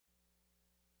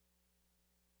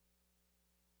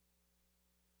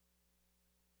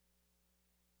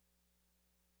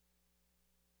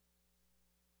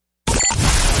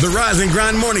The Rise and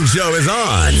Grind Morning Show is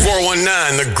on.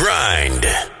 419 The Grind.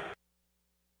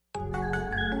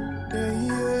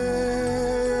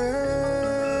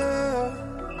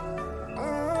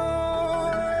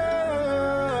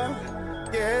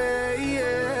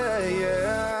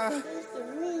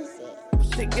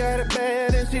 She got it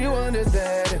bad and she wonders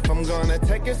that if I'm gonna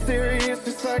take it serious,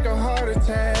 it's like a heart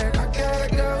attack. I gotta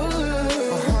go,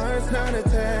 my heart's not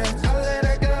attached. I let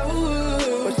her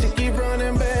go, but she keep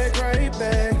running back, right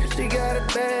back. She got it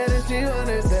bad and she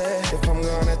wonders that if I'm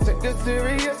gonna take it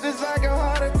serious, it's like a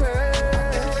heart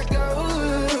attack. I gotta go,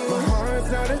 my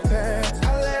heart's not attached.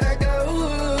 I let her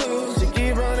go, she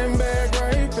keep running back,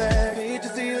 right back. Hate to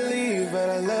see you leave, but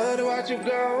I love to watch you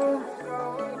go.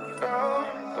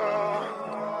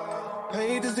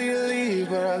 Hate to see you leave,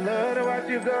 but I love to watch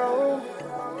you go.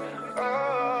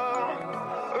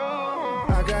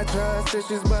 I got trust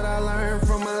issues, but I learned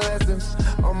from my lessons.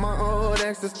 All my old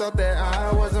exes thought that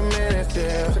I was a menace,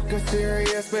 yeah. Took her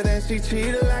serious, but then she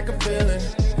cheated like a villain.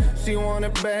 She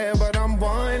wanted bad, but I'm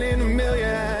one in a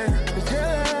million. Cause your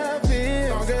love is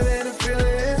stronger than a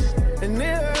feeling, and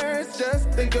it hurts just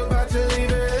think about you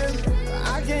leaving.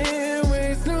 I can't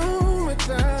waste no more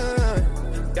time.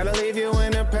 Gotta leave you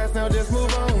in the past, now just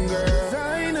move on, girl.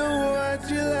 I know what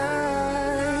you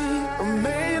like. I'm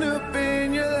made up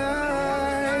in your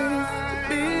life to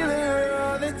be there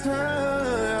all the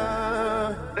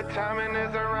time. The timing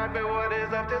isn't right, but what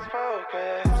is up, just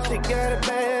focus. She got it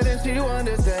bad and she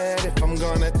wonders that if I'm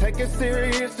gonna take it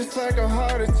serious, it's like a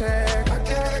heart attack. I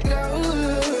gotta go,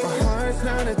 my heart's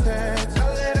not attached.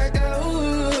 I let her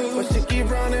go, but she keep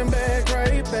running back,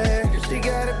 right back. She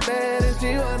got it bad and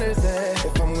she wonders that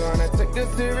if I'm gonna take it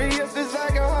serious, it's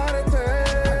like a heart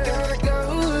attack. I gotta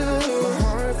go, my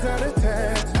heart's not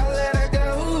attached. I let her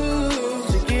go,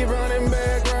 she keep running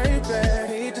back, right back.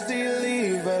 Hate to see you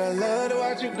leave, but I love to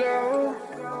watch you go.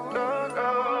 Go,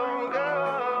 go, go.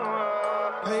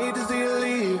 Hate to see you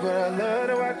leave, but I love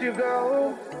to watch you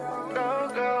go. Go,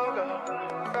 go, go,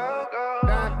 go, go.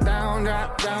 Drop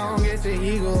down, get your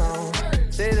ego on.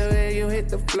 Say the way you hit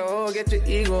the floor, get your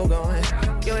ego going.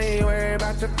 You ain't worried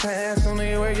about your past,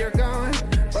 only where you're going.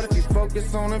 But if you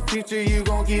focus on the future, you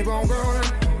gon' keep on growing.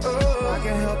 Oh, I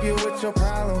can help you with your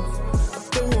problems. I'm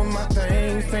doing my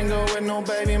thing, single with no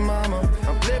baby mama.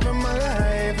 I'm living my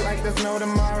life like there's no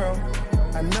tomorrow.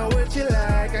 I know what you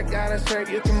like, I got a shirt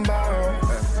you can borrow.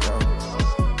 Let's go.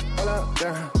 Hold up,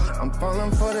 girl. I'm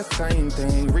falling for the same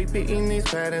thing, repeating these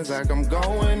patterns like I'm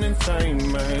going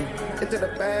insane, man. Get to the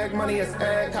bag, money is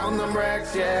ag, count them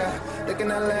racks, yeah. Thinking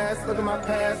that last, look at my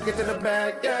past, get to the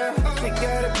bag, yeah. She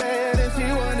got it bad and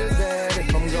she wonders that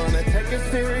if I'm gonna take it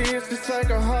serious, it's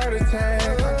like a heart attack.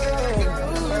 I gotta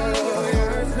go, my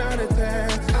heart's not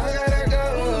attached. I gotta go,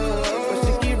 but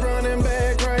she keep running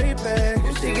back, right back.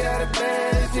 She got it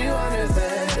bad and she wonders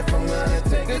that if I'm gonna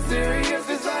take it serious,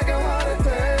 it's like a heart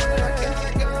attack.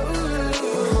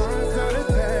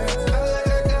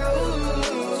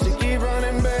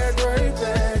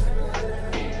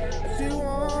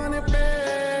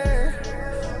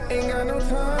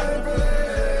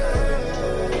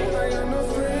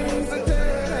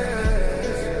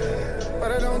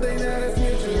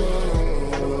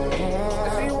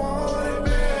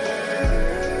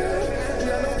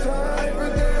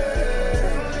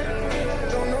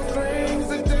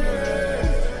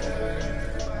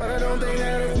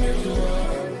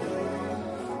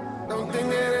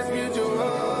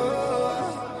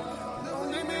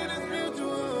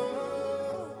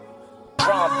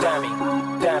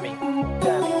 Dammy.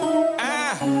 Beverly.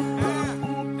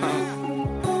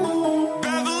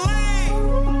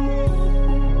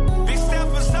 Big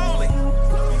steppers only.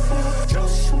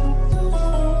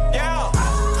 Yeah.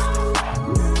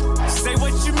 Say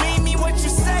what you mean what you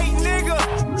say, nigga.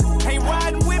 Ain't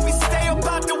riding with me, stay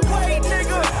about the way,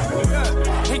 nigga.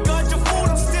 Ain't got your food,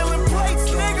 I'm stealing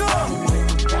plates, nigga.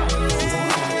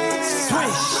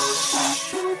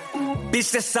 Swish.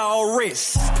 Bitch, that's all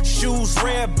wrist. Shoes,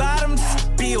 red bottoms,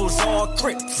 bills all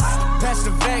crips. Pass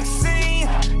the vaccine,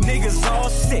 niggas all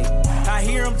sick. I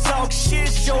hear them talk shit,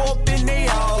 show up and they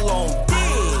all on dick.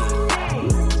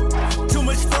 Too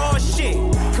much fraud shit,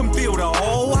 can build a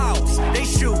whole house. They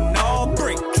shooting all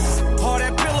bricks. All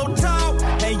that pillow talk,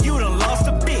 and you done lost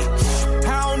a bitch.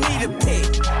 I don't need a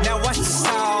pick, now watch the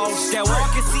sauce. That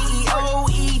walking CEO,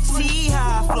 E.T.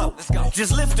 high flow. Let's go.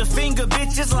 Just lift a finger,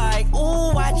 bitches like,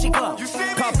 ooh, watch it go.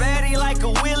 Pop Addy like a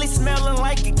Willie, smelling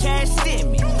like a cash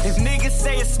stimmy. If niggas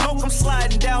say it's smoke, I'm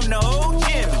sliding down the old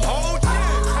Jimmy.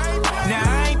 Now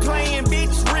I ain't playing,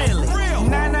 bitch, really.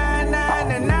 Nah.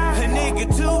 A nigga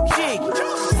too jiggy.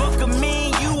 Fuck a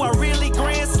me and you, I really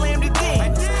grand slam the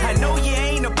dick. I know you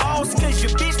ain't a boss, cause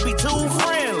your bitch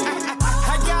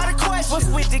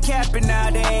capping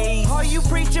nowadays. All you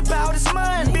preach about is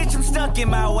money. Bitch, I'm stuck in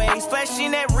my ways.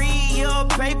 Flashing that real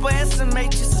paper,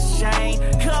 estimate just a shame.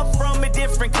 Cut from a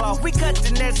different cloth, we cut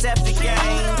the nets after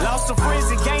game. Lost some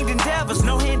friends and gained endeavors.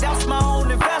 No handouts, my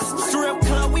own investment. Strip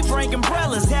club, we bring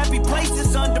umbrellas. Happy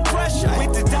places under pressure.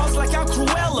 With the dogs like I'm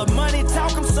Cruella. Money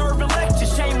talk, I'm serving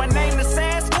lectures. Change my name to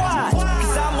Sasquatch.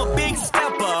 Cause I'm a big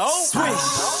stepper. Oh, swish.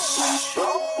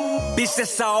 Bitch,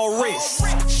 that's all wrist.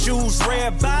 Shoes,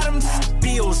 red bottoms,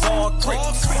 bills all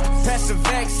cricks. Pass the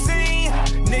vaccine,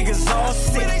 niggas all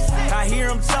sick. I hear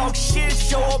them talk shit,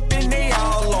 show up and they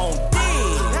all on dick.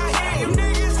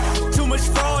 Too much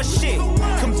fraud shit,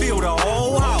 can build a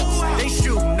whole house. They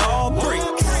shooting all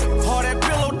bricks. All that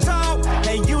pillow talk,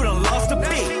 and you done lost a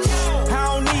bitch. I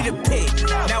don't need a pick,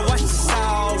 now watch the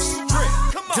sauce drip.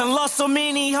 Done lost so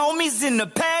many homies in the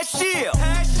past year.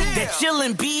 That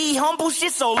chillin' be humble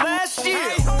shit, so last year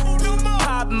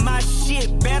pop my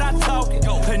shit, bet I talk it. A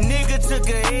nigga took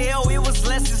a L, it was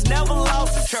lessons, never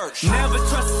lost church. Never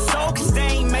trust a soul, cause they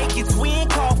ain't make it twin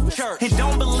coffin. And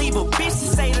don't believe a bitch to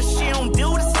say that she don't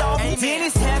do the stuff. Then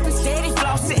it happens, steady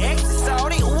flossing, extra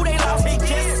salty. Ooh, they lost, they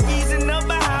just squeezing up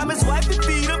behind us, wiping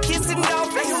feet up, kissing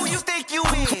off. Hey, who you think you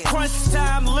is? Crunch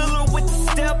time, Lillard with the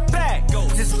step back.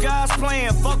 This God's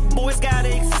plan, fuck boys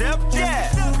gotta accept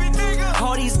that.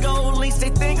 All these gold links, they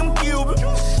think I'm Cuban.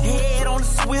 Head on the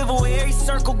swivel, every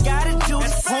circle got a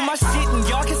juice. On my shit and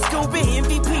y'all can scoop it.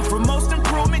 MVP for most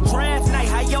improvement. Draft night,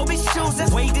 how y'all be choosing?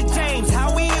 Wade to James,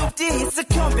 how we upped it. It's a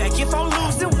comeback if I'm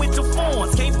losing with the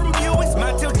forms. Came from Buicks,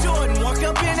 Montel Jordan. Walk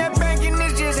up in that bank and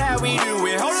it's just how we do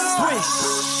it. Hold on.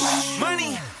 Swish.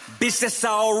 Money. Bitch, that's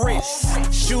all wrist.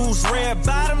 Shoes, red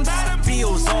bottoms,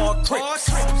 bills all cricks.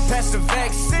 Pass the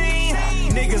vaccine,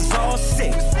 niggas all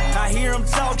sick. I hear them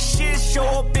talk shit, show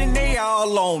up and they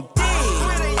all on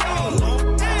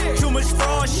dick. Too much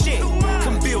fraud shit,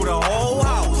 can build a whole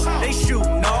house. They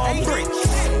shooting all bricks.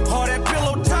 All that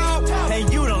pillow talk,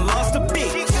 and you done lost a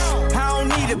bitch. I don't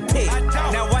need a pick,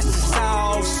 now watch the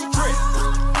sauce drip.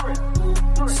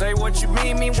 Say what you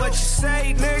mean what you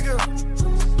say, nigga.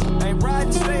 Ain't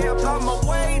riding, stay up on my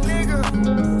way, nigga.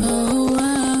 Oh,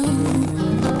 wow.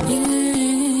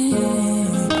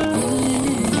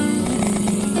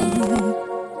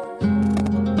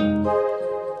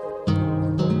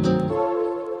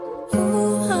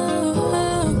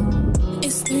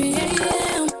 It's 3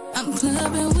 a.m. I'm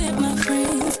clubbing with my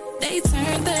friends. They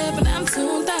turned up and I'm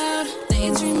tuned out.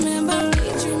 They dreaming about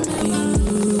you.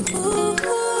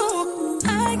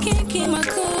 I can't keep my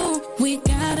cool. We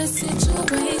got a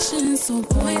situation, so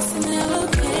boys in their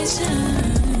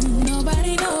location.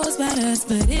 Nobody knows about us,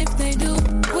 but if they do,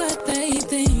 what they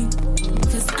think.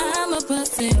 Cause I'm a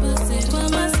bust it for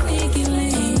my sneaky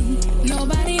link.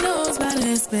 Nobody knows about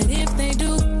us, but if they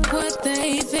do, what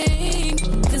they think.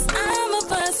 Cause I'm a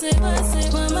bust it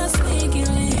for my sneaky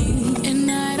link. And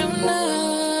I don't know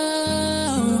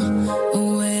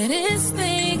where this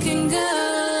thing can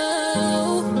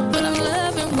go, but I'm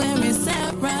loving where it's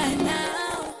at right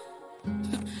now.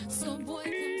 So boy,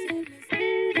 come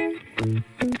take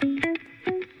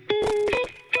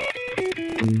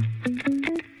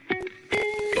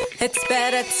It's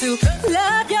better to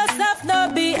love yourself, no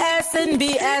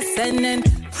BSing, and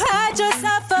pride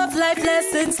yourself of life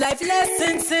lessons. Life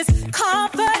lessons is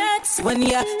confidence when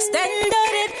you stand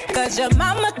on it. Cause your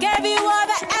mama gave you all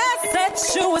the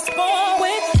assets you was born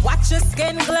with. Watch your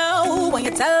skin glow when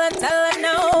you tell her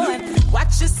no. And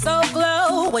watch your soul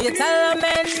glow when you tell her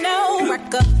man no.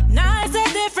 Recognize the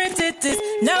difference, it is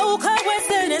no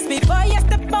coincidence. Before you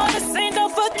step on the scene,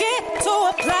 don't forget to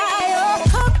apply your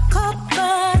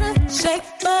butter, shake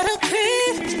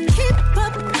buttercream, keep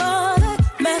up all that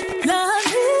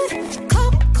melody.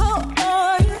 Cocoa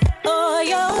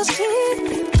oil,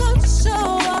 sweet, go show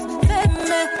off that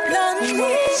melody.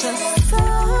 Just so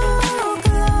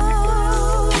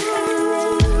glow,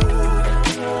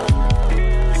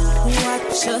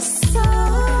 watch your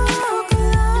soul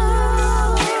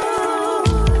glow,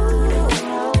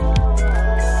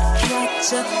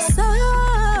 watch your soul.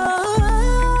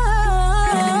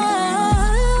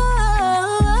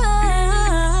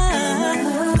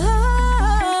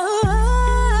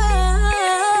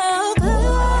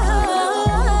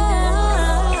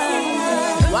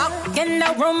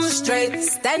 Room straight,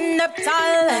 stand up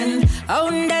tall and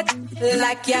own that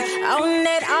like you own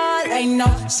it all. Ain't no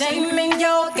shame in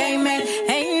your game, and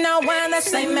ain't no one the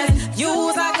same as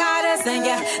you's the hottest, and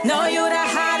you know you the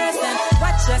hottest. And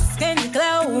watch your skin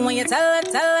glow when you tell her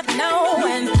no,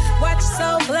 and watch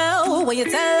so glow when you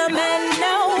tell her man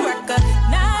no.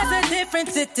 Recognize the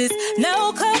difference, it is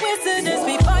no coincidence.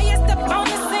 Before you step on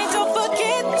the scene, don't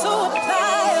forget to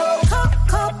apply your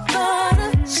cocoa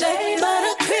butter.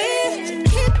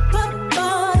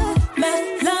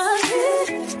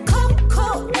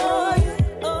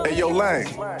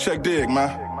 Check dig, man.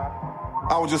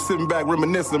 I was just sitting back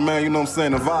reminiscing, man, you know what I'm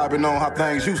saying, and vibing on how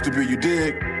things used to be, you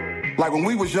dig? Like when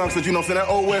we was youngsters, you know what I'm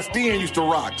saying, that OSDN used to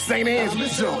rock. St.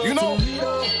 Angela's jump, you know?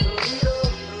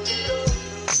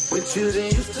 When children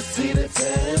used to see the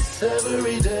dance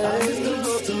every day. I used to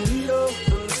go to Toledo.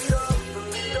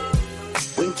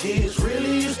 When kids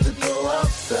really used to go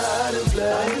outside and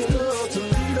play. I used to go to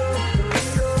Toledo.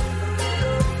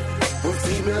 When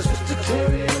females used to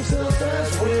carry themselves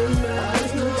as women. I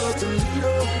used to go to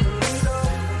Toledo.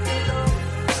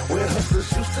 When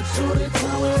hustlers used to chew their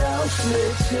tongue without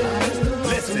snitching.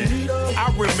 Listen, I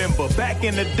remember back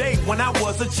in the day when I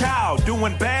was a child,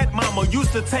 doing bad, mama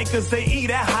used to take us to eat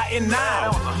at Hot and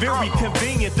Now. Very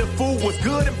convenient, the food was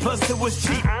good and plus it was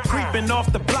cheap. Creeping off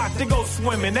the block to go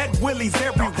swimming at Willie's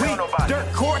every week.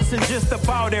 Dirt courts and just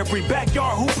about every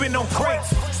backyard hooping on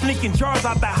crates. Sneaking jars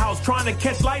out the house, trying to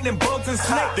catch lightning bugs and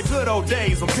snakes. The good old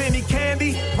days when penny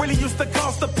candy really used to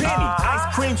cost a penny.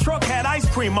 Ice cream truck had ice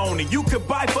cream on it, you could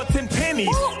buy for 10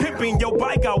 pennies. Pimping your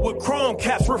bike out with chrome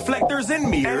caps, reflectors, and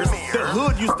mirrors. The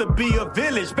hood used to be a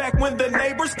village back when the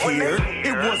neighbors cared.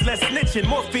 It was less snitching,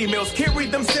 more females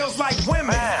carried themselves like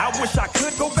women. I wish I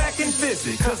could go back and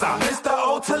visit, cause I miss the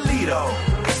old Toledo.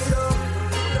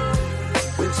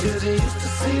 When children used to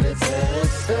see the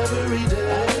dance every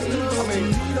day. I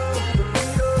mean,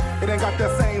 it ain't got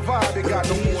that same vibe it got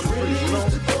no more than Really you know?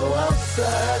 used to go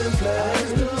outside and play.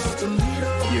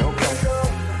 Yeah, okay.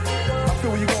 I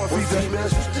feel where you going, CJ.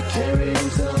 Females used to carry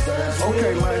themselves as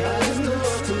Okay, women. man. It's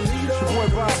your boy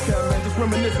Bobcat, man. Just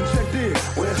reminiscing, check dig.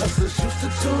 Where hustlers used to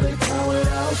chew their tongue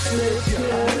without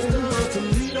snitching.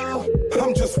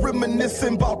 I'm just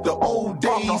reminiscing about the old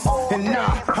days. And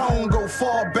nah, I don't go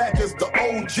far back as the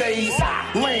OJs.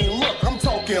 Lane, look, I'm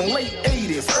talking late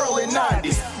 80s, early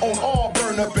 90s. On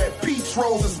Auburn up at Peach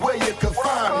Rose is where you could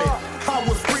find me. I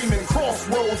was screaming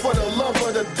Crossroads for the love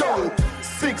of the dough.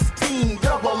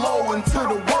 1600 until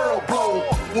the world blow.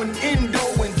 When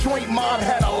Indo and Joint Mob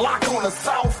had a lock on the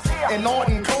South. And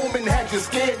Arden Coleman had you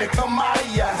scared to come out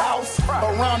of your house.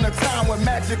 Around the time when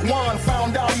Magic Wand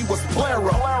found out he was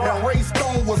Plera. And Ray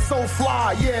Stone was so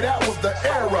fly, yeah, that was the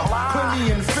era. Plenty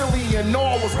in Philly and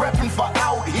all was repping for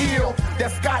Out Hill.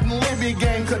 That Scott and Libby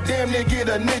gang could damn near get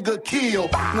a nigga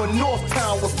killed. When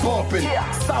Northtown was bumping,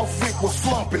 Southwick was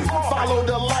slumping. Follow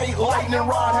the light, lightning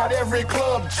rod had every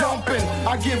club jumping.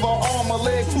 I give her arm, a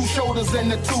leg, 2 shoulders,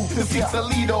 and a tooth. To see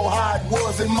Toledo how it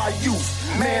was in my youth.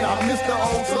 Man, I miss the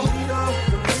old Toledo.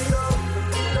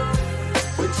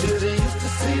 When children used to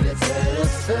see the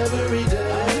dance every day.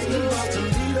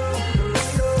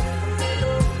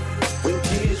 When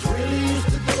kids really used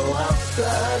to go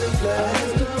outside and play.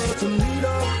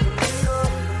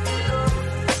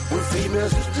 When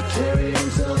females used to carry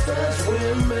themselves as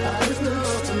women.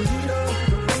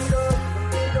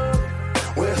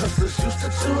 Where hustlers used to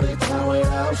chew their tongue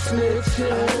without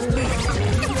snitching.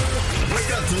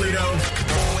 Wake up, Toledo.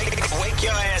 Wake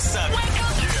your ass up.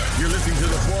 You're listening to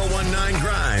the 419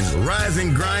 Grind, Rise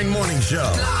and Grind Morning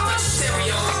Show.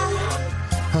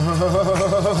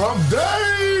 I'm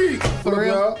Dave. For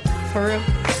real? For real?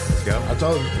 Let's go. I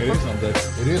told you. It is something.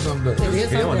 It is something. It is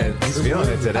Feeling something. it. He's feeling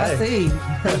it today.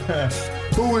 I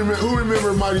see. Who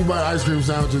remember Mighty Bite ice cream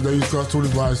sandwiches? They used to cost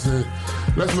 25 cents.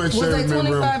 Let's make sure Was you they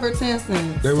remember 25 or 10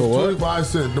 cents? They was For what? 25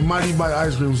 cents. The Mighty Bite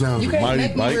ice cream sandwiches. You can't Mighty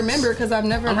make Bites? me remember because I've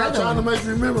never I'm heard not trying to of them. make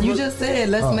you remember. You but- just said,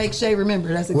 let's make Shay remember.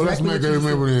 That's exactly Well, let's make what her you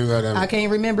remember said. then. Goddamn. I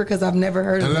can't remember because I've never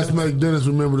heard And of let's them. make Dennis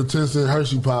remember the 10-cent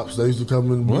Hershey Pops. They used to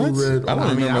come in blue, What? red, I don't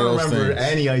orange. remember those things.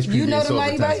 any ice cream. You know being the sold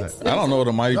Mighty for 10 Bites? cents. I don't know what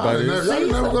a Mighty Bite Y'all is.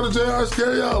 never go to JR's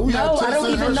Carryout. We No, had I don't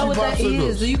 10-cent even know what that Hershey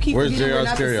is. Do you keep Where's forgetting we're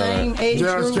not the JR's same age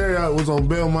JR's group? Carryout was on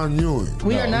Belmont Ewing.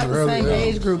 We are not the same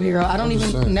age group here. I don't I'm just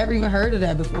even, saying. never even heard of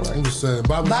that before. I'm just saying.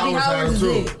 Bobby Bobby Howard's had Howard's them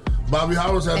is too. Bobby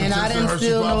Howard's had And the I 10-cent didn't Hershey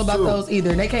still Pops know about too. those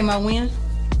either. They came out when?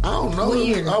 I don't know. What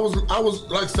year? I was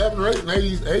like 7 or 8 in the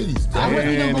 80s. I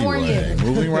wasn't even born yet.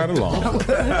 Moving right along.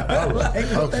 Like,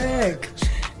 what the heck?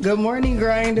 Good morning,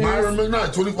 Grinders. I remember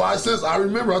not 25 cents. I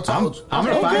remember. I told you. I'm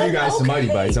gonna find you guys some Mighty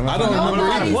Bites. I don't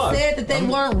Nobody know. said that they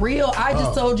weren't real. I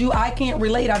just told you I can't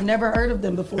relate. I've never heard of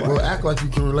them before. Well, act like you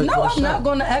can relate. No, to the I'm show. not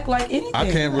going to act like anything.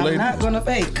 I can't relate. I'm not going to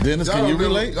fake. Dennis, Y'all can you don't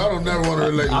never- relate? Y'all don't never want to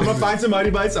relate. I'm gonna find some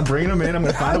Mighty Bites. I'm bringing them in. I'm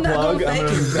gonna find I'm a not plug. gonna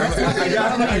fake it. That's one thing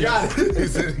about me. I got it. He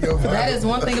said he gonna find That is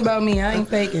one thing about me. I ain't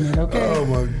faking it, okay? Oh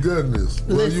my goodness!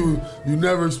 Well, Listen. you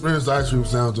never experienced ice cream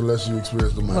sandwich unless you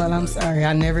experienced the Mighty Well, I'm Bite. sorry.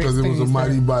 I never Because it was a experienced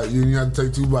Mighty that. Bite. You didn't have to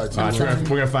take 2 bites. We're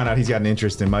gonna find out he's got an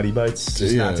interest in Mighty Bites.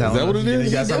 Just Yeah, not is telling that what us. it is?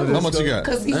 You got something to How much you discuss? got?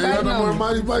 Because he Ain't got fighting no more on me.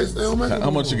 Mighty Bites. They don't make How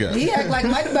much you got? He act like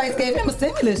Mighty Bites gave him a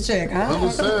stimulus check. I'm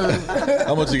just saying.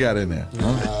 How much you got in there?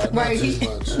 Huh? Not Right, too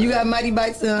much. you got Mighty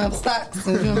Bites stocks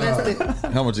and you invested.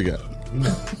 How much you got?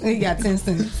 He got 10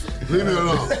 cents. Leave me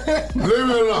alone. Leave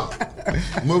me alone.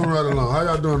 Moving right along. How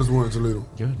y'all doing this morning, Toledo?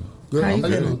 Good. How you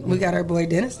feeling? We got our boy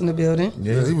Dennis in the building.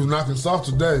 Yeah, he was knocking soft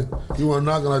today. He wasn't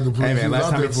knocking like the police. Hey man, He was last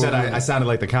out time there he for said a minute. I sounded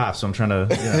like the cops, so I'm trying to.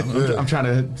 Yeah. I'm trying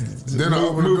to. Then I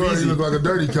opened the door and he looked like a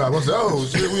dirty cop. I said, "Oh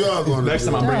shit, we all going." Next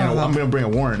time I'm gonna bring a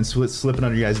warrant and slip it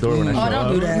under your guys' door when I show up. Oh,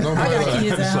 don't do that. I got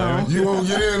kids at home. You won't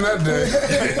get in that day.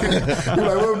 You're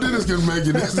like, well, Dennis can make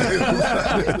it.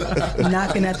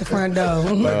 Knocking at the front door.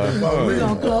 We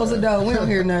gonna close the door. We don't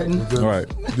hear nothing. All right.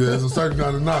 Yeah, it's a certain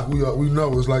kind of knock. We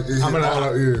know it's like it hit all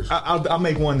our ears. I'll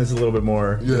make one that's a little bit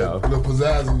more. Yeah, You know. the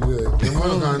pizzazzy. Yeah, them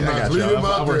other kind of knocks. got Leave you. him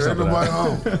I'll out work there. Ain't nobody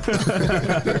home.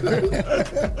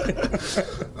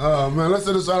 Man, let's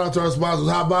send a shout out to our sponsors: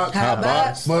 Hotbox,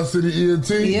 Hotbox. Mud City ENT,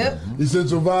 Yep.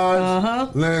 Essential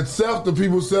Vibes, Lance Self, the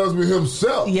people salesman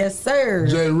himself, Yes, sir.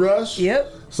 Jay Rush,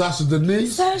 Yep. Sasha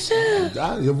Denise. Sasha.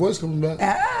 Your voice coming back.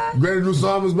 Ah. Greater New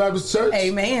Psalmist Baptist Church.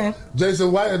 Amen. Jason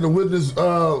White and the Witness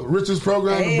Riches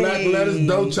Program, the Black Letters,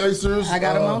 Dough Chasers. I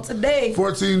got him on today.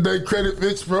 14-day credit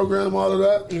fix program, all of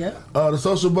that. Yeah. The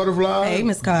Social Butterfly. Hey,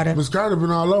 Miss Carter. Miss Carter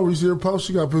been all over. You see her post?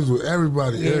 She got pictures with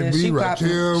everybody. Yeah, Eric B, she popping.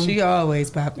 Rakim. She always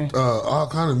popping. All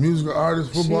kind of musical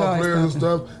artists, football always players and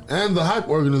stuff. And the Hype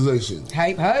Organization.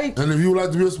 Hype. And if you would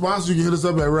like to be a sponsor, you can hit us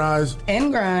up at Rise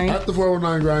and Grind at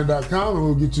the419grind.com and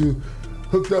we'll get you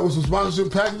hooked up with some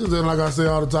sponsorship packages. And like I say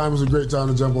all the time, it's a great time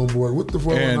to jump on board with the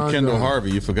 419 And Kendall Grind.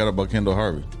 Harvey. You forgot about Kendall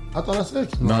Harvey. I thought I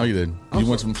said No, you didn't. You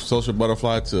went from Social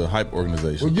Butterfly to Hype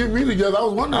Organization. Well, get me together. I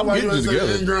was wondering I'm why you getting didn't you say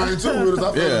together. Grind too with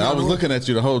us. Yeah, I was looking at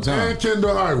you the whole time. And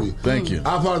Kendall Harvey. Thank you.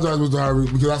 I apologize, Mr. Harvey,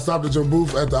 because I stopped at your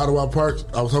booth at the Ottawa Park.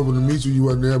 I was hoping to meet you. You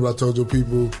wasn't there, but I told your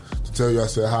people to tell you I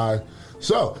said hi.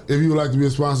 So, if you would like to be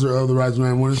a sponsor of the Rise and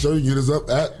Grind Morning Show, you can hit us up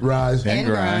at Rise And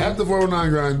Grind. at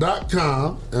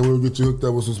the419grind.com, and we'll get you hooked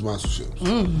up with some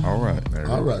sponsorships. All right.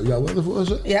 All right. You got weather for us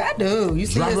yet? Yeah, I do. You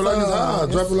see Drop it this, like it's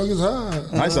hot. Drop it like it's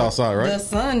hot. Nice outside, The right?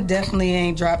 sun definitely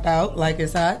ain't dropped out like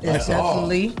it's hot. It's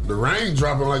definitely. The rain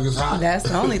dropping like it's hot. That's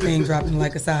the only thing dropping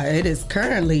like it's hot. It is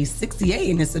currently 68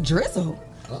 and it's a drizzle.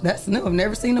 That's new. I've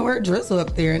never seen the word drizzle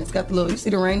up there, and it's got the little. You see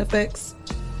the rain effects?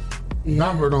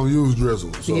 Number don't use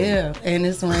drizzle. So. Yeah, and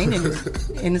it's raining,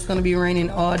 and it's going to be raining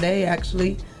all day.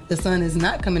 Actually, the sun is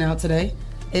not coming out today.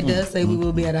 It does say we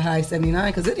will be at a high 79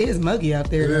 because it is muggy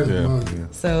out there. It is though. muggy.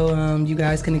 So you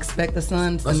guys can expect the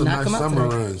sun to That's a not nice come out summer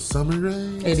today. rain. Summer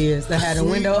rain. It is. They had a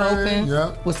Sweet window rain. open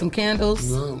Yep. with some candles,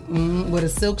 with a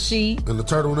silk sheet. And the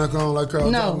turtleneck on like Carl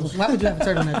No, Thomas? why would you have a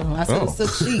turtleneck on? I said Oh. a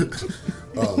silk sheet.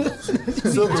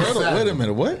 Turtle, wait a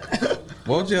minute. What?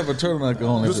 Why would you have a turtleneck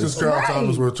on? Just because Carl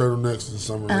Thomas wear turtlenecks in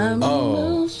summer rain. I'm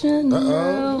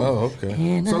emotional. Oh, okay.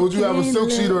 and So would you I have a can't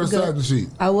silk sheet or a let go. satin sheet?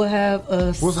 I will have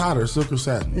a What's hotter, silk or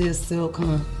satin? It's silk,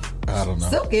 huh? I don't know.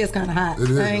 Silk is kind of hot. It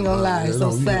is I ain't gonna lie. Yeah, So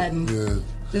no, you- satin. Yeah.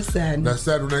 Just satin. That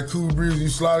satin, that cool breeze, you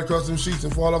slide across them sheets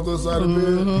and fall off the other side of the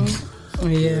bed.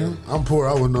 Yeah. I'm poor.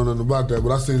 I wouldn't know nothing about that,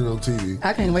 but I seen it on TV.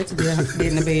 I can't wait to get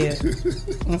in the bed.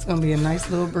 It's gonna be a nice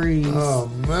little breeze. Oh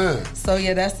man. So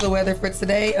yeah, that's the weather for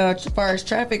today. As far as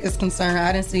traffic is concerned,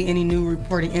 I didn't see any new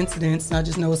reported incidents. I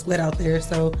just know it's wet out there,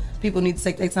 so people need to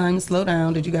take their time and slow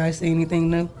down. Did you guys see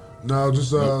anything new? No,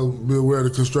 just be aware of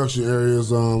the construction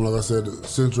areas. Like I said,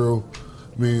 Central.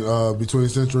 Between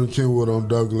Central and Kenwood on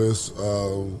Douglas.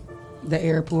 The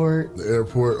airport. The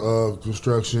airport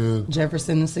construction.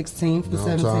 Jefferson the 16th, the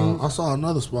 17th. I saw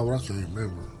another spot, but I can't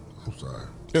remember. I'm sorry.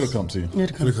 It'll come to you.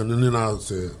 It'll come. And then I'll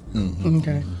say it.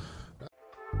 Okay.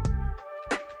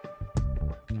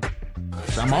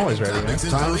 I'm always ready, man.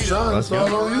 Time to shine. It's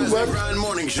all on you, Rise and baby. Grind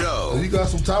Morning Show. You got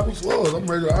some topics for us. I'm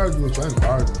ready to argue with you. I ain't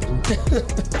gonna argue.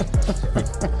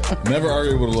 Never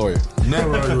argue with a lawyer.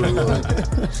 Never argue with a lawyer.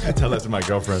 Tell that to my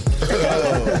girlfriend.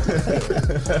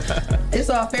 It's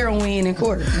all fair when we ain't in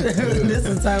court. This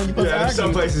is time to Yeah, there's some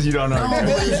argue. places you don't I don't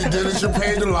argue. believe you did it. You're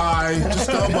paid to lie. Just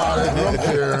go about it. I don't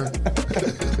care.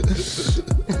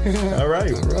 All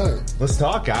right. All right. Let's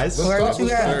talk, guys. All right, what you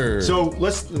got? Sure. So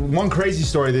one crazy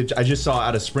story that I just saw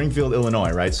out of Springfield,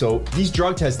 Illinois, right? So these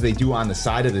drug tests they do on the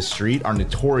side of the street are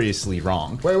notoriously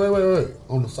wrong. Wait.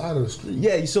 On the side of the street.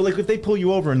 Yeah, so like if they pull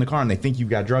you over in the car and they think you've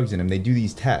got drugs in them, they do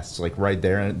these tests like right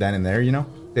there and then and there, you know?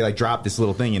 They like drop this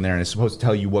little thing in there and it's supposed to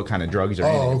tell you what kind of drugs are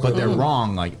in it. okay. But they're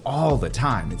wrong like all the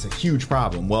time. It's a huge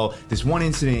problem. Well, this one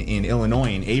incident in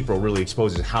Illinois in April really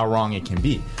exposes how wrong it can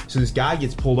be. So this guy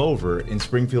gets pulled over in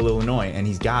Springfield, Illinois, and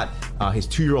he's got his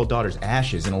 2-year-old daughter's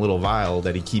ashes in a little vial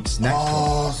that he keeps next to him.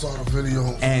 Oh, I saw the video.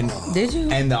 And Did you?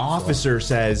 And the officer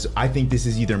says, I think this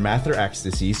is either meth or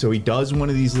ecstasy. So he does one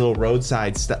of these little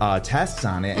roadside tests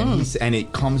on it, and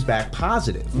it comes back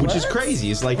positive, which is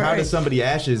crazy. It's like, how does somebody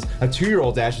ashes, a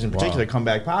 2-year-old's ashes in particular, come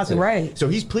back positive? Right. So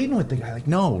he's pleading with the guy, like,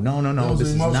 no, was this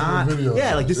is an emotional not. video.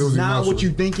 Yeah, like, this It was is not emotional. what you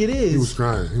think it is. He was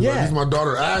crying. He was like, this is my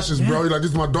daughter ashes, bro. He's like,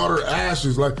 this is my daughter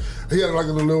ashes. Like, he had like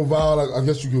a little vial, like, I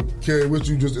guess you could carry with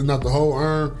you, just not the whole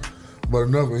urn, but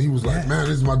enough. And he was like, man,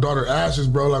 this is my daughter ashes,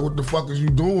 bro. Like, what the fuck is you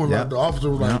doing? Like, the officer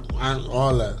was like,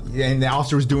 all that. Yeah, and the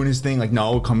officer was doing his thing, like,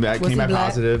 no, came back black?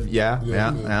 positive. Yeah.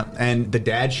 And the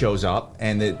dad shows up,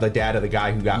 and the dad of the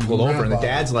guy who got pulled over, and the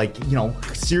dad's like,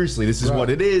 seriously, this is what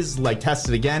it is. Like, test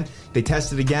it again. They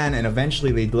tested again, and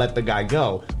eventually they let the guy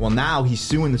go. Well, now he's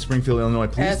suing the Springfield, Illinois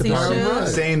Police Department,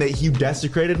 saying that you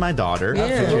desecrated my daughter. You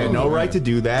had no right to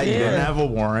do that. You didn't have a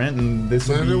warrant, and this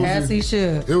as he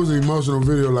should. It was an emotional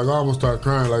video. Like, I almost started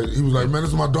crying. Like, he was like, man,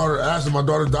 this is my daughter Ashley. My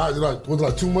daughter died, like, was it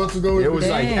like 2 months ago? It was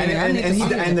like,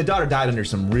 and the daughter died under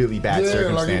some really bad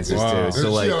circumstances, too.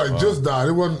 So, like, she had, just died.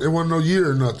 It wasn't no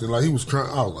year or nothing. Like, he was crying.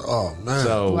 I was like, oh, man.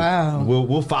 So,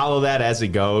 we'll follow that as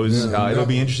it goes. It'll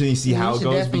be interesting to see how it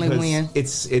goes, because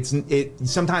it's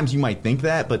sometimes you might think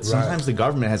that, but sometimes the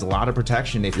government has a lot of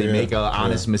protection if they make an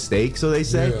honest mistake, so they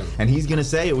say. And he's going to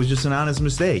say it was just an honest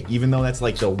mistake, even though that's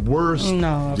like the worst.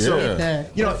 No,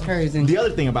 that's crazy. The other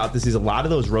thing about this is a lot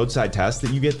of those roadside tests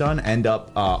that you get done end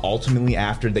up ultimately,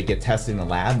 after they get tested in the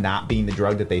lab, not being the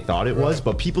drug that they thought it was,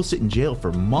 but people sit in jail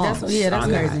for months. That's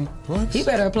crazy. He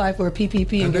better apply for a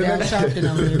PPP and get out Sharpton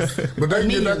on this. But they can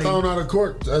get that thrown out of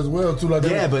court as well, too. Like,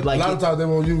 but like, a lot of times they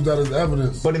won't use that as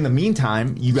evidence. But in the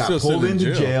meantime, you got pulled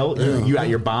into jail. You got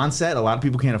your bond set. A lot of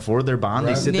people can't afford their bond.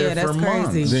 They sit there for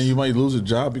months. Then you might lose a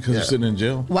job because you're sitting in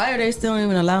jail. Why are they still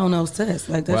even allowing those tests?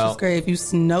 Like, that's just crazy if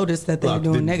you notice that they're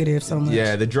doing negative so much.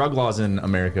 Yeah, the drug laws in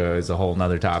America is a whole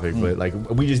nother topic, but like,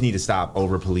 we just need to stop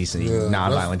over policing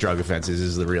nonviolent drug offenses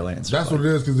is the real answer. That's what it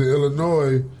is, because in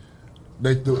Illinois,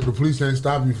 the police can't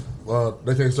stop you.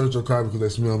 They can't search your car because they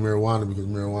smell marijuana, because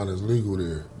marijuana is legal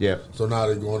there. Yeah. So now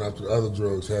they're going after other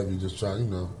drugs heavy, just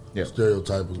trying,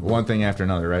 stereotype. One thing after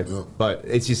another, right? Yeah. But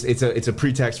it's just it's a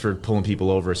pretext for pulling people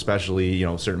over, especially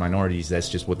certain minorities. That's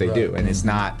just what they do, and it's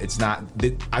not.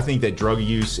 I think that drug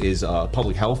use is a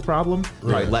public health problem,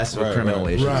 right? Less of a criminal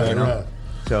issue. Right.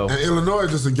 So, and Illinois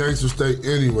is just a gangster state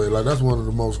anyway. Like, that's one of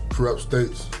the most corrupt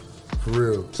states, for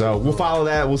real. So we'll follow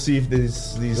that. We'll see if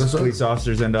these police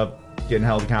officers end up getting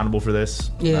held accountable for this.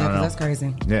 Yeah, that's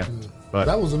crazy. Yeah. But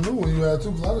that was a new one you had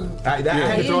too, because I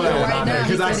had to throw that one on there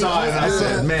because I saw it and I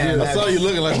said, man, I saw you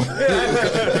looking like.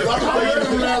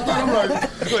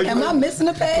 Am I missing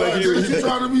a page? You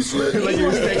trying to be slick? Like you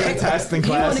was taking a test in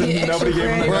class and nobody gave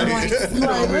him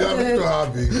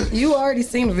the You already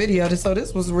seen the video, so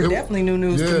this was definitely new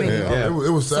news to me.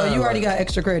 It was sad. So you already got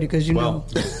extra credit because you know.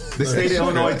 The state of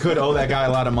Illinois could owe that guy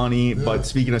a lot of money, but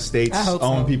speaking of states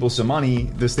owing people some money,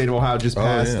 the state of Ohio just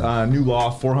passed a new law,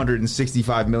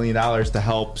 $465 million to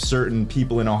help certain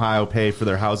people in Ohio pay for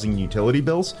their housing and utility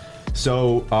bills.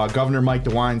 So Governor Mike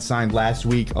DeWine signed last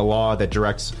week a law that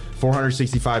directs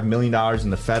 $465 million in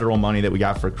the federal money that we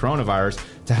got for coronavirus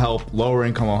to help lower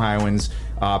income Ohioans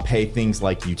pay things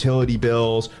like utility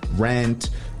bills,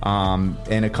 rent,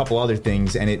 and a couple other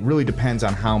things. And it really depends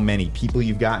on how many people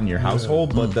you've got in your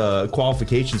household, but the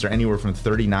qualifications are anywhere from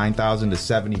 $39,000 to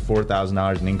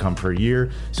 $74,000 in income per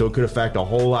year. So it could affect a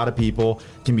whole lot of people.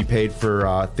 Can be paid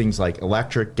for things like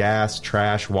electric, gas,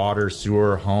 trash, water,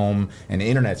 sewer, home, and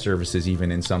internet services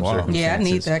even in some circumstances. Yeah, I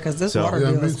need that because this water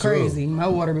bill is crazy. My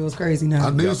water bill is crazy now.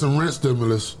 I need some rent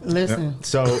stimulus. Listen.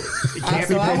 So it can't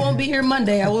be I won't be here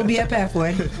Monday. I will be at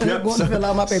Pathway. I'm going to fill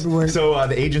out my paperwork. So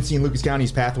the agency in Lucas County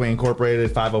is Pathway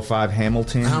Incorporated, 505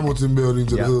 Hamilton. Hamilton building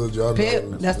to the hood, y'all.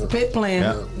 PIP, that's the PIP plan.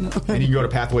 And you can go to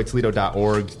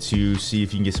pathwaytoledo.org to see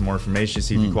if you can get some more information,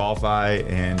 see if you qualify,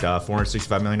 and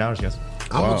 $465 million, yes.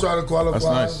 I'm going to try to qualify.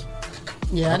 That's nice.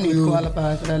 Yeah, I need to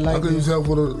qualify for that light bill. I could use help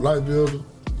with a light bill.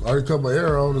 I already cut my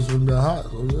hair on. It's been that hot.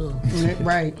 So yeah.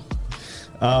 Right.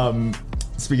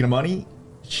 Speaking of money,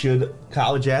 should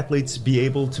college athletes be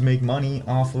able to make money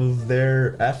off of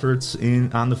their efforts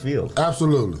on the field?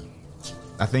 Absolutely.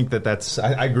 I think that's.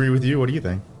 I agree with you. What do you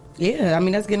think? Yeah, I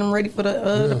mean that's getting them ready for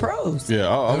the pros. Yeah,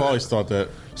 I've always thought that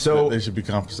they should be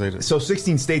compensated. So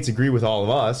 16 states agree with all of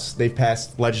us. They've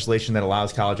passed legislation that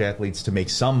allows college athletes to make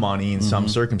some money in some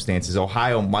circumstances.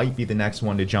 Ohio might be the next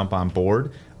one to jump on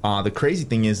board. The crazy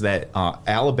thing is that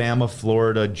Alabama,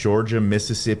 Florida, Georgia,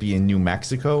 Mississippi, and New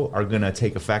Mexico are going to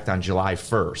take effect on July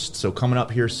 1st. So coming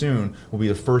up here soon will be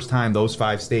the first time those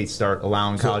 5 states start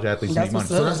allowing college athletes to make money.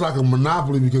 So that's like a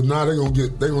monopoly because now they're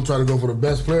gonna try to go for the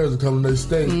best players to come in their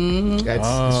state.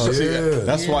 Mm-hmm.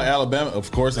 That's why Alabama,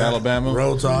 of course, Alabama,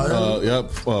 Roll Tide,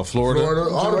 Florida,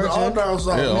 all down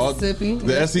south, Mississippi,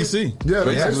 the SEC. Yeah,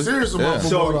 they're serious about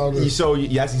football. So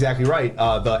that's exactly right.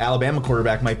 The Alabama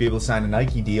quarterback might be able to sign a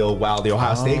Nike deal while the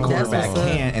Ohio State quarterback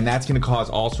can't, and that's going to cause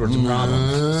all sorts of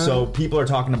problems. So people are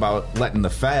talking about letting the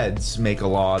feds make a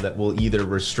law that will either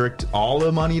restrict all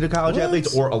the money to college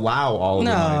athletes or allow all of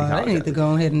the money to college athletes. They need to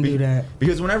go ahead and do that.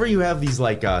 Because whenever you have these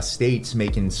states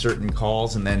making certain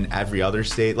calls and then every other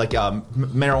state, legalized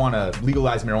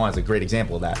marijuana is a great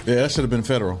example of that. Yeah, that should have been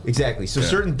federal. Exactly. So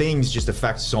certain things just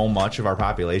affect so much of our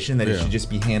population that it should just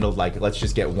be handled let's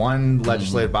just get one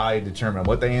legislative body to determine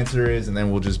what the answer is, and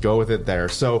then we'll just go with it there.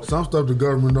 So some stuff the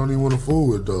government don't even want to fool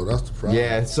with, though. That's the problem.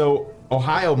 Yeah, so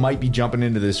Ohio might be jumping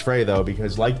into this fray, though,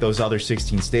 because like those other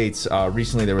 16 states,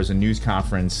 recently there was a news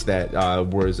conference that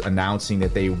was announcing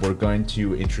that they were going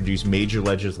to introduce major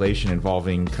legislation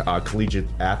involving collegiate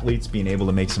athletes being able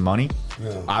to make some money.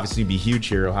 Yeah. Obviously, be huge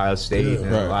here, Ohio State,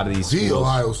 and a lot of these schools.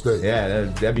 Ohio State. Yeah,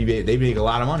 they make a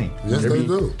lot of money. Yes, they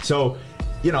do. So,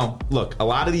 look, a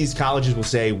lot of these colleges will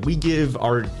say, we give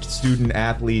our student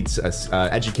athletes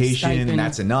education, and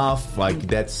that's enough.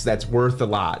 That's worth a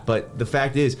lot. But the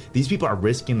fact is, these people are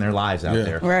risking their lives out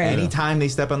there. Right. Anytime they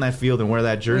step on that field and wear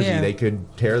that jersey, they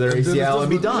could tear their ACL and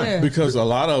be done. Yeah. Because a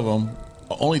lot of them,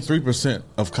 only 3%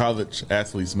 of college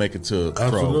athletes make it to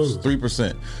pros.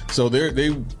 3%. So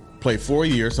they play 4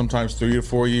 years, sometimes 3 to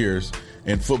 4 years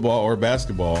in football or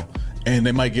basketball, and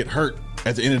they might get hurt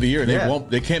at the end of the year,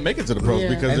 and they can't make it to the pros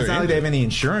because it's not like they have any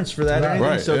insurance for that or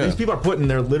anything. So these people are putting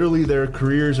their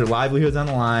careers or livelihoods on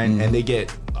the line, and they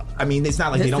get. I mean, it's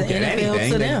not like they don't get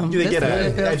anything. They get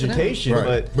an education,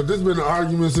 but this has been an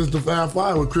argument since the Fab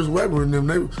Five with Chris Webber and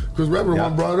them. Chris Webber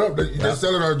one brought it up. They're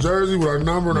selling our jersey with our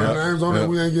number and our names on it.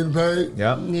 We ain't getting paid.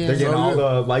 They're getting all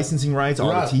the licensing rights, all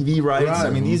the TV rights. I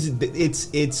mean, it's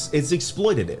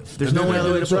exploitative. There's no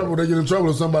other way to put it. They get in trouble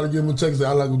if somebody give them a check and say,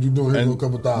 "I like what you're doing. Here's a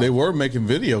couple thousand." They were making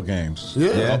video games.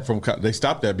 They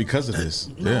stopped that because of this.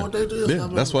 What they did?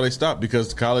 That's why they stopped,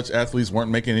 because college athletes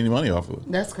weren't making any money off of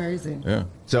it. That's crazy. Yeah.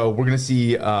 So we're gonna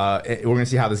see how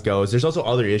this goes. There's also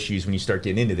other issues when you start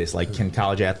getting into this, like can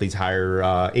college athletes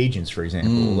hire agents, for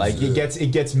example?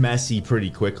 It gets messy pretty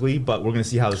quickly, but we're gonna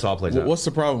see how this all plays out. What's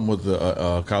the problem with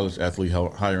the college athlete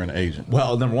hiring an agent?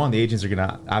 Well, number one, the agents are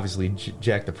gonna obviously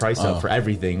jack the price up for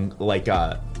everything.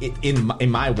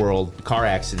 In my world, car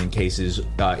accident cases,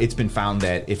 it's been found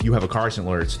that if you have a car accident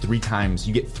lawyer,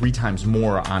 you get 3 times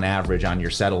more on average on your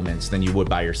settlements than you would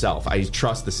by yourself. I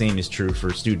trust the same is true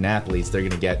for student athletes. They're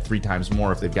gonna get 3 times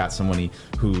more if they've got somebody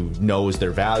who knows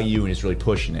their value and is really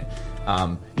pushing it.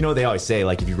 They always say,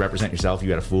 if you represent yourself, you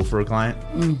got a fool for a client.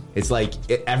 It's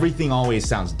everything always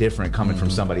sounds different coming from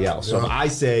somebody else. So if I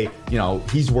say,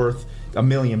 he's worth $1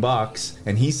 million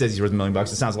and he says he's worth $1 million, it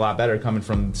sounds a lot better coming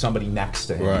from somebody next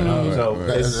to him.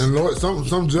 And Lord,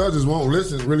 some judges won't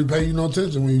really pay you no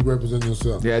attention when you represent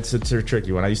yourself. Yeah, it's a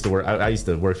tricky one. I used to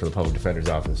work for the public defender's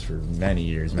office for many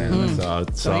years, man. I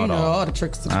saw it all the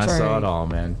tricks of the trade. I saw it all,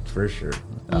 man, for sure.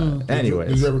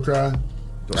 Anyways, did you ever cry?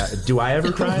 Do I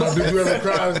ever cry? No, did you ever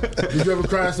cry? Did you ever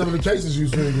cry in some of the cases you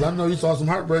seen? I know you saw some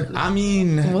heartbreakers. I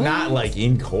mean, not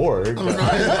in court. I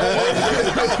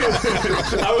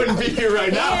wouldn't be here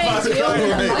right now if I was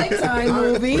crying. A Lifetime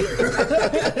movie.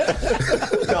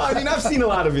 No, I mean, I've seen a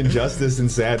lot of injustice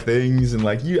and sad things, and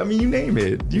you name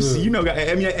it.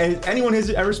 Anyone has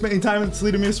ever spent any time in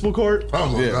Toledo Municipal Court? Oh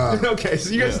my God. Okay,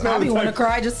 so you guys know. I want to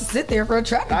cry just to sit there for a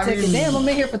traffic ticket. Damn, I'm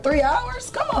in here for 3 hours.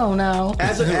 Come on now.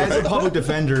 As a public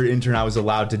defender intern, I was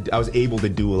able to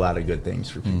do a lot of good things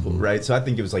for people, right? So I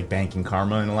think it was like banking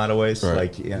karma in a lot of ways.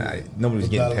 Right. Nobody was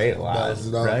getting paid a lot,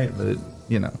 right? But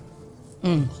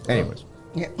anyways.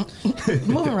 Yeah.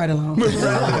 Moving right along.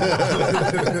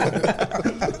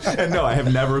 And no, I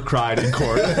have never cried in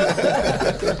court.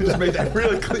 Just make that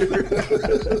really clear.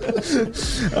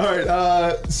 All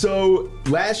right. So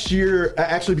last year,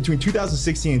 actually between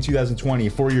 2016 and 2020,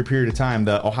 a 4-year period of time,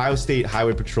 the Ohio State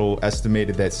Highway Patrol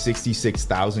estimated that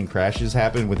 66,000 crashes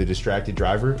happened with a distracted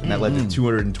driver, and that led to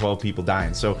 212 people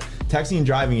dying. So texting and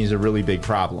driving is a really big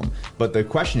problem. But the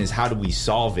question is, how do we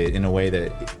solve it in a way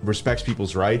that respects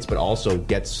people's rights, but also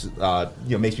gets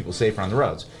makes people safer on the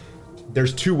roads?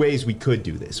 There's 2 ways we could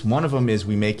do this. One of them is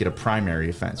we make it a primary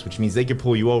offense, which means they could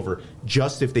pull you over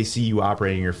just if they see you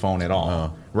operating your phone at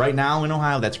all. Right now in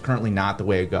Ohio, that's currently not the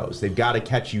way it goes. They've got to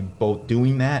catch you both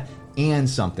doing that and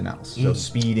something else. So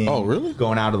speeding,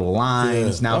 going out of the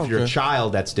lines. Now, if you're a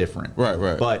child, that's different.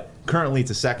 Right. But currently,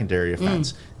 it's a secondary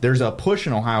offense. There's a push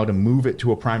in Ohio to move it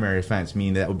to a primary offense,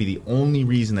 meaning that would be the only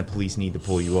reason that police need to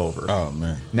pull you over. Oh,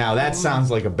 man. Now, that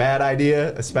sounds like a bad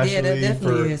idea, especially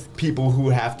for people who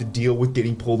have to deal with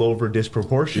getting pulled over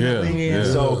disproportionately. Yeah.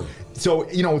 So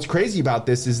what's crazy about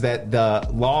this is that the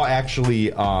law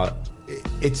actually...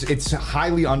 It's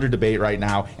highly under debate right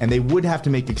now, and they would have to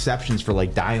make exceptions for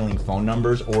like dialing phone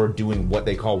numbers or doing what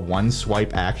they call one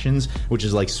swipe actions, which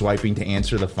is like swiping to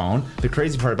answer the phone. The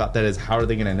crazy part about that is how are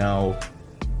they going to know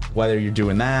whether you're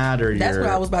doing that or That's what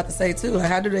I was about to say too. Like,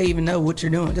 how do they even know what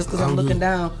you're doing? Just because I'm looking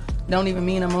down don't even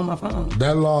mean I'm on my phone.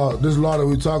 This law that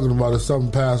we're talking about is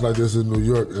something passed like this in New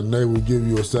York, and they would give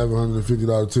you a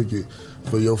 $750 ticket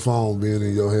for your phone being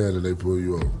in your hand and they pull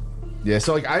you over. Yeah,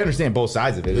 so like I understand both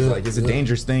sides of it. It's a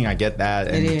dangerous thing. I get that,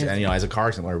 and as a car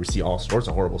accident, we see all sorts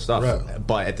of horrible stuff. Right.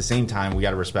 But at the same time, we got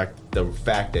to respect the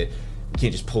fact that you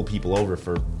can't just pull people over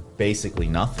for basically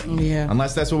nothing. Yeah,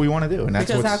 unless that's what we want to do. And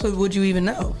that's because would you even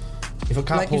know? If a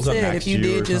cop like pulls you said, up next if you to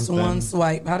you did just something. one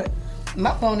swipe,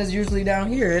 my phone is usually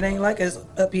down here. It ain't like it's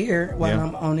up here while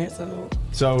I'm on it. And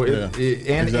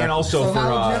also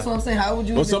that's what I'm saying. How would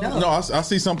you even know? No, I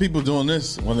see some people doing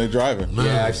this when they're driving.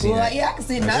 Yeah, I've seen that. Yeah, I can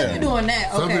see now you're doing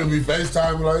that. Some people be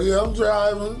FaceTime like, yeah, I'm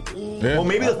driving. Yeah. Well,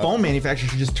 maybe the phone manufacturer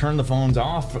should just turn the phones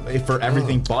off for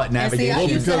everything but navigation. I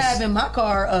used to have in my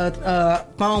car a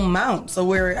phone mount, so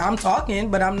where I'm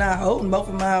talking, but I'm not holding. Both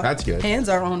of my hands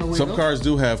are on the wheel. Some cars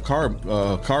do have car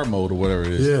mode or whatever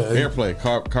it is. Yeah, AirPlay,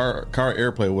 car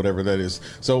AirPlay, whatever that is.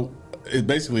 So it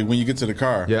basically, when you get to the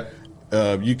car,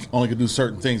 you only can do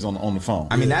certain things on the phone.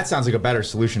 I mean, that sounds like a better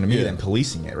solution to me than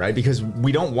policing it, right? Because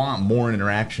we don't want more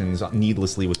interactions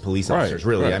needlessly with police officers,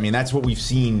 really. Right. I mean, that's what we've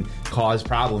seen cause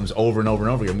problems over and over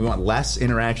and over again. We want less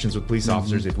interactions with police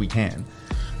officers if we can.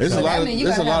 There's a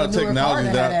lot of technology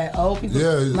that old people.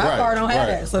 My car don't have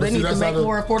that, so they need to make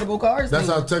more affordable cars. That's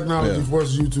how technology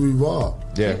forces you to evolve.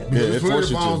 It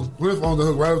forces you to. Flip phones to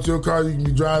hook right up to your car. You can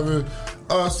be driving.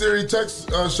 Siri, text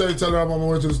Shay, tell her I'm on my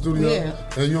way to the studio,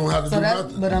 and you don't have to do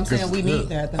nothing. But I'm saying we need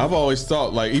that. I've always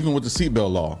thought, like, even with the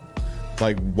seatbelt law,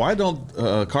 like, why don't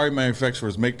car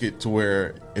manufacturers make it to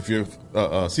where if your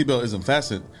seatbelt isn't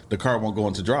fastened, the car won't go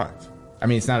into drive? I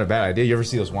mean, it's not a bad idea. You ever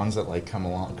see those ones that like come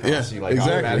along? Yes, you, like,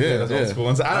 exactly. Those old school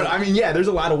ones. I mean, there's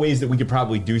a lot of ways that we could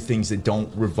probably do things that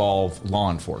don't revolve law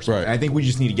enforcement. Right. And I think we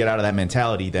just need to get out of that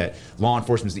mentality that law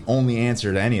enforcement is the only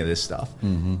answer to any of this stuff.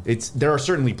 There are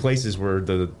certainly places where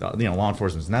the law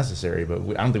enforcement is necessary, but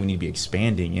I don't think we need to be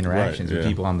expanding interactions with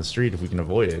people on the street if we can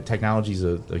avoid it. Technology is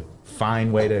a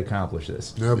fine way to accomplish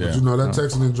this. Yeah, but you know that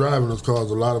texting and driving has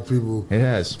caused a lot of people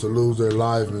to lose their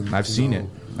life. And I've seen it.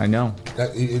 I know.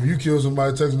 That if you kill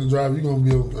somebody texting and driving, you're gonna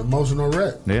be an emotional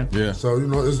wreck. Yeah. So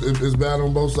it's bad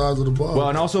on both sides of the ball. Well,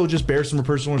 and also just bear some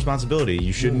personal responsibility.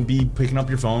 You shouldn't be picking up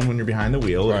your phone when you're behind the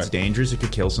wheel. Right. It's dangerous. It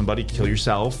could kill somebody. Kill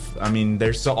yourself. I mean,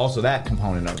 there's also that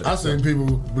component of it. I've seen people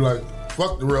be like,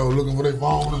 fuck the road, looking for their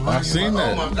phone. I've seen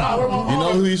that. Oh my God, where my phone? You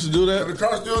know who used to do that? The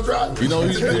car still driving. You know who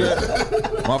used to do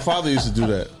that? My father used to do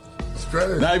that. It's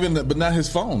crazy. But not his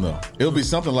phone though. It'll be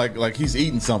something like he's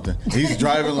eating something. He's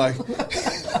driving like.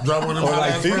 Dropping them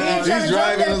he's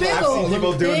driving. I've seen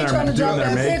people doing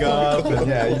their makeup. And,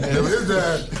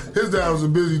 his dad was a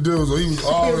busy dude, so he was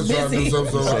always trying to do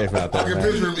something. Safe out there, I can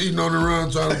picture him eating on the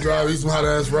run, trying to drive, eat some hot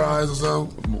ass fries or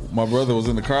something. My brother was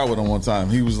in the car with him one time.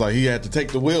 He was like, he had to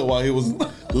take the wheel while he was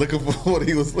looking for what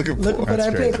he was looking for. Looking for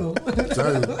that pickle.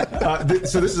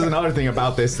 So this is another thing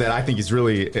about this that I think is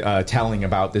really telling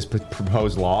about this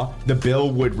proposed law. The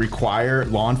bill would require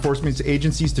law enforcement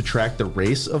agencies to track the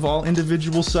race of all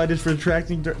individuals cited for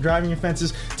driving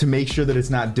offenses to make sure that it's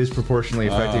not disproportionately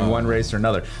affecting one race or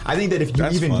another. I think that if you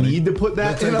even need to put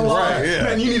that in a law,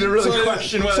 then you need to really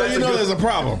question whether there's a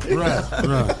problem. Right.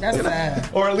 That's bad.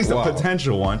 Or at least a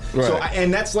potential one. Right. So,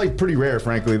 and that's like pretty rare,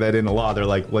 frankly, that in the law they're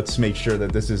like, let's make sure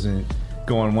that this isn't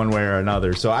going one way or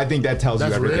another. So I think that tells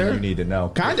you everything you need to know.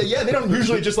 Kind of, yeah. They don't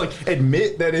usually just like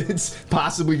admit that it's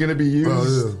possibly going to be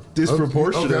used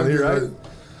disproportionately, right?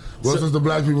 Well, since the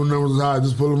black people numbers is high,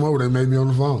 just pull them over. They may be on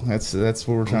the phone. That's what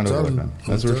we're trying to avoid, man.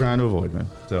 That's what we're trying to avoid, man.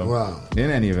 So, in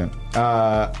any event,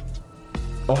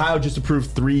 Ohio just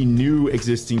approved 3 new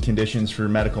existing conditions for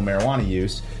medical marijuana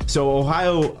use. So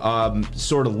Ohio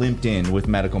sort of limped in with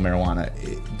medical marijuana.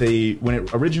 When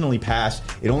it originally passed,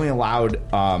 it only allowed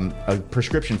a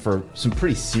prescription for some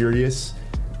pretty serious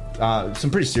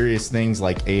things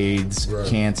like AIDS,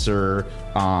 cancer,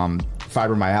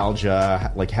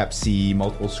 fibromyalgia, like Hep C,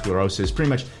 multiple sclerosis, pretty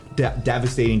much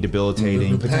devastating,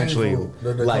 debilitating, potentially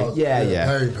like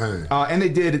pain. And they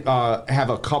did have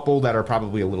a couple that are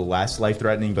probably a little less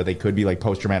life-threatening, but they could be like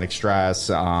post-traumatic stress,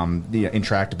 the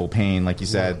intractable pain, like you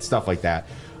said, stuff like that.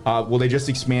 Well, they just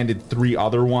expanded 3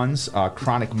 other ones: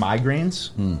 chronic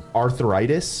migraines,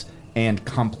 arthritis, and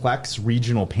complex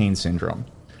regional pain syndrome.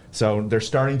 So they're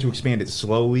starting to expand it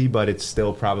slowly, but it's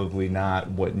still probably not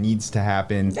what needs to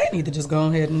happen. They need to just go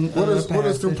ahead and what is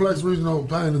complex regional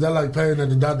pain? Is that like pain that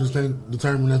the doctors can't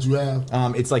determine that you have?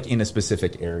 It's like in a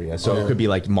specific area. So it could be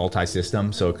like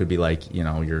multi-system. So it could be like,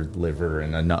 your liver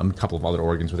and a couple of other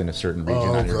organs within a certain region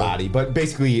on your body. But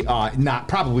basically, not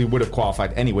probably would have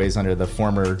qualified anyways under the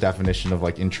former definition of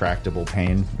like intractable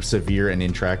pain, severe and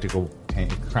intractable pain,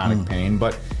 chronic pain.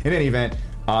 But in any event,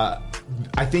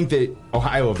 I think that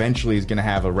Ohio eventually is going to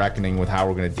have a reckoning with how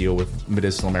we're going to deal with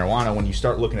medicinal marijuana. When you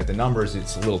start looking at the numbers,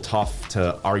 it's a little tough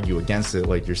to argue against it,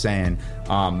 like you're saying.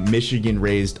 Michigan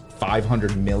raised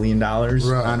 $500 million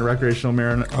on recreational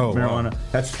marijuana. Wow.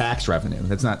 That's tax revenue.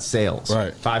 That's not sales.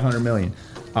 Right. $500 million.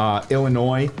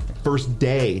 Illinois, first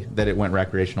day that it went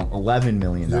recreational, $11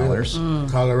 million.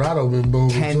 Colorado been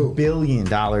booming $10 billion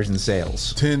in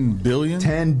sales. $10 billion?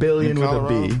 $10 billion with a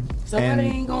B. So why they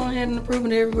ain't going ahead and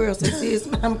approving it everywhere else?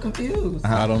 I'm confused.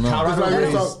 I don't know. Colorado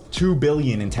raised $2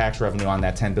 billion in tax revenue on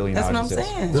that $10 billion. That's what I'm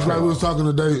saying. That's like we was talking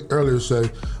today earlier. Say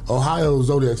Ohio's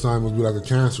zodiac sign must be like a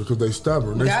Cancer because they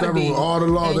stubborn. They stubborn with all the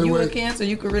laws. And you a Cancer,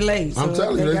 you could relate. I'm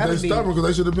telling you, they stubborn because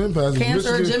they should have been passed.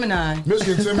 Cancer or Gemini.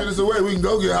 Michigan 10 minutes away. We can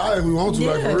go get high if we want to.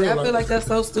 Yeah, like for real. I feel like that's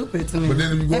so stupid to me. But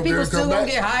then if you go and people still gonna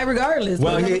get high regardless.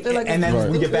 Well, and then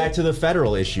we get back to the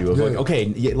federal issue of like, okay,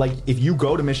 like if you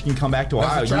go to Michigan, come back to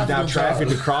Ohio, you've now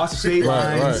trafficked across state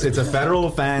lines. Right. It's a federal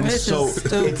offense, so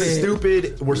it's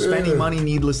stupid. We're spending money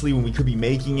needlessly when we could be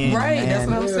making it. Right, that's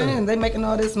what I'm saying. They making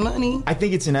all this money. I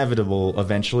think it's inevitable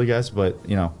eventually, guys. But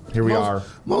here we are.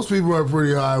 Most people are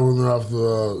pretty high when they're off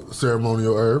the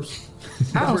ceremonial herbs.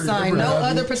 I don't sign no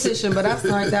other petition, but I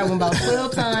signed that one about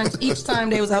 12 times. Each time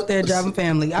they was out there driving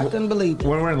family. I couldn't believe it.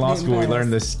 When we were in law school, we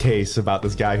learned this case about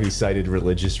this guy who cited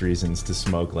religious reasons to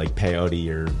smoke like peyote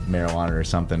or marijuana or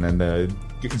something. And the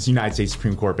United States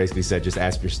Supreme Court basically said, just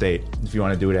ask your state. If you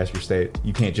want to do it, ask your state.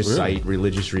 You can't just cite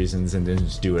religious reasons and then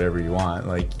just do whatever you want.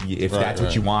 Like, if that's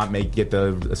what you want, get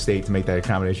the state to make that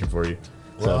accommodation for you.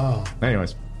 So,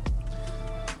 anyways.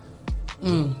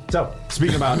 So,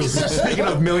 speaking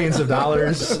of millions of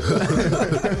dollars,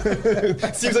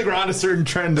 seems like we're on a certain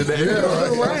trend today.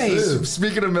 Yeah, right.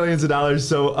 Speaking of millions of dollars,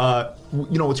 so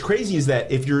what's crazy is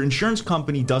that if your insurance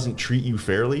company doesn't treat you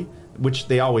fairly, which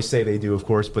they always say they do, of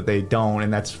course, but they don't,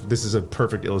 and this is a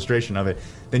perfect illustration of it,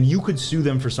 then you could sue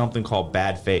them for something called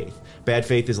bad faith. Bad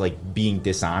faith is like being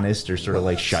dishonest or sort of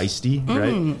like shisty,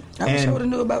 right? I wish I would have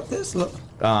knew about this. Look.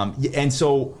 And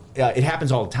so it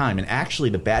happens all the time. And actually,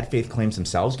 the bad faith claims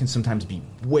themselves can sometimes be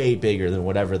way bigger than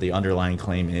whatever the underlying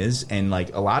claim is. And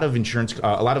like a lot of insurance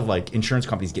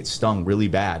companies get stung really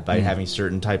bad by having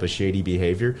certain type of shady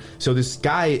behavior. So this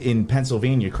guy in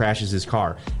Pennsylvania crashes his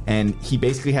car, and he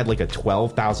basically had like a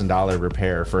 $12,000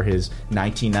 repair for his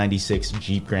 1996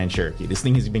 Jeep Grand Cherokee. This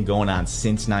thing has been going on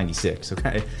since '96.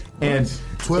 Okay. And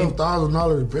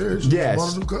 $12,000 repair. Yes.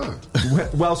 Bought a new car.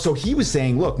 Well, so he was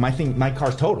saying, look, my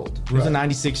car's totaled. It was a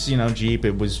 '96, Jeep.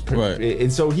 It was,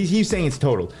 and so he's saying it's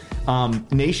totaled.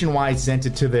 Nationwide sent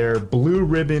it to their Blue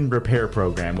Ribbon Repair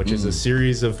Program, which is a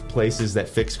series of places that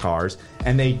fix cars,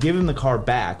 and they give him the car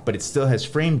back, but it still has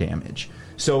frame damage.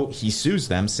 So he sues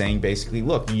them, saying basically,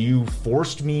 look, you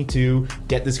forced me to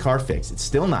get this car fixed. It's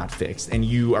still not fixed, and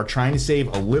you are trying to save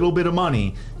a little bit of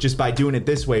money just by doing it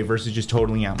this way versus just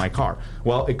totaling out my car.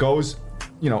 Well, it goes,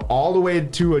 all the way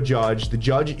to a judge. The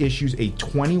judge issues a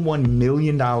 $21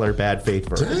 million bad faith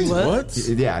verdict. Dang, what?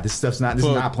 Yeah, this is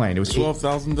not playing. It was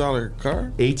 $12,000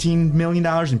 car? $18 million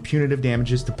in punitive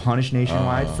damages to punish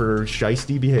Nationwide for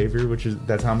shisty behavior,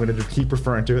 that's how I'm going to keep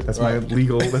referring to it. That's my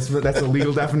legal. That's the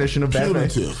legal definition of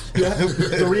bad faith. Yeah,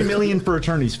 $3 million for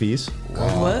attorney's fees.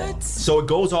 Wow. What? So it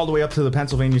goes all the way up to the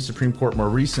Pennsylvania Supreme Court more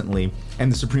recently,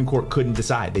 and the Supreme Court couldn't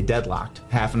decide. They deadlocked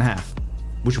half and half.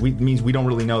 Which means we don't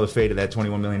really know the fate of that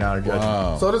 $21 million judgment.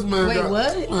 Wow. So this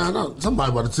man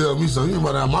somebody about to tell me something. You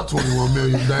about to have my $21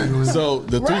 million dangling. So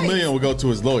the $3 million will go to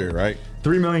his lawyer, right?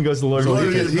 $3 million goes to the lawyer. So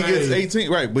he gets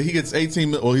 18, right? But he gets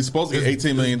 18. Well, he's supposed to get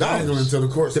 $18 million until the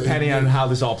court, depending on how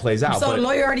this all plays out. So the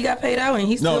lawyer already got paid out, and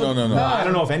he's no. I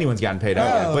don't know if anyone's gotten paid out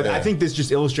yet, but I think this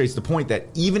just illustrates the point that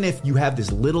even if you have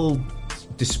this little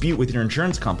dispute with your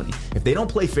insurance company, if they don't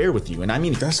play fair with you, and I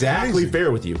mean exactly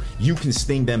fair with you, you can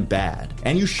sting them bad,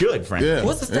 and you should, frankly. Yeah.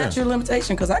 What's the statute of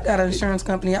limitation? Because I got an insurance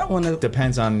company. I want to.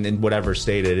 Depends on in whatever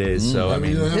state it is. So I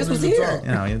mean, this was here.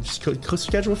 Just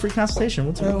schedule a free consultation.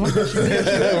 We'll talk.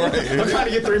 I'm trying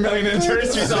to get $3 million in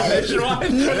insurance fees off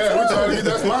Nationwide. Yeah, we're trying to get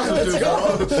that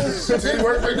sponsorship.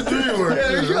 Teamwork make the dream work.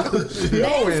 They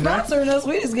ain't sponsoring us.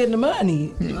 We just getting the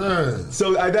money.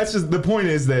 So that's just the point,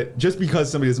 is that just because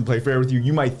somebody doesn't play fair with you,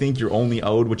 you might think you're only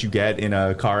owed what you get in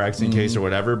a car accident case or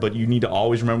whatever, but you need to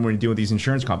always remember when you're dealing with these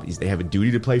insurance companies, they have a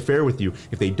duty to play fair with you.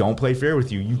 If they don't play fair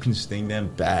with you, you can sting them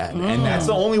bad. And that's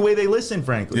the only way they listen,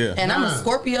 frankly. Yeah. And I'm a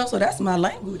Scorpio, so that's my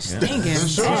language. Stinging.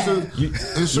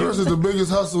 Insurance is the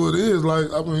biggest hustle it is.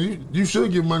 Like, I mean, you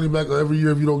should get money back every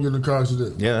year if you don't get in a car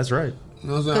accident. Yeah, that's right. You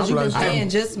know what I'm saying? Because you've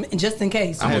been paying just in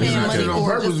case. I'm paying money for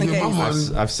purpose just in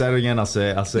case. I've said it again. I'll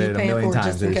say it a million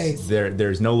times.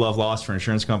 There's no love lost for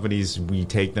insurance companies. We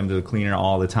take them to the cleaner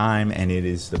all the time, and it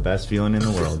is the best feeling in the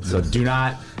world. So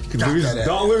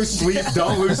don't lose sleep.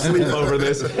 Don't lose sleep over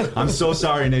this. I'm so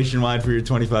sorry, Nationwide, for your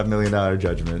 $25 million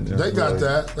judgment. They got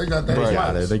that. They got that. They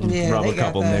got it. They can rub a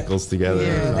couple nickels together.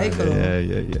 Yeah, they cool.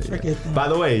 Yeah. By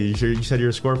the way, you said you're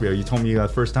a Scorpio. You told me the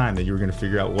first time that you were going to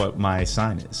figure out what my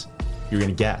sign is. You were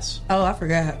going to guess. Oh, I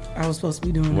forgot. I was supposed to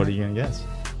be doing What are you going to guess?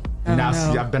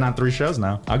 I've been on 3 shows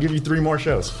now. I'll give you 3 more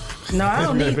shows. No, I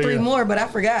don't need 3 more, but I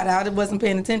forgot. I wasn't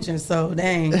paying attention. So,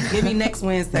 dang. Give me next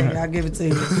Wednesday. I'll give it to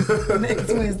you.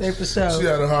 Next Wednesday for sure. She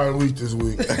had a hard week this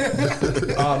week.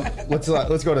 Let's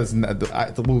go to this.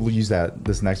 We'll use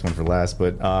this next one for last.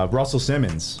 But Russell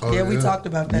Simmons. We talked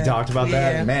about that. You talked about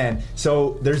that? Man.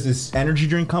 So, there's this energy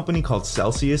drink company called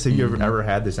Celsius. Have you ever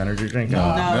had this energy drink? No,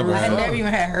 I never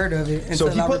even had heard of it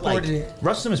until I reported it.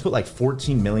 Russell Simmons put like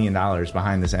 $14 million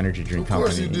behind this energy drink company. Of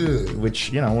course he did. Which,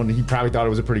 he probably thought it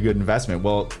was a pretty good investment.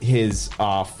 Well, his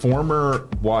former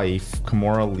wife,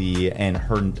 Kimora Lee, and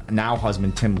her now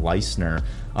husband, Tim Leissner,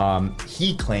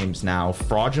 he claims now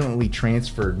fraudulently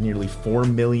transferred nearly 4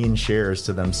 million shares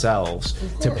to themselves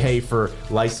to pay for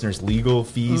Leissner's legal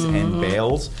fees and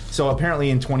bails. So apparently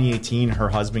in 2018, her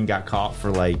husband got caught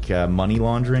for like money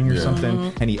laundering or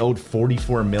something, and he owed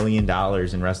 $44 million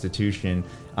in restitution.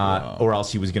 Or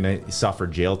else he was going to suffer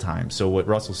jail time. So what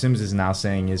Russell Simmons is now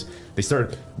saying is they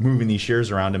started moving these shares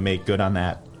around to make good on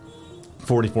that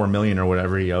 $44 million or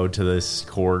whatever he owed to this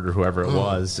court or whoever it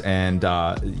was. And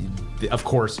of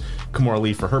course, Kimora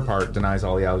Lee, for her part, denies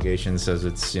all the allegations, says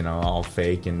it's all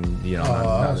fake and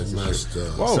that's messed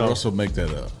up. Why would Russell make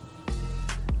that up?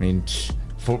 I mean,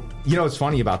 what's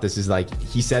funny about this is like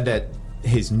he said that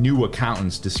his new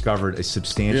accountants discovered a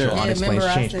substantial unexplained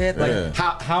change.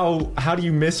 How do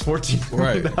you miss $14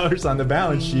 million on the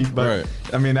balance sheet? But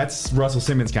I mean, that's Russell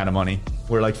Simmons kind of money.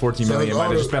 Where like $14 million might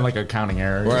have just been like an accounting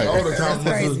error. Right. That's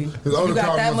crazy. You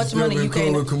got that much money, you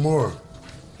can't. Cool with Kimora.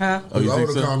 Huh? His old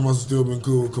accountant must have still been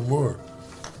cool with Kimora.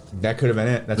 That could have been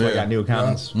it. That's why I got new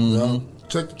accountants.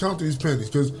 Count these pennies,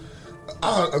 because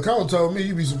an accountant told me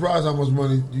you'd be surprised how much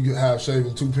money you can have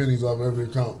shaving 2 pennies off every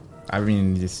account. I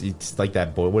mean, it's like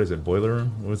that. What is it? Boiler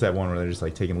Room? What was that one where they're just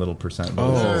like taking little percent?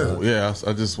 Oh, yeah.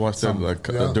 I just watched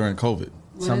that during COVID.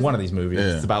 One of these movies.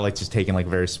 Yeah. It's about like just taking like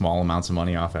very small amounts of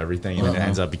money off everything, and then it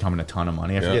ends up becoming a ton of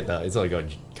money. I forget it's like a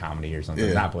comedy or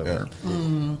something. Not Boiler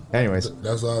Room. Anyways,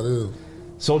 that's all it is.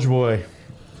 Soulja Boy.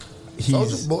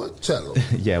 Soulja Boy, Cello.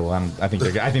 Yeah, well, I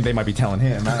think they might be telling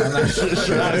him. I'm not sure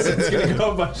how it's going to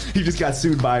go, but he just got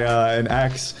sued by an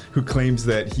ex who claims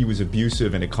that he was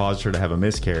abusive and it caused her to have a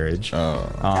miscarriage.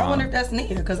 I wonder if that's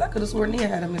Nia, because I could have sworn Nia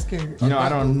had a miscarriage. I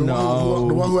don't know.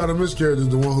 The one who had a miscarriage is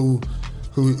the one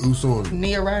who sued him.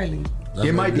 Nia Riley.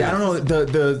 It might be. I don't know.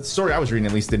 The story I was reading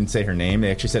at least didn't say her name.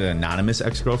 They actually said an anonymous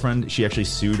ex-girlfriend. She actually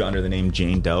sued under the name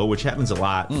Jane Doe, which happens a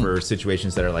lot for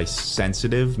situations that are like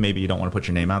sensitive. Maybe you don't want to put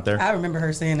your name out there. I remember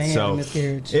her saying they had a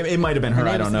miscarriage. It might have been her.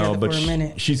 I don't know. But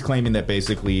she's claiming that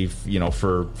basically,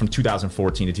 from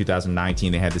 2014 to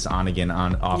 2019, they had this on again,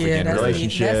 off again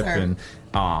relationship, and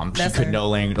she could no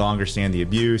longer stand the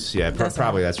abuse. Yeah,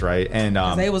 probably that's right. And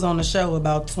they was on the show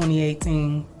about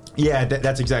 2018. Yeah,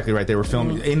 that's exactly right. They were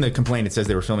filming in the complaint. It says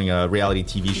they were filming a reality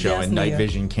TV show, and night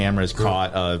vision cameras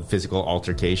caught a physical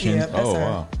altercation. Yeah,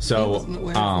 wow! So,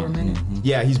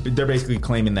 they're basically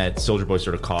claiming that Soulja Boy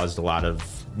sort of caused a lot of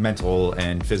mental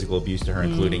and physical abuse to her,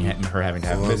 including her having to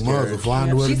have a miscarriage.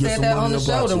 She said that on the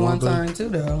show the one time too,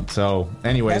 though. So,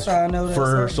 anyways,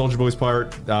 for Soulja Boy's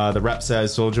part, the rep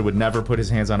says Soulja would never put his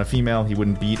hands on a female. He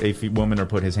wouldn't beat a woman or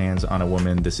put his hands on a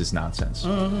woman. This is nonsense.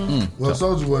 Well,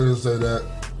 Soulja Boy didn't say that.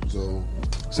 So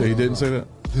he didn't say that?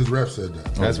 His rep said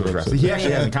that. That's what his rep said. He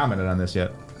actually hasn't commented on this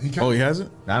yet. He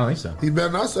hasn't? I don't think so. He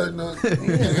better not say nothing.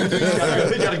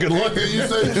 He got a good look. You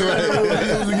say he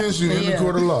was against you in the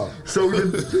court of law. So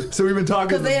we've been talking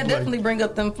because they definitely bring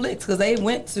up them flicks because they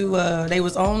went to they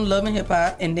was on Love and Hip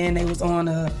Hop and then they was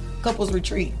on Couples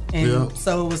Retreat, and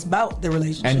so it was about the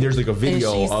relationship. And there's like a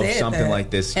video of something like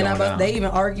this going on. They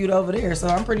even argued over there. So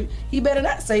he better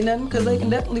not say nothing because they can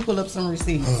definitely pull up some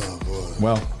receipts. Oh boy.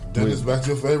 Well. Dennis, back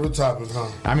to your favorite topic,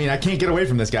 huh? I mean, I can't get away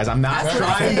from this, guys. I'm not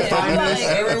trying to find this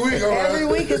every week. Every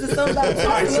week is something about all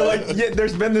right, so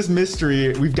there's been this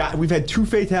mystery. We've had 2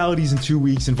 fatalities in 2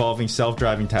 weeks involving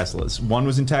self-driving Teslas. One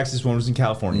was in Texas, one was in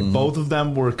California. Both of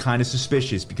them were kind of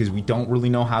suspicious because we don't really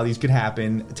know how these could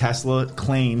happen. Tesla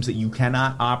claims that you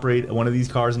cannot operate one of these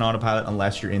cars in autopilot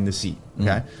unless you're in the seat.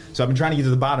 Okay, so I've been trying to get to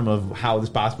the bottom of how this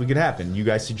possibly could happen. You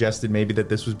guys suggested maybe that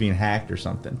this was being hacked or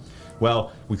something.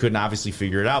 Well, we couldn't obviously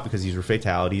figure it out because these were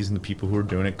fatalities and the people who were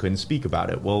doing it couldn't speak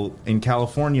about it. Well, in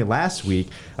California last week,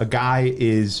 a guy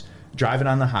is driving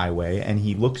on the highway and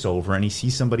he looks over and he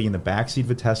sees somebody in the backseat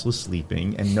of a Tesla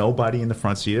sleeping and nobody in the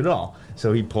front seat at all.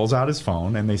 So he pulls out his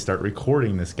phone and they start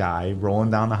recording this guy rolling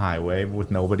down the highway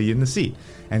with nobody in the seat.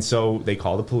 And so they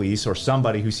call the police, or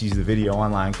somebody who sees the video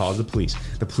online calls the police.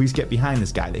 The police get behind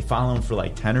this guy. They follow him for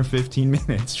like 10 or 15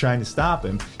 minutes trying to stop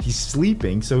him. He's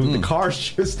sleeping, so the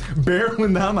car's just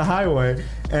barreling down the highway.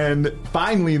 And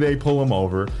finally they pull him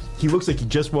over. He looks like he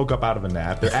just woke up out of a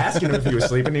nap. They're asking him if he was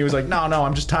sleeping. He was like, no,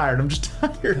 I'm just tired.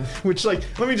 Which, like,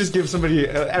 let me just give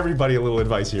everybody a little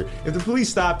advice here. If the police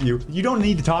stop you, you don't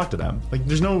need to talk to them. Like,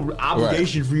 there's no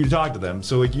obligation for you to talk to them.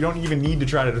 So, like, you don't even need to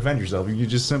try to defend yourself. You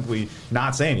just simply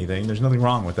not say anything. There's nothing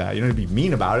wrong with that. You don't need to be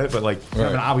mean about it, but, like, you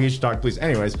have an obligation to talk to police.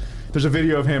 Anyways, there's a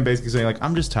video of him basically saying, like,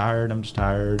 I'm just tired.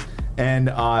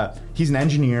 And he's an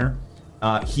engineer.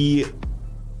 He,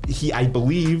 I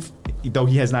believe, though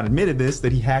he has not admitted this,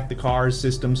 that he hacked the car's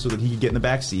system so that he could get in the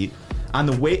back seat. On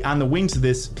the wings of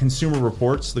this, Consumer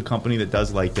Reports, the company that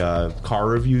does like car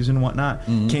reviews and whatnot,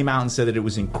 came out and said that it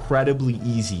was incredibly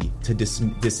easy to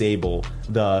disable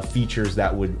the features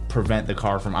that would prevent the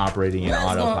car from operating in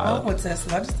autopilot. What's going on with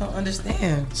Tesla? I just don't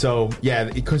understand. So, yeah,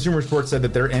 Consumer Reports said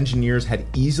that their engineers had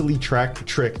easily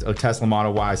tricked a Tesla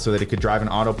Model Y so that it could drive in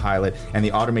autopilot, and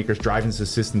the automaker's driving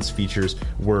assistance features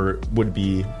would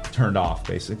be turned off,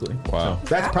 basically. Wow.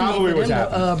 So that's probably what's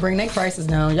happening. Bring their prices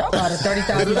down. Y'all bought a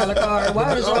 $30,000 car.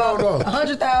 Why is y'all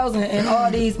 $100,000 and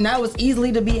all these? Now it's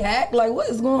easily to be hacked. Like, what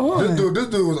is going on? This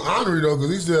dude was honorary though,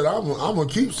 because he said, "I'm gonna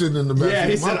keep sitting in the back." Yeah,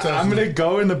 he said, "I'm gonna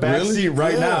go in the back seat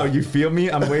right now. You feel me?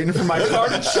 I'm waiting for my car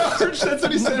to charge." That's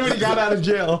what he said when he got out of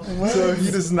jail. What? So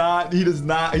he's defiant.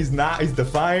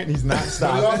 He's not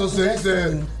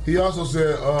stopping. He also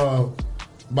said.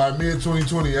 By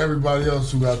mid-2020, everybody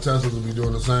else who got Teslas will be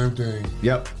doing the same thing.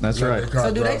 Yep, that's right.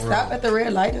 So do they stop at the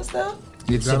red light and stuff?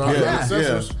 It's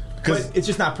But it's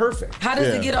just not perfect. How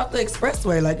does it get off the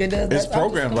expressway? Like it does. It's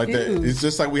programmed like that. It's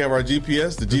just like we have our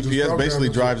GPS. The GPS basically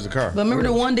drives the car. But remember,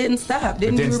 the one didn't stop.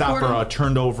 It didn't stop for a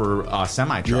turned over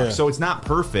semi truck. Yeah. So it's not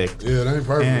perfect. Yeah, it ain't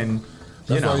perfect. And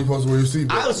that's why you're supposed to wear your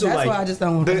seatbelt. I also that's why I just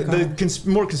don't want the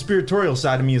more conspiratorial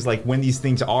side of me is like when these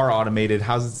things are automated,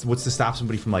 what's to stop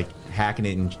somebody from like hacking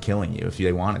it and killing you if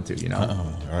they wanted to, you know?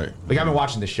 Right. Like I've been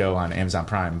watching this show on Amazon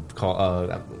Prime called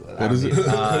what is it?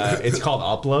 It's called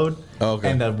Upload. Oh,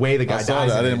 okay. And the way the guy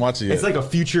dies. I didn't watch it yet. It's like a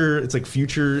future.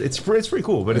 It's pretty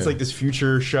cool, but it's like this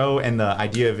future show, and the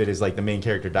idea of it is like the main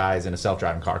character dies in a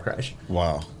self-driving car crash.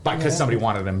 Wow. Because somebody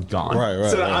wanted him gone. Right.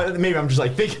 So maybe I'm just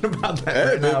like thinking about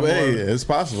that. Hey, it's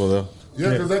possible though.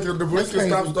 Yeah, because the police can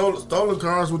stop stolen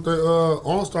cars with the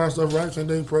OnStar stuff, right? Can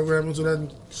they program into that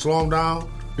and slow them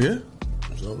down? Yeah.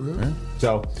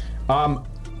 So,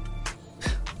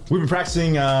 we've been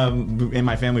practicing in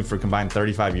my family for combined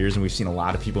 35 years, and we've seen a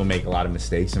lot of people make a lot of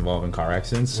mistakes involving car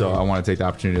accidents. So I want to take the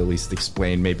opportunity to at least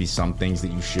explain maybe some things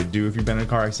that you should do if you've been in a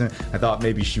car accident. I thought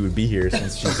maybe she would be here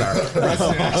since she's our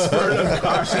resident expert on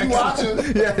car accidents. Watching?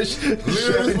 Yeah, lyrics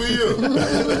for you.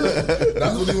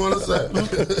 That's what you want to say.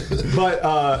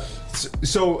 But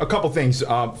so a couple things.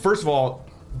 First of all,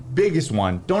 biggest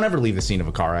one, don't ever leave the scene of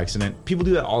a car accident. People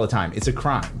do that all the time. It's a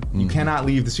crime. You cannot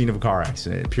leave the scene of a car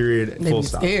accident, period, full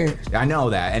stop. Scared. I know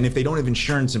that. And if they don't have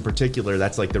insurance in particular,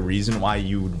 that's like the reason why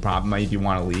you would probably maybe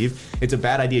want to leave. It's a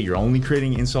bad idea. You're only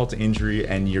creating insult to injury,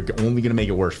 and you're only going to make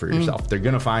it worse for yourself. They're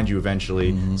going to find you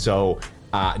eventually. So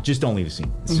just don't leave the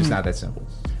scene. It's just not that simple.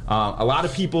 A lot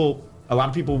of people a lot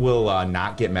of people will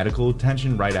not get medical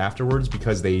attention right afterwards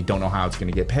because they don't know how it's going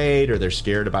to get paid or they're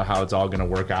scared about how it's all going to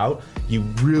work out. You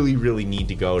really, really need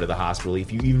to go to the hospital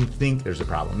if you even think there's a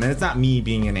problem. And it's not me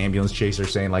being an ambulance chaser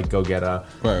saying, like, go get a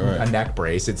neck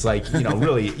brace. It's like,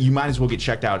 really, you might as well get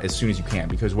checked out as soon as you can,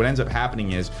 because what ends up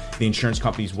happening is the insurance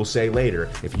companies will say later,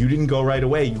 if you didn't go right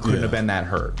away, you couldn't have been that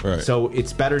hurt. Right. So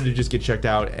it's better to just get checked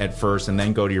out at first and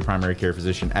then go to your primary care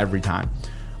physician every time.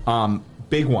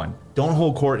 Big one. Don't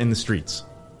hold court in the streets.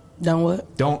 Don't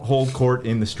what? Don't hold court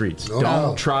in the streets.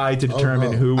 Don't try to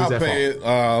determine who was at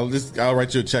fault. I'll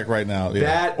write you a check right now. Yeah.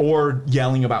 That or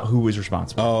yelling about who is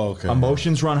responsible. Oh, okay.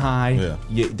 Emotions run high.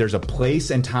 Yeah. There's a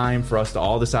place and time for us to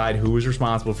all decide who is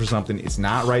responsible for something. It's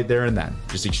not right there and then.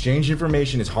 Just exchange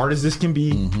information as hard as this can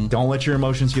be. Mm-hmm. Don't let your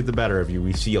emotions get the better of you.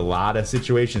 We see a lot of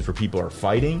situations where people are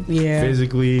fighting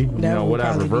physically,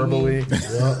 whatever, verbally.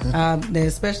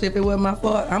 Especially if it wasn't my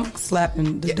fault, I'm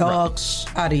slapping the dog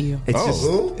out of you. It's just...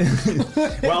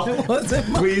 Well,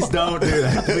 please don't do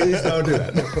that. Please don't do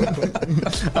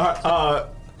that.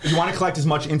 You want to collect as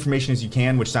much information as you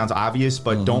can, which sounds obvious,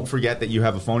 but don't forget that you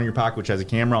have a phone in your pocket which has a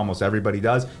camera. Almost everybody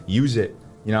does. Use it.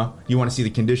 You want to see the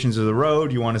conditions of the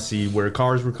road. You want to see where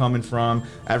cars were coming from,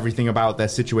 everything about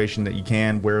that situation that you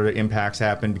can, where the impacts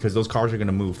happen, because those cars are going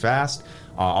to move fast.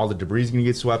 All the debris is going to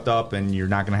get swept up, and you're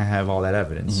not going to have all that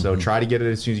evidence. Mm-hmm. So try to get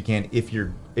it as soon as you can if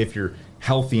you're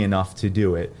healthy enough to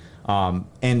do it.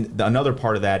 And another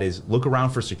part of that is look around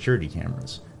for security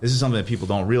cameras. This is something that people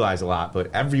don't realize a lot,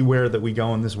 but everywhere that we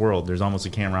go in this world, there's almost a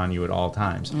camera on you at all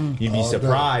times. You'd be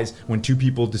surprised when two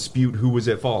people dispute who was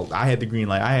at fault. I had the green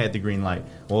light.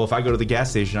 Well, if I go to the gas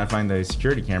station, I find the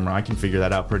security camera, I can figure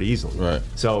that out pretty easily. Right.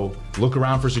 So look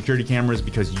around for security cameras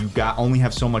because you only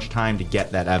have so much time to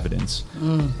get that evidence.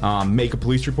 Make a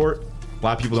police report. A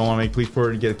lot of people don't want to make police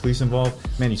report to get the police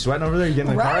involved. Man, you sweating over there? You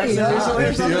getting in a car accident recently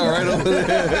or something? Right over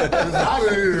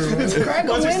there.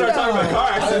 Once you start talking about car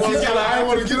accidents, I didn't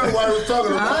want to get up while I was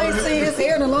talking about I ain't seen his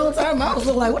hair in a long time. I was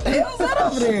like, what the hell is that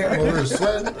over there? Over there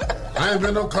sweating. I ain't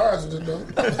been no car accident, though.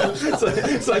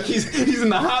 It's like he's in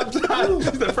the hot pot.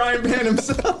 He's the frying pan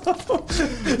himself. I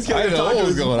didn't know what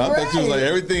was going on. I thought you was like,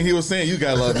 everything he was saying, you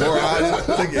got a lot more out.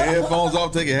 Take your headphones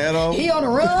off, take your hat off. He on the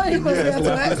run. He must have had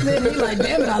some accident. He's like,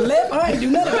 damn it, I left. I ain't do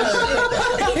nothing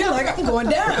about it. He's like, I'm going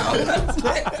down.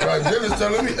 Right, Jenna's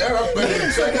telling me, and I'm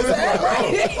checking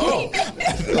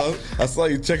I saw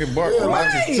you checking Bart.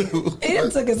 Right. He done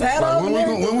took his hat off.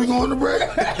 When we going to break? You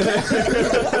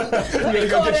gotta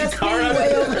go get your car out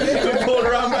and pull it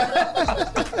around back.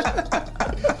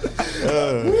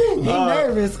 He's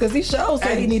nervous because he shows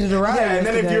that he needed a ride. Yeah, and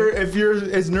then if you're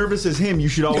as nervous as him, you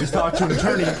should always talk to an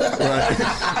attorney.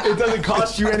 Right. It doesn't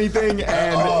cost you anything,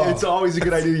 and it's always a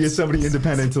good idea to get somebody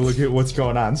independent to look at what's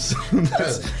going on. So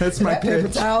that's my pitch.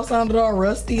 Paper towel sounded all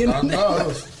rusty. I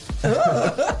know.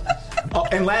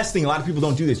 And last thing, a lot of people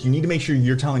don't do this. You need to make sure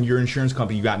you're telling your insurance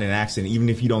company you got in an accident, even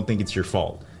if you don't think it's your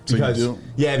fault. Because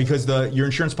your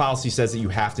insurance policy says that you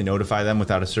have to notify them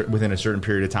within a certain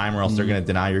period of time, or else they're going to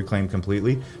deny your claim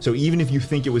completely. So even if you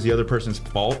think it was the other person's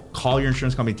fault, call your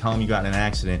insurance company, tell them you got in an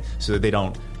accident, so that they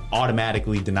don't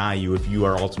automatically deny you if you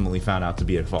are ultimately found out to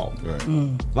be at fault. Right.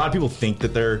 A lot of people think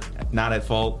that they're not at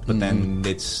fault, but then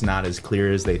it's not as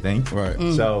clear as they think. Right.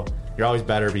 So you're always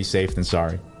better be safe than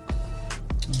sorry.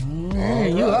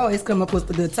 You always come up with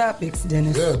the good topics,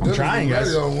 Dennis. Yeah, I'm trying,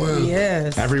 guys.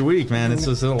 Yes. Every week, man. It's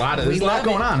just a lot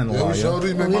going on in the law. We show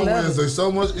these make my Wednesday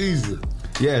so much easier.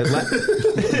 Yeah.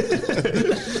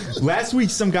 Last week,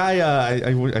 some guy,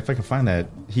 if I can find that,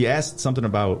 he asked something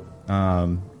about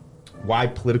why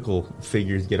political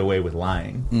figures get away with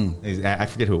lying. I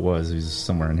forget who it was. He's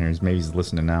somewhere in here. Maybe he's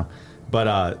listening now.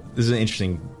 But this is an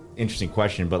interesting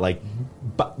question,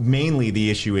 but mainly the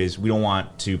issue is we don't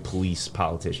want to police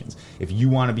politicians. If you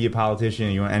want to be a politician,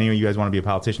 any of you guys want to be a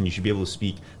politician, you should be able to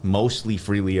speak mostly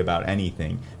freely about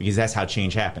anything, because that's how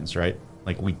change happens, right?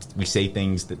 Like we say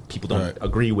things that people don't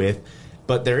agree with,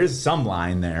 but there is some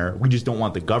line there. We just don't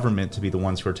want the government to be the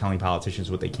ones who are telling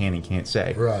politicians what they can and can't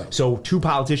say. Right. So two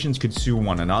politicians could sue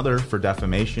one another for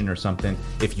defamation or something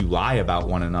if you lie about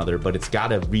one another, but it's got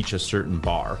to reach a certain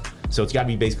bar. So it's got to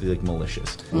be basically like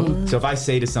malicious. So if I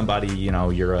say to somebody,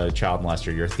 you're a child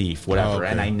molester, you're a thief, whatever,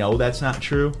 and I know that's not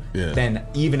true, then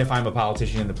even if I'm a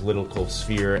politician in the political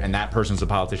sphere and that person's a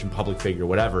politician, public figure,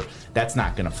 whatever, that's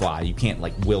not going to fly. You can't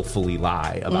willfully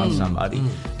lie about somebody.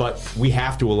 But we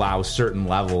have to allow certain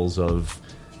levels of,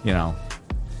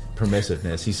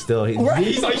 permissiveness. He's like,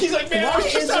 man, Why I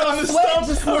was just out on the stump. I was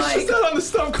just out on the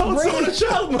stump calling someone a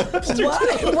child molester.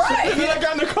 Right. And then I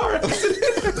got in the car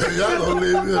accident. Y'all gonna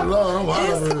leave me alone. I'm out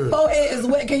of His here. forehead is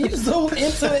wet. Can you zoom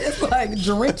into it? It's like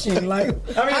drenching. Like,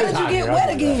 how did you get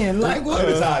wet again? Like, what?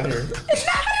 It's hot here. It's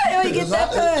not how you get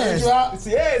that fast.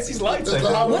 Yeah, it's these lights.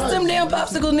 What's them damn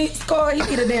popsicle needs car? He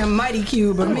need a damn mighty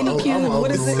cube, a mini cube. What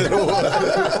is it?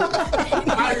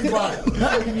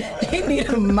 He need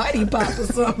a mighty pop or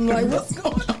something. Like, what's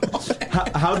going on?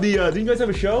 How did you guys have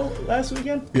a show last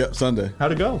weekend? Yep, Sunday.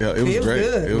 How'd it go? Yeah, it was great.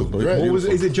 Good. It was great. What was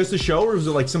it? Is it just a show, or was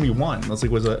it like somebody won? Let's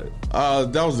like, was it?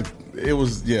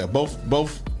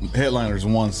 Both headliners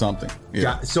won something.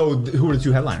 Yeah. So who were the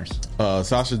two headliners?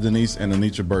 Sasha Denise and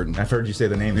Anitra Burton. I've heard you say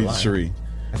the name. Anitra Cherie.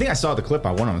 I think I saw the clip.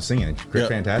 I won on singing. Great,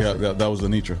 fantastic. Yeah, that was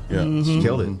Anitra. Yeah, She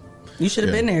killed it. You should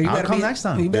have been there. You I'll better come be, next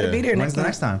time. You better be there When's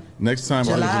next the time. next time? Next time,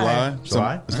 July.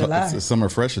 July. July. It's a Summer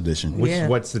Fresh edition.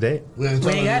 What's the date? We ain't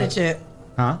got it yet.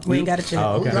 Huh? We ain't got it yet.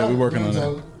 Oh, okay. Yeah, we're working on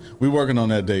that. We're working on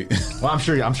that date. Well, I'm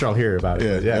sure I'll hear about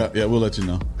it. Yeah, we'll let you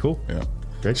know. Cool. Yeah.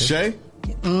 Great. Shay?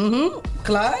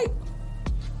 Clyde?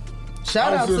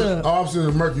 Shout out to... Officer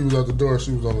and Murky was at the door.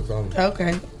 She was on the phone.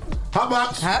 Okay. Hot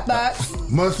Box.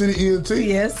 Mud City ENT.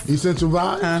 Yes. Essential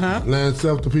Vibes. Land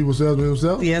Self to People Salesman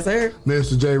himself. Yes, sir.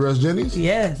 Mr. J. Russ Jennings.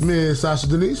 Yes. Ms. Sasha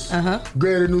Denise.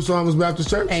 Greater New Psalmist Baptist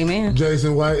Church. Amen.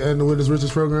 Jason White and the Witness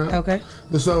Riches Program. Okay.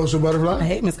 The Social Butterfly. I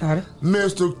hate Miss Carter.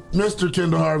 Mr.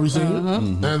 Kendall Harvey Sr.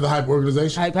 And the Hype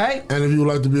Organization. Hype. And if you would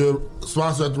like to be a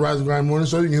sponsor at the Rise and Grind Morning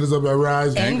Show, you can hit us up at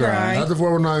Rise and Grind at the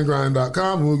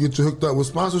 419grind.com, and we'll get you hooked up with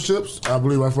sponsorships. I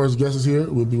believe our first guest is here.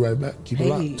 We'll be right back. Keep it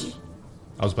locked.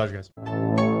 I was a pleasure, guys.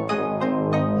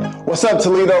 What's up,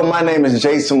 Toledo? My name is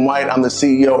Jason White. I'm the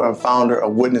CEO and founder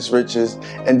of Witness Riches.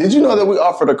 And did you know that we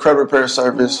offer the credit repair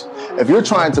service? If you're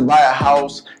trying to buy a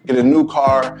house, get a new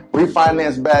car,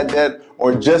 refinance bad debt,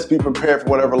 or just be prepared for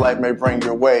whatever life may bring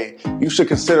your way, you should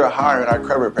consider hiring our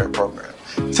credit repair program.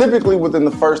 Typically, within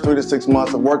the first 3 to 6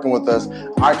 months of working with us,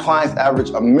 our clients average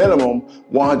a minimum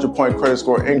 100-point credit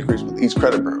score increase with each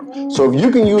credit bureau. So if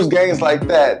you can use gains like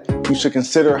that, you should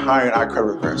consider hiring our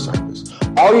credit repair service.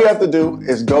 All you have to do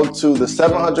is go to the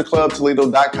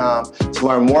 700clubtoledo.com to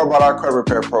learn more about our credit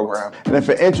repair program. And if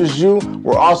it interests you,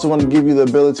 we're also going to give you the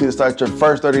ability to start your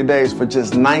first 30 days for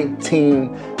just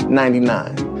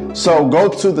 $19.99. So go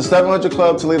to the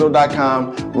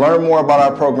 700clubtoledo.com, learn more about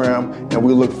our program, and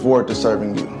we look forward to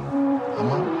serving you.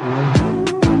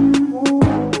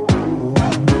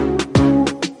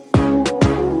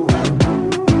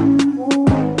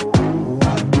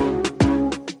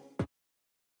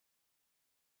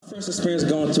 First experience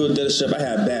going to a dealership, I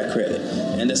had bad credit,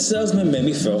 and the salesman made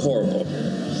me feel horrible.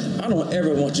 I don't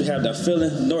ever want you to have that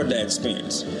feeling nor that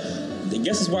experience. I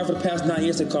guess that's why for the past 9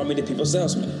 years they call me the people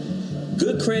salesman.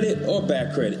 Good credit or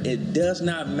bad credit, it does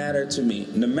not matter to me.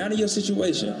 No matter your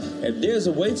situation, if there's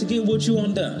a way to get what you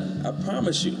want done, I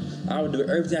promise you, I will do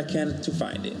everything I can to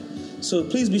find it. So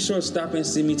please be sure to stop and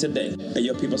see me today at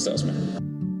your people salesman.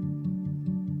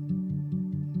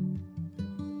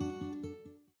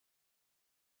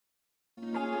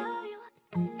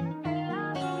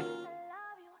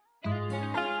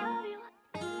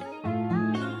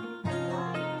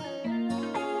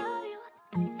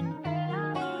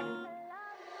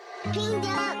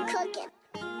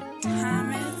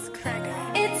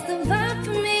 It's the vibe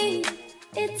for me.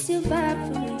 It's your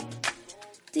vibe for me.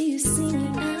 Do you see me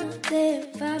out there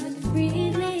vibing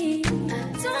freely?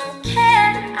 Don't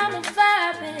care, I'm a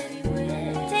vibe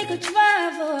anywhere. Take a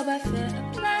drive or by fair.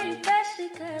 Apply your best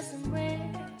because I'm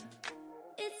rare.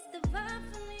 It's the vibe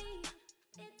for me.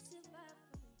 It's your vibe for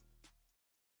me.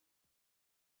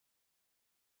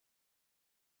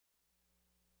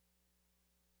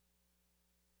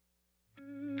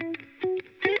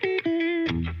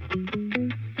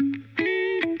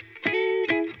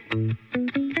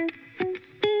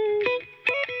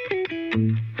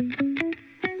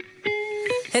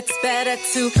 It's better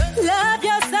to love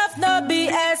yourself, no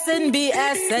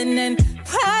BSing, and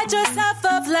pride yourself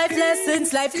of life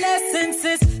lessons. Life lessons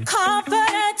is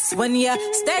confidence when you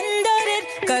stand on it,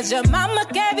 cause your mama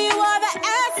gave you all the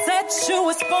assets you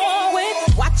was born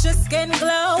with. Watch your skin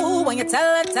glow when you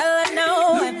tell her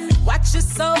no, and watch your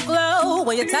soul glow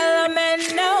when you tell her man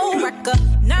no.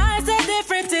 Recognize the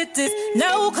difference, it is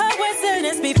no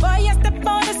coincidence. Before you step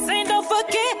on the scene, don't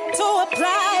forget to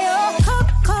apply your butter,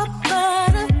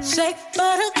 shake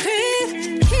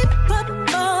buttercream, keep up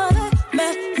all the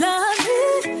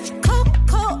melody.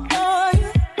 Cocoa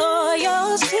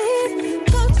oil, sweet,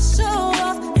 don't show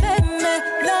off that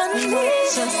melody.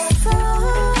 Just so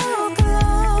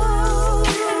glow.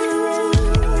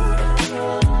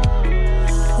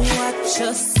 Watch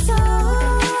your soul.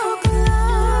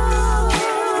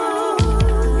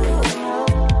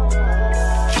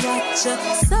 watch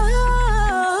your soul.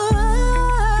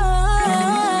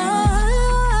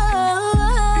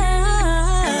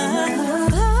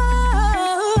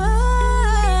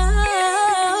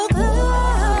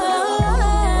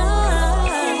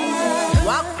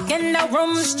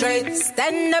 Room straight,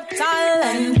 stand up tall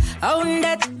and own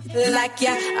that like you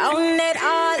own it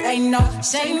all. Ain't no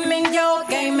shame in your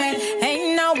game, and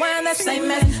ain't no one the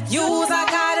same as you's a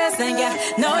goddess, and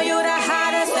you know you the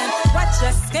hottest. And watch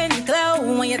your skin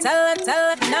glow when you tell it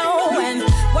no, and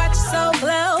watch so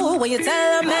glow when you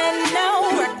tell a man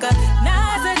no.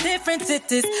 Recognize the difference,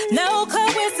 it is no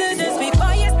coincidence.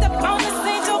 Before you step on the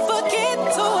scene, don't forget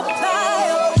to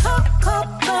apply. Cocoa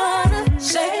butter,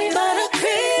 shea butter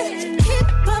cream.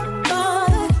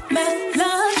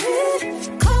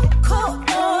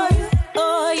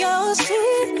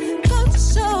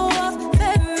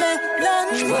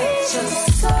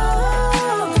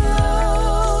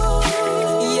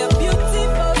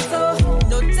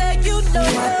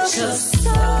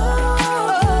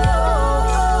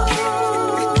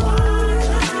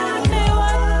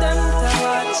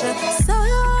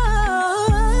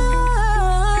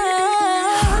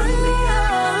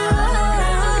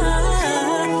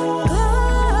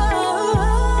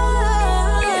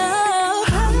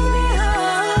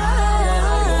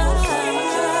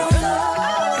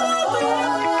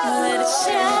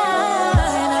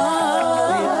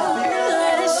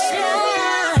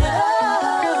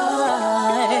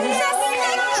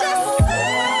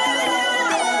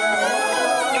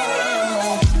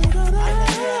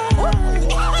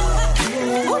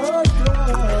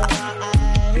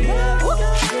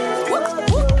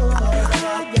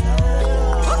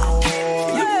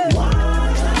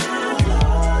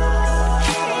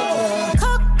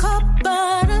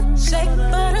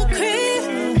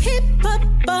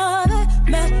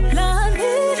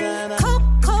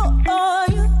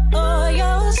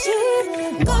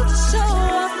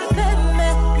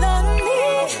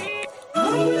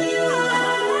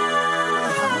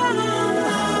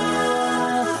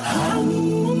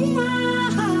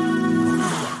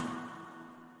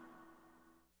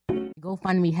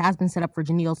 GoFundMe has been set up for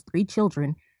Janelle's 3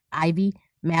 children, Ivy,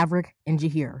 Maverick, and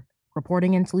Jahir.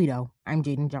 Reporting in Toledo, I'm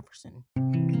Jaden Jefferson.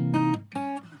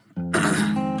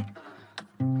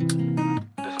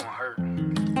 This one hurt.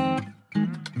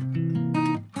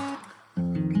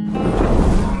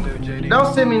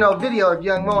 Don't send me no video if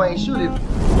Young Mo ain't shooting.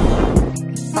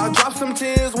 I dropped some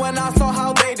tears when I saw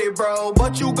how they did, bro.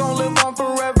 But you gon' live on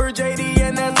forever, JD,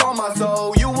 and that's on my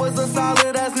soul. You was a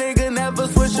solid ass nigga, never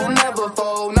switch or never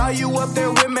fold. Now you up there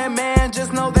with me, man,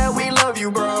 just know that we love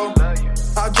you, bro.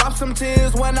 I dropped some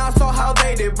tears when I saw how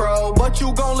they did, bro. But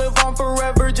you gon' live on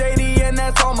forever, JD, and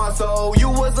that's on my soul. You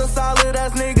was a solid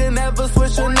ass nigga, never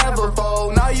switch or never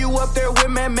fold. Now you up there with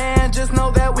me, man, just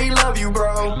know that we love you,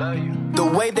 bro. The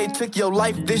way they took your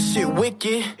life, this shit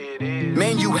wicked.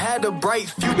 Man, you had a bright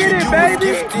future, you was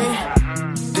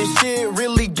gifted. This shit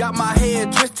really got my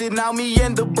head twisted. Now me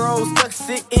and the bros stuck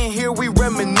sitting here, we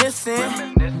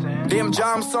reminiscing. Damn,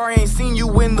 John, I'm sorry, ain't seen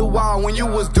you in the wild. When you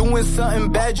was doing something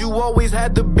bad, you always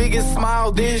had the biggest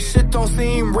smile. This shit don't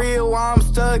seem real, I'm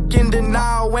stuck in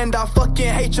denial. And I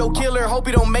fucking hate your killer, hope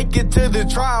you don't make it to the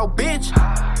trial, bitch.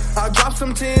 I dropped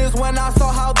some tears when I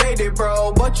saw how they did,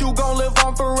 bro. But you gon' live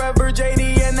on forever,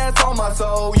 JD, and that's on my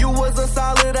soul. You was a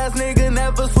solid ass nigga,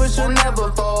 never switch or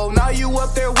never fold. Now you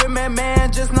up there with me,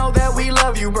 man, just know that we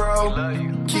love you, bro.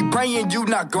 Keep praying you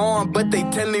not gone, but they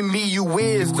telling me you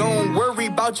is. Don't worry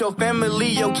about your family,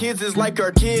 your kids is like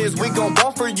our kids. We gon'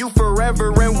 ball for you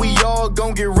forever, and we all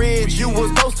gon' get rich. You was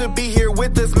supposed to be here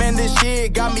with us, man, this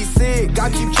shit got me sick. I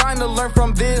keep trying to learn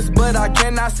from this, but I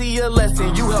cannot see a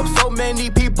lesson. You helped so many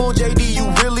people, JD,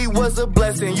 you really was a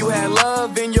blessing. You had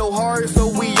love in your heart, so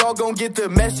we all gon' get the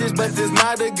message. But this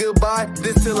not a goodbye,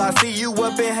 this till I see you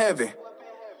up in heaven.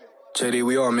 JD,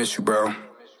 we all miss you, bro.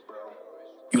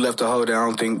 You left a hole that I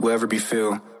don't think will ever be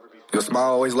filled. Your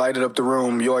smile always lighted up the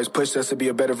room. You always pushed us to be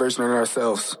a better version of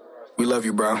ourselves. We love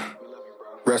you, bro.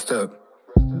 Rest up.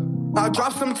 I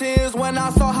dropped some tears when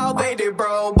I saw how they did,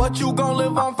 bro. But you gon'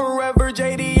 live on forever,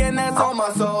 JD, and that's on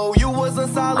my soul. You was a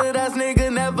solid ass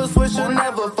nigga, never switch or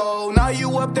never fold. Now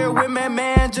you up there with me,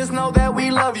 man, just know that we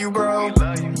love you, bro.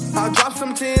 I dropped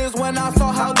some tears when I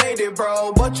saw how they did,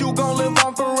 bro. But you gon' live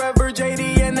on forever,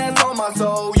 JD, and that's on my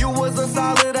soul. You was a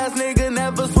solid ass nigga,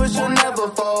 never switch or never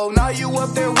fold. Now you up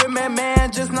there with me, man,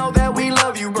 just know that we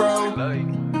love you,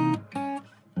 bro.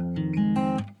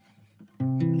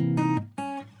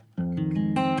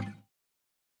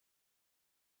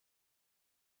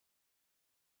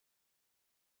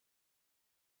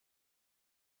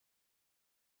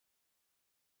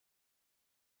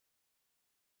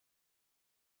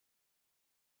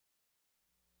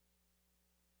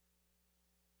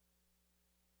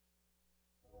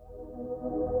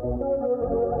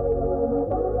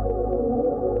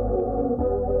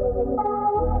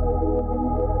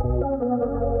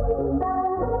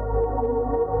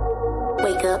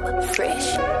 Wake up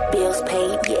fresh, bills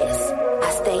paid, yes. I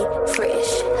stay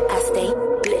fresh, I stay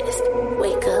blessed.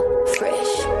 Wake up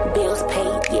fresh, bills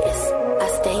paid, yes. I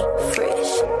stay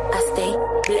fresh, I stay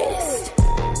blessed.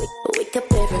 Wake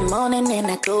up every morning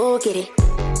and I go get it.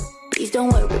 Please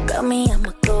don't worry about me,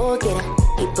 I'ma go get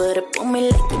it. He put up on me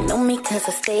like you know me, cause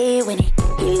I stay with it.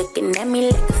 He looking at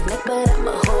me like a snake, but I'm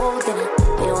a holding it.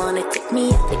 They wanna take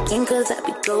me out the game, cause I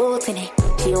be golden it.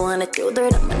 She wanna throw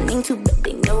dirt on my name too, but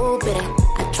they know better.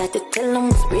 I tried to tell them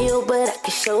what's real, but I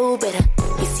can show better.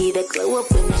 You see that glow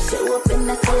up when I show up,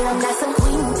 and I tell them that's a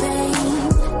queen thing.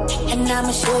 And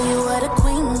I'ma show you what a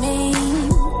queen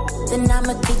means. Then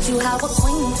I'ma teach you how a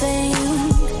queen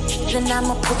thinks. Then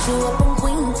I'ma put you up on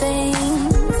queen things.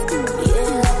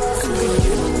 Yeah, so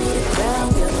you need a crown,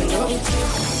 girl,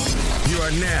 You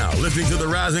are now listening to the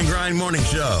Rise and Grind Morning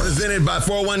Show, presented by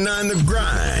 419 The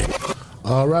Grind.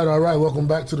 All right. Welcome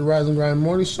back to the Rise and Grind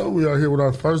Morning Show. We are here with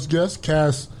our first guest,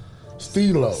 Cass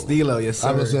Stilo. Stilo, yes, sir.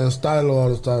 I've been saying Stylo all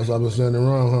this time, so I've been saying it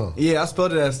wrong, huh? Yeah, I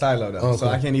spelled it as Stylo, though, okay. so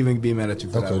I can't even be mad at you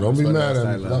for that. Okay, don't be mad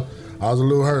at me. I was a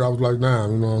little hurt. I was like, nah,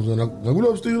 you know what I'm saying? Like, what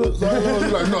up, Stilo? You're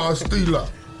like, no, it's Stilo.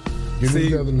 Give me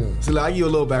the other name. So I give you a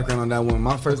little background on that one.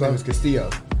 My first name is Castillo.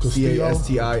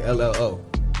 Castillo.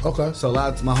 Okay. So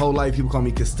my whole life, people call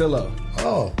me Castillo.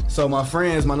 Oh. So my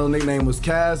friends, my little nickname was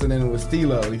Cass, and then it was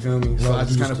Stilo. You feel me? So I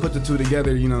just kind of put the two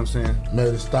together. You know what I'm saying?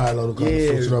 Made it Stylo to kind of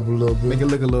switch it up a little bit. Make it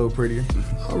look a little prettier.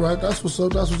 All right, that's what's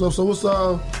up. So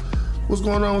what's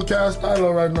going on with Cass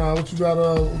Stylo right now? What you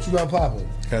got popping?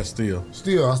 Castillo.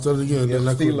 Stilo. I started again.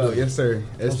 Yeah, Stilo. Yes, sir.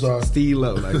 I'm sorry.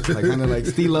 Stilo. Like kind of like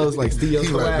Stilos, like Stilo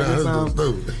swag or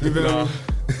something. You feel me?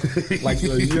 Like,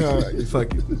 you know,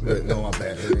 fuck it. No, my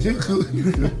bad.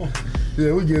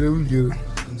 Yeah, we get it.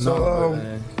 So,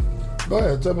 go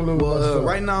ahead, tell me a little bit about yourself.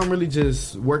 Right now, I'm really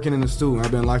just working in the studio.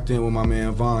 I've been locked in with my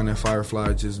man Vaughn at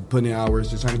Firefly, just putting in hours,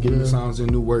 just trying to get new sounds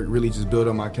and new work, really just build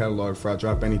up my catalog before I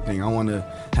drop anything. I want to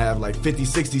have like 50,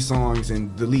 60 songs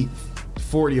and delete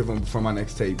 40 of them for my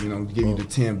next tape, you know, give you the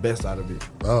 10 best out of it.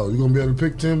 Oh, you gonna be able to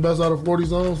pick 10 best out of 40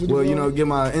 songs? Well, you know, get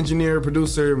my engineer,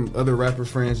 producer, other rapper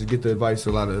friends to get the advice to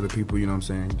a lot of other people, you know what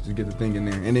I'm saying, to get the thing in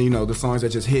there. And then, you know, the songs that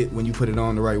just hit when you put it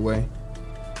on the right way.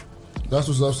 That's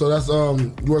what's up. So that's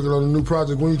you working on a new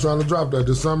project. When you trying to drop that?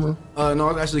 This summer? No,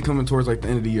 it's actually coming towards like the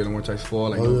end of the year, the more towards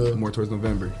fall, like more towards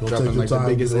November. Dropping like the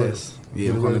biggest S.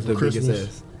 Yeah, we're going to the biggest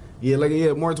S. Yeah,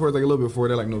 more towards like a little bit before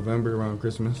that, like November around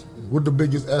Christmas. What the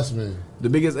biggest S mean? The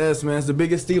biggest S, man, it's the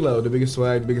biggest Stilo, the biggest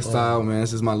swag, the biggest style, man.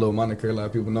 This is my little moniker. A lot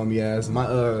of people know me as my.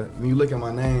 When you look at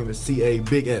my name, it's CA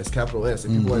big S, capital S.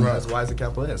 And people ask why is it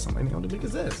capital S? I'm like, I'm the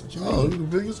biggest S. What you mean? You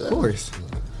the biggest S. Of course.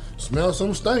 Smell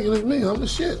something stinking at me. I'm the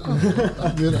shit.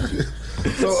 I get it.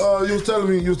 So you was telling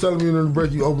me in the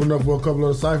break you opened up for a couple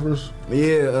of the ciphers.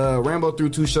 Yeah, Rambo threw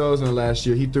 2 shows in the last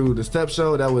year. He threw the Step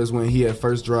Show. That was when he had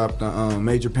first dropped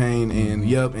Major Pain and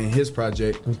Yup and his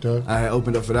project. Okay. I had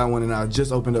opened up for that one, and I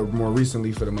just opened up more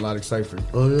recently for the Melodic Cipher.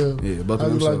 Oh yeah. Yeah, both How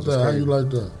of them you like shows. that? How you like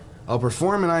that?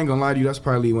 Performing, I ain't gonna lie to you, that's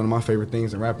probably one of my favorite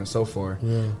things in rapping so far.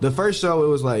 Yeah. The first show, it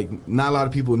was like not a lot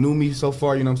of people knew me so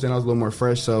far, you know what I'm saying? I was a little more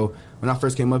fresh, so when I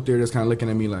first came up there, just kind of looking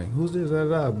at me like, who's this?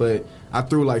 But I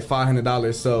threw like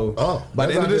 $500, so by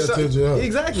the end of the show,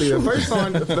 exactly. The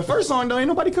first song though, ain't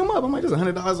nobody come up. I'm like, there's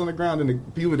 $100 on the ground,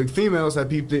 and the females that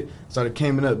peeped it started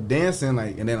coming up dancing,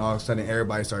 like, and then all of a sudden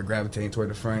everybody started gravitating toward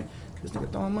the front. This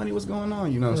nigga throwing money, what's going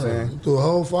on? You know what I'm saying? You threw a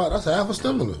whole that's half a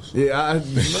stimulus. Yeah,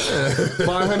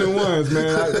 500 ones,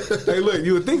 man. Hey, look,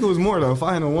 you would think it was more though.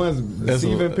 500 ones,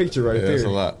 deceiving picture right there. That's a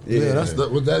lot. Yeah,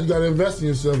 with that you got to invest in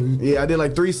yourself. Yeah, I did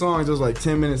like 3 songs. It was like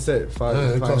 10-minute set. It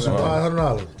cost you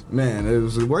 $500. Man, it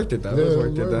was worth it though. It was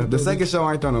worth it though. The second show,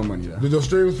 I ain't throw no money though. Did your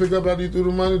streams pick up after you threw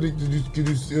the money? Did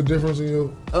you see a difference in your?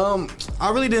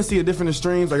 I really didn't see a difference in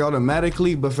streams like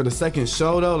automatically, but for the second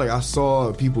show though, like I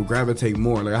saw people gravitate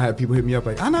more. Like I had people hit me up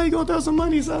like, I know you gonna throw some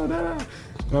money, so and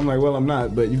I'm like, well, I'm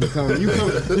not, but you can come,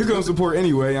 you come support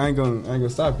anyway. I ain't gonna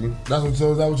stop you. Is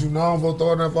that what you known for,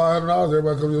 throwing that $500?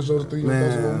 Everybody come to your show to think you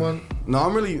throw some more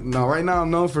money? No, right now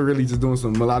I'm known for really just doing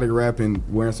some melodic rap and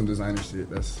wearing some designer shit.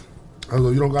 That's.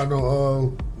 You don't got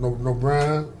no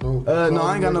brand? No,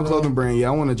 I ain't got no clothing brand yet.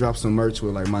 I want to drop some merch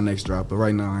with like my next drop, but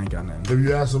right now I ain't got nothing. If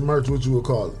you had some merch, what you would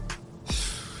call it?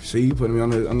 See, you putting me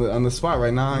on the spot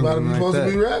right now. You gotta be supposed to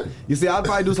be ready. You see, I'd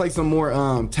probably do like some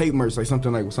more tape merch, like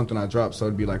something I dropped. So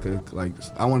it'd be like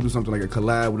I want to do something like a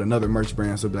collab with another merch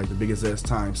brand. So it'd be like the biggest S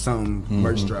time some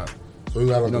merch drop. So you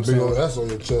got like a big old S on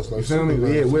your chest, like you feel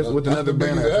me? Yeah, with another the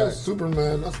band. S,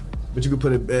 Superman. But you could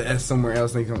put a S somewhere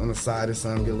else, like on the side or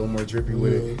something, get a little more drippy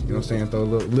with it. You know what I'm saying? Throw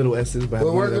little S's.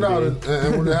 Well, work it out,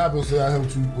 and when it happens, say I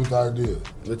helped you with the idea.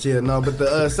 But yeah, no. But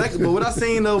the second, but what I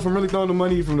seen though from really throwing the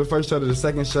money from the first show to the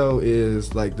second show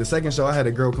is like the second show, I had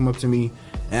a girl come up to me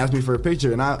and ask me for a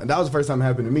picture, and that was the first time it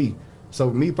happened to me. So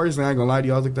me personally, I ain't gonna lie to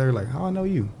you, I was like, there like, how I know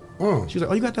you? She was like,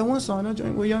 oh, you got that one song, that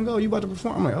joint with Young Go, you about to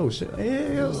perform? I'm like, oh shit,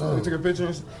 yeah. So we took a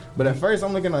picture. But at first,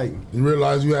 I'm looking like, you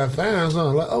realize you have fans,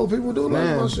 huh? Like, oh, people do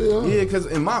like my shit, huh? Yeah, because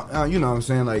in my, you know what I'm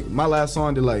saying, like my last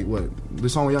song did like what? The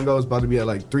song with Young Go is about to be at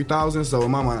like 3,000. So in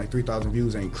my mind, like 3,000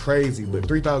 views ain't crazy, but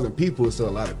 3,000 people is still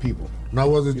a lot of people. Now,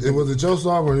 was it your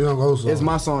song or Young Go song? It's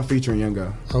my song featuring Young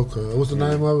Go. Okay, what's the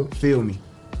name of it? Feel Me.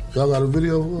 Y'all got a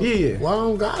video for it? Yeah. Well, I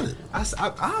don't got it. I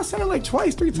sang it like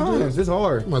twice, 3 times. It's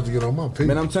hard. I'm about to get on my peak.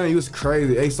 Man, I'm telling you, it's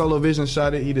crazy. A Solo Vision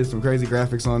shot it. He did some crazy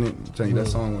graphics on it. I'm telling you, that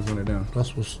song was one of them.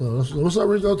 That's what's up. What's up,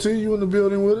 Rico T? You in the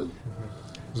building with it?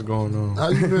 What's going on? How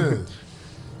you been?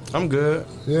 I'm good.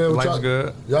 Yeah, life's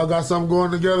good. Y'all got something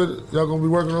going together? Y'all gonna be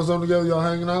working on something together? Y'all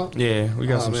hanging out? Yeah, we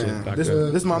got some shit. Like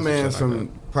this my man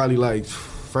from probably like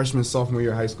freshman, sophomore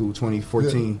year of high school,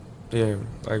 2014. Yeah,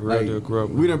 like real deal, grew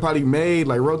up. We done probably made,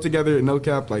 like, wrote together, no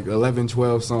cap, like 11,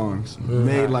 12 songs.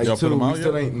 Made like y'all 2. Put them out we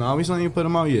still yet? ain't. We still ain't put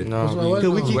them out yet. No,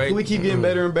 because we keep getting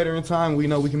better and better in time. We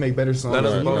know we can make better songs. Let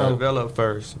us both develop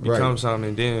first, become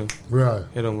something, and then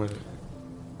hit them with it.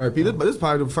 All right, Peter, but this is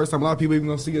probably the first time a lot of people even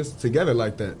gonna see us together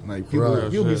like that. Like people,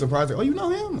 you'll be surprised. Like, oh, you know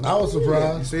him? I was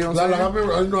surprised. You see what I'm saying? I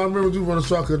remember you from the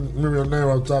show. I couldn't remember your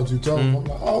name. I talked to you. Told me. I'm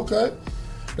like, oh, okay.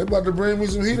 They about to bring me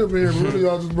some heat up in here. Really,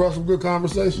 y'all just brought some good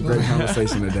conversation. Great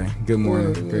conversation today. Good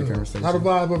morning. Great conversation. How the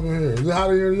vibe up in here? Is it hot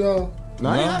in here to y'all?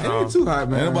 No, it ain't too hot,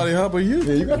 man. Ain't nobody hot but you.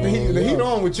 Yeah, you got the heat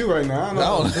on with you right now. I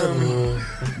know.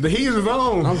 The heat is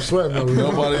on. I'm sweating over here.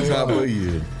 Nobody's hot but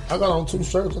you. I got on 2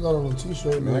 shirts. I got on a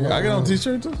t-shirt. Man. I got on a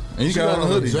t-shirt too. And you got on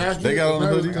a hoodie. They got on a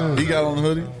hoodie. He got on a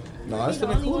hoodie. No, it's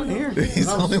feeling cool in here. I'm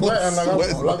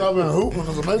sweating like I've been hooping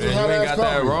because it makes me hot ass got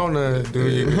that Rona,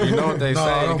 dude. You know what they say.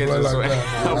 I don't play like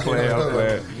that. Don't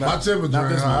play. My temperature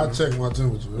ain't hot. I check my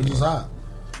temperature. It's just hot.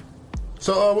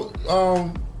 So,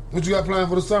 what you got planned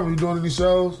for the summer? You doing any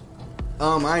shows?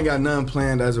 I ain't got none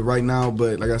planned as of right now,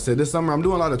 but like I said, this summer I'm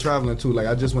doing a lot of traveling too. Like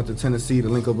I just went to Tennessee to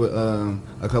link up with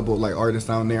a couple of like artists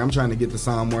down there. I'm trying to get to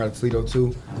sign more at Toledo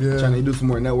too. Yeah. Trying to do some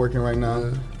more networking right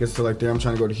now. Get to like there. I'm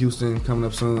trying to go to Houston coming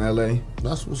up soon, LA.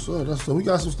 That's what's up. We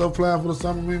got some stuff planned for the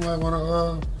summer. We might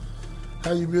want to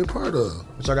have you be a part of.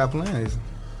 What y'all got planned?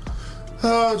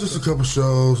 Just a couple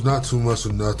shows, not too much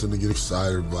or nothing to get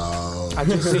excited about. I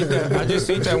just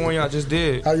seen that one y'all just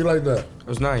did. How you like that? It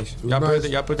was nice.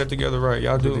 Y'all put that together right.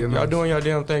 Y'all doing y'all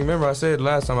damn thing. Remember I said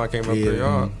last time I came up here,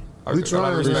 y'all. We trying, I got a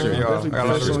lot of respect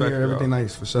for y'all. Everything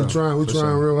nice for sure. We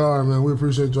trying real hard, man. We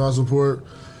appreciate y'all support.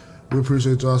 We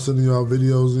appreciate y'all sending y'all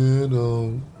videos in,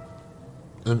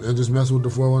 and just messing with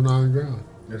the 419 ground.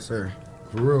 Yes, sir.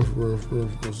 For real.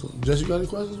 Jess, you got any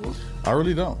questions, bro? I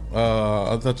really don't.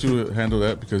 I thought you would handle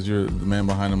that because you're the man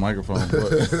behind the microphone.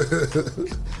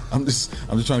 But I'm just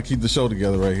trying to keep the show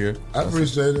together right here. I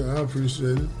appreciate it.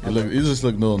 You just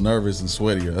look a little nervous and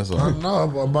sweaty. That's all. I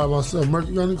know. I'm by myself. Merc,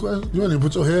 you got any questions? You ain't even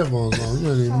put your headphones on.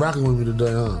 You ain't even rocking with me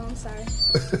today, huh? Oh, I'm sorry.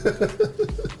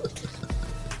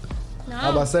 I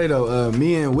was about to say though,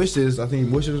 me and Wishes, I think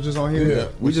Wishes was just on here. Yeah.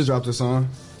 We just dropped a song.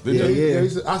 Yeah. He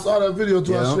said, I saw that video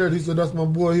too. I shared. He said, "That's my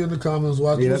boy." He in the comments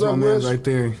watching. Yeah, that's my man Wish? right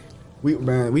there.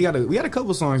 We had a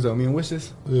couple songs though. Me and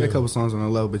Wishes. We had a couple songs on the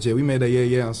low, but yeah, we made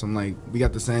that on some like we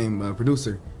got the same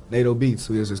producer, NATO Beats.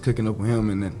 We was just cooking up with him,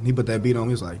 and then he put that beat on.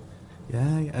 He was like, yeah,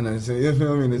 and I said, you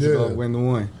feel me? And it just all went to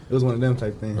one. It was one of them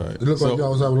type things. Right. It looked like y'all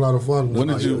was having a lot of fun. When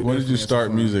did you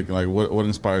start music? Like what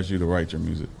inspires you to write your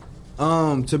music?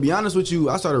 To be honest with you,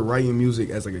 I started writing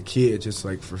music as like a kid, just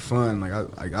like for fun. Like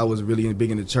I was really big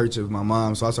in the church with my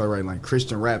mom, so I started writing like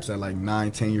Christian raps at like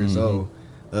 9, 10 years old.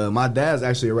 My dad's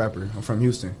actually a rapper. I'm from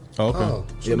Houston. Oh,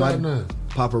 okay. Yeah, my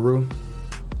Papa Roo.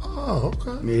 Oh,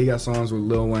 okay. Yeah, he got songs with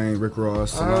Lil Wayne, Rick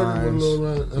Ross, Solange.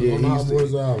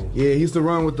 Yeah, he used to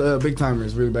run with the Big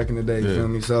Timers really back in the day. You feel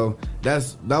me? So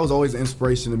that was always the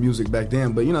inspiration of music back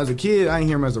then. But you know, as a kid, I didn't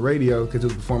hear him as a radio because it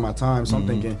was before my time. So I'm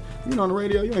thinking, on the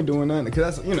radio, you ain't doing nothing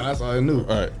because that's all I knew.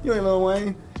 Right. You ain't Lil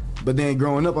Wayne. But then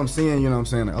growing up, I'm seeing,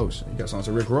 like, oh shit, you got songs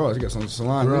with Rick Ross, you got songs with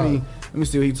Solange. Right. Let me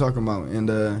see what he talking about. And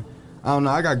I don't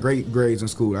know. I got great grades in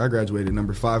school. I graduated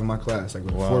number 5 in my class, like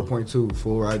with 4.2,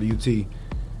 full ride to UT.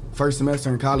 First semester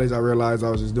in college, I realized I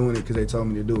was just doing it because they told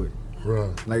me to do it.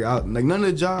 Right. Like none of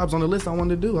the jobs on the list I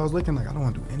wanted to do. I was looking like I don't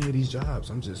want to do any of these jobs.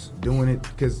 I'm just doing it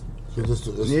because it's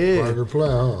part of the plan,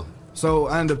 huh? So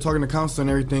I ended up talking to counselor and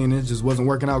everything, and it just wasn't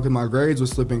working out because my grades were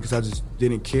slipping because I just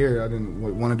didn't care. I didn't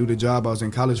want to do the job I was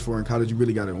in college for. In college, you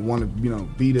really got to want to,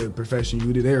 be the profession you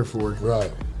were there for.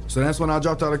 Right. So that's when I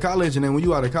dropped out of college, and then when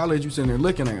you out of college, you sitting there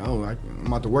looking like, oh, I'm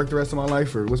about to work the rest of my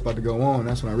life, or what's about to go on.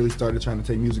 That's when I really started trying to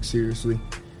take music seriously.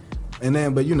 And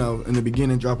then, but in the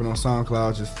beginning, dropping on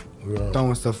SoundCloud, just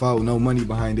throwing stuff out, no money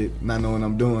behind it, not knowing what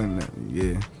I'm doing.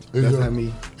 Yeah, that's not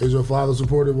me. Is your father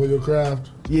supportive of your craft?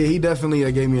 Yeah, he definitely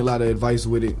gave me a lot of advice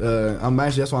with it.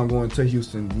 That's why I'm going to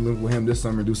Houston, live with him this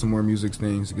summer, do some more music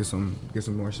things, get some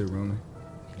more shit rolling.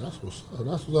 That's what's up.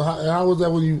 How was that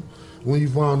when you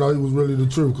found out he was really the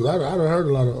truth? Because I'd heard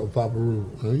a lot of Papa Roo.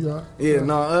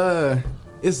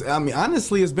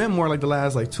 Honestly, it's been more like the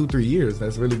last 2-3 years.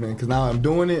 That's really been, because now I'm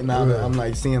doing it. Now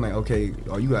I'm seeing okay,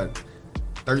 you got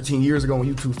 13 years ago when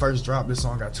you two first dropped this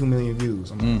song, got 2 million views.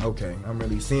 I'm like, okay, I'm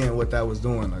really seeing what that was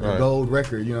doing. A gold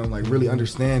record, really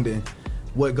understanding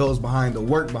what goes behind the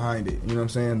work behind it. You know what I'm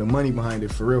saying? The money behind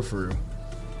it, for real, for real.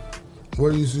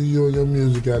 Where do you see you and your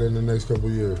music at in the next couple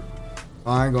of years?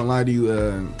 I ain't gonna lie to you,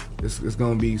 it's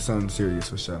gonna be something serious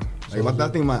for sure.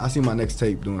 I see my next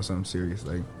tape doing something serious.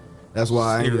 That's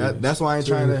why I ain't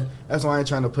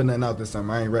trying to put nothing out this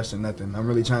summer. I ain't rushing nothing. I'm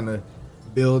really trying to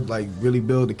build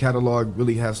the catalog,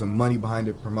 really have some money behind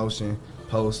it, promotion,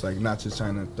 posts, not just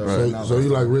trying to throw it out. So you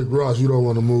like Rick Ross, you don't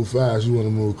want to move fast, you want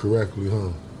to move correctly,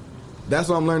 huh? That's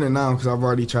what I'm learning now, because I've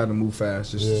already tried to move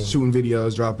fast, just shooting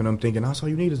videos, dropping them, thinking that's all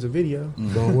you need is a video.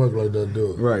 Don't work like that,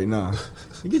 do it. Right, nah.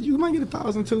 You might get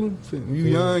 1,000 too. You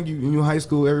young, you high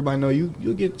school, everybody know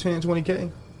you'll get 10, 20K.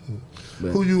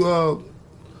 But Who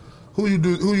you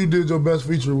did your best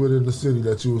feature with in the city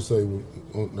that you would say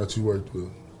that you worked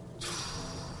with?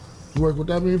 You worked with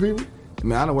that many people?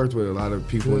 I done worked with a lot of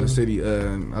people in the city.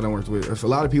 I done worked with a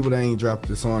lot of people that ain't dropped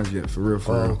the songs yet, for real.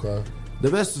 Okay. The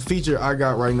best feature I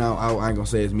got right now, I ain't gonna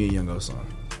say, is me and Young Go's song.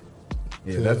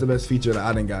 Yeah, that's the best feature that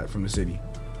I done got from the city.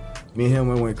 Me and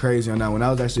him went crazy on that one. That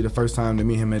was actually the first time that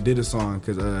me and him did a song,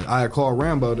 because I had called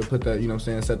Rambo to put that,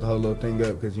 set the whole little thing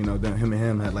up, because, him and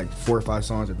him had 4 or 5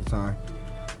 songs at the time.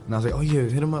 And I was like, oh yeah,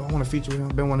 hit him up, I want to feature with him,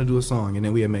 I've been wanting to do a song. And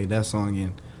then we had made that song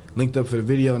and linked up for the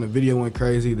video, and the video went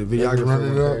crazy, the videographer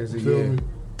went crazy. Me?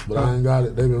 But I ain't got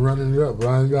it. They've been running it up, but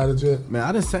I ain't got it yet. Man,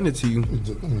 I didn't send it to you.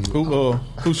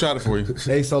 Who shot it for you?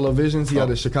 A Solo Visions. He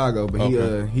out of Chicago, but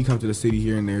he come to the city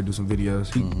here and there, do some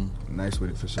videos. He nice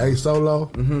with it for sure. A Solo.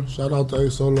 Shout out to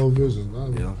A Solo Visions. I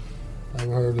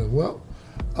haven't heard of them. Well,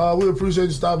 we appreciate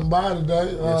you stopping by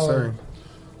today. Yes, sir.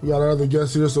 We got our other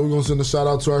guests here, so we're gonna send a shout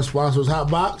out to our sponsors,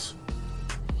 Hotbox.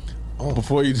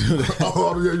 Before you do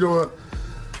that, you know what?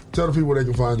 Tell the people they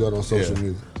can find you out on social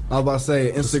media. I was about to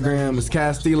say, Instagram is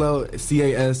Castylo,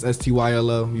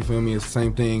 Castylo. You feel me? It's the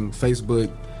same thing.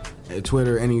 Facebook,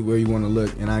 Twitter, anywhere you want to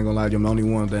look. And I ain't gonna lie to you, I'm the only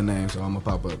one with that name, so I'm gonna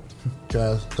pop up.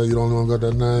 Cass, so you the only one got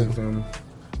that name? You feel me?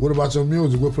 What about your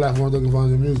music? What platform they can find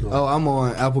your music on? Oh, I'm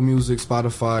on Apple Music,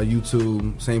 Spotify,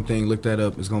 YouTube. Same thing. Look that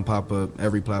up. It's gonna pop up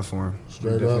every platform.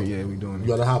 Straight up. Yeah, we doing it. You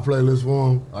got a hot playlist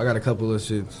for them? I got a couple of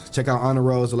shits. Check out Honor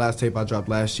Roll, the last tape I dropped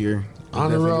last year.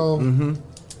 Honor Roll?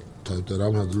 Type that.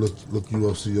 I'm gonna have to look you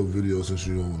up, see your videos since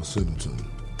you don't want to send them to me.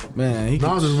 Man, he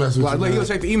I'm just messing with you. He'll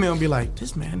check the email and be like,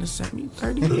 "This man just sent me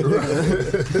 30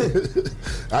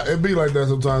 It be like that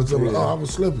sometimes. So I'm like, I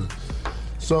was slipping.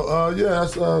 So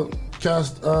that's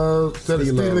Castylo.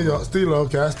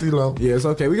 Yeah, it's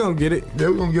okay. We gonna get it. Yeah,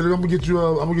 we gonna get it. I'm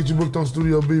gonna get you booked on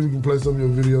Studio B. We can play some of your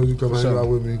videos. You come hang out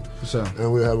with me. For sure.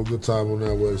 And we'll have a good time on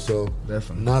that way. So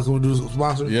definitely. Now can we do some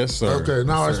sponsors? Yes, sir. Okay,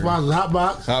 now our sponsors: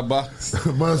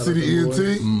 Hotbox, Mud City ENT,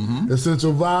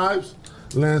 Essential Vibes,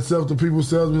 Land Self, the People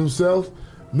Salesman himself,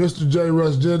 Mr. J.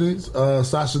 Russ Jennings,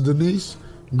 Sasha Denise,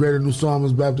 Greater New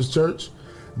Psalmist Baptist Church,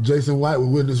 Jason White with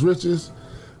Witness Riches,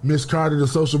 Miss Carter, the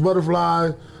Social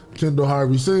Butterfly, Kendall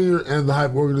Harvey Sr., and the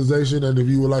Hype Organization. And if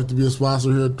you would like to be a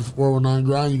sponsor here at the 419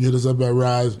 Grind, you can hit us up at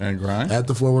Rise and Grind at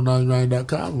the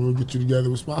 419grind.com, and we'll get you together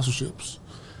with sponsorships.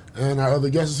 And our other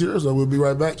guests is here, so we'll be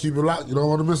right back. Keep it locked. You don't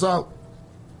want to miss out.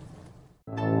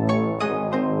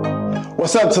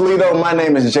 What's up, Toledo? My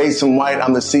name is Jason White.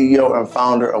 I'm the CEO and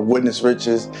founder of Witness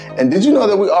Riches. And did you know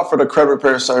that we offer the credit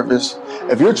repair service?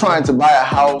 If you're trying to buy a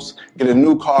house, get a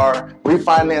new car,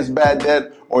 refinance bad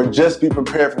debt, or just be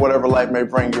prepared for whatever life may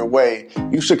bring your way,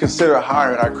 you should consider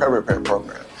hiring our credit repair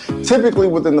program. Typically,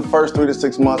 within the first 3 to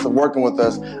 6 months of working with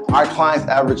us, our clients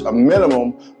average a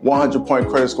minimum 100-point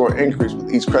credit score increase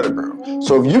with each credit bureau.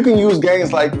 So if you can use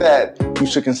gains like that, you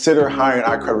should consider hiring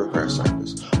our credit repair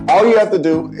service. All you have to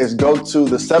do is go to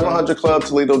the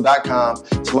 700clubtoledo.com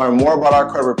to learn more about our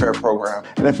credit repair program.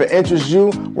 And if it interests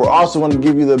you, we're also going to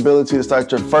give you the ability to start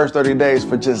your first 30 days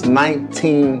for just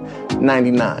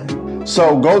 $19.99.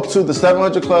 So go to the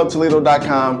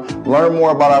 700clubtoledo.com, learn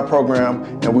more about our program,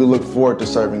 and we look forward to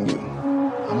serving you.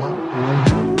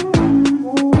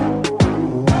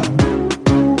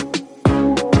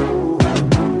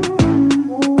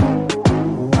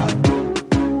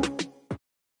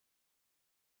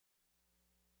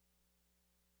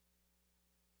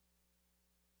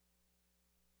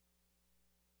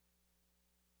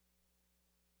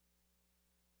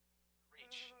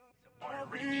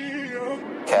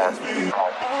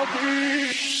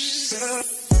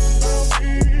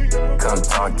 Come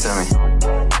talk to me.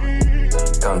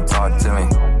 Come talk to me.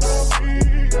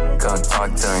 Come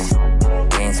talk to me.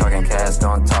 We ain't talking cash,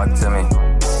 don't talk to me.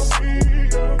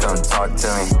 Come talk to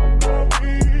me.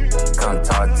 Come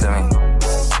talk to me.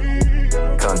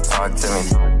 Come talk to me.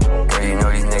 Girl, you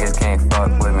know these niggas can't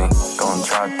fuck with me. Gon'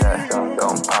 drop that,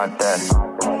 gon' pop that.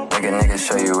 Make a nigga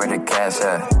show you where the cash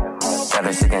at. Got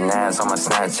a shaking ass on my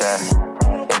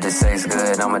Snapchat. If the sex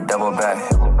good, I'ma double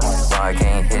back. No, I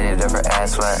can't hit it if her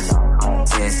ass flat.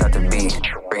 See it start to beat,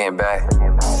 bring it back.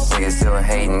 Niggas still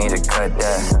hating, need to cut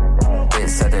that.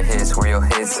 Hits at the hits, where your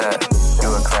hits at?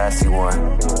 You a classy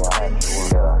one.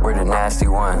 We're the nasty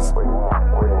ones.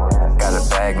 Gotta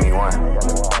bag me one.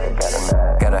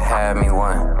 Gotta have me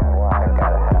one.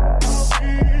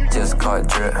 Just caught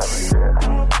drip.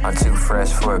 I'm too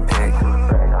fresh for a pic.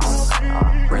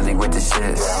 Really with the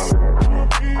shit.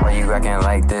 Why you acting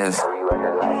like this?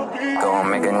 Go and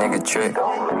make a nigga trick.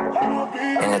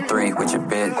 In the 3 with your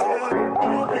bitch.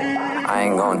 I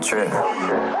ain't gon' trip.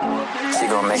 She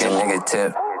gon' make a nigga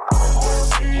tip.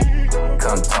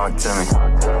 Come talk to me.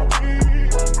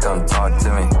 Come talk to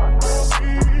me.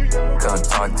 Come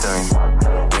talk to me.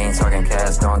 We ain't talking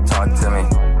cash, don't talk to me.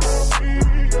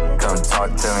 Come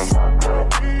talk to me.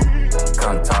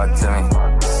 Come talk to me.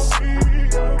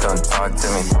 Come talk to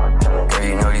me. Girl,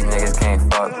 you know these niggas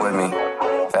can't fuck with me.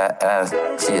 Fat ass,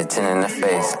 she a 10 in the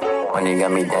face. Money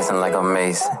got me dancing like a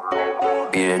mace.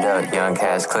 Beat it up, young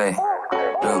Cash Clay.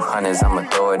 Blue hundreds, I'ma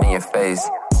throw it in your face.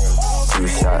 2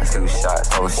 shots, 4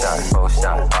 shots,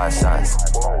 5 shots,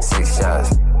 6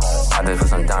 shots. I just put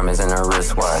some diamonds in her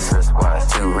wristwatch.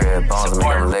 2 red balls, make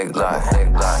them lick lock. I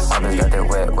just got that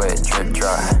wet, drip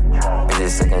dry.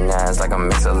 Bitches shaking ass like a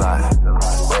mix-a-lot.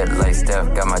 Wet like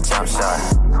Steph, got my jump shot.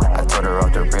 I told her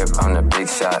off the rip, I'm the big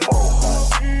shot.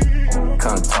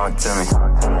 Come talk to me.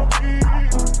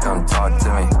 Come talk to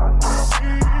me.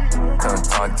 Come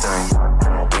talk to me.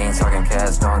 We ain't talking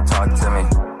cash, don't talk to me.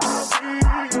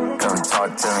 Come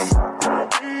talk to me.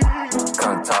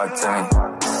 Come talk to me.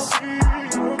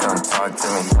 Come talk to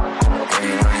me. Girl,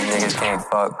 you know these niggas can't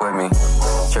fuck with me.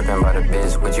 Trippin' by the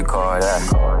bitch, what you call that?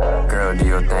 Girl, do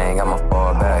your thing, I'ma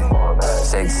fall back.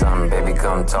 Say something, baby,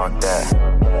 come talk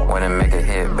that. Wanna make a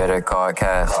hit, better call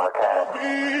cash.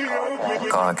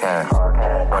 Call cash.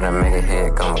 Wanna make a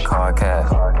hit, come call cash.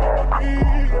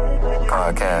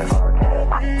 Call cash.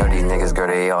 Know these niggas, girl,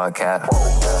 they all cap.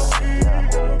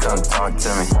 Come talk to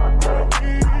me.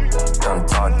 Come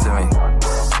talk to me.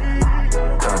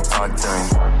 Come talk to me.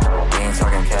 We ain't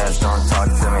talking cash, don't talk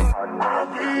to me.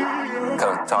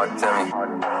 Come talk to me.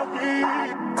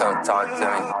 Come talk to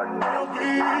me.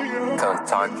 Come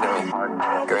talk to me.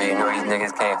 Girl, you know these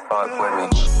niggas can't fuck with me.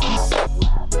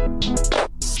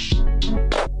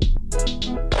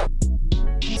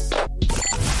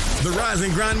 The Rise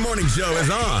and Grind Morning Show is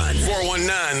on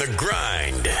 419 The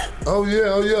Grind. Oh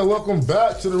yeah. Welcome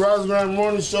back to the Rise and Grind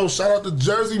Morning Show. Shout out to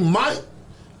Jersey Mike.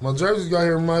 My jerseys got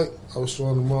here, Mike. I was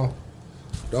showing them off.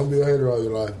 Don't be a hater all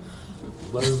your life.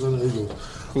 Blazers and the Eagles.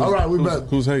 All right, we back.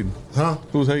 Who's hating? Huh?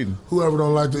 Who's hating? Whoever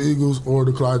don't like the Eagles or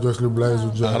the Clyde Drexler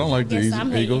Blazers jersey. I don't like the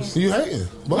Eagles. You hating?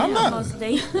 But I'm not. I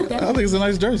think it's a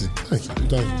nice jersey. Thank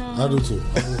you. I do too.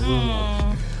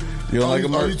 You don't like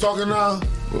them, Mark? Are you talking now?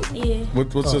 Yeah.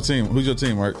 What's your team? Who's your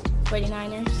team, Mark?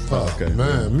 49ers. Oh, okay.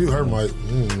 Man, mute her, Mike.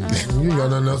 You ain't got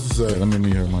nothing else to say. Let me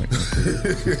mute her, Mike.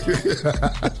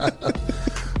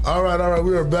 All right.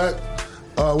 We are back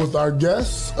with our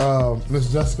guest,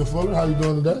 Miss Jessica Fuller. How you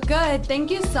doing today? Good. Thank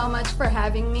you so much for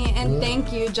having me, and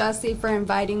thank you, Jesse, for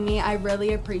inviting me. I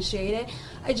really appreciate it.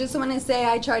 I just want to say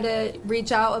I try to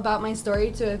reach out about my story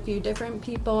to a few different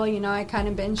people. You know, I kind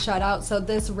of been shut out, so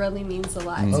this really means a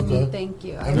lot to me. Thank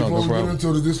you. And before we get into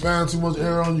it, is this fan too much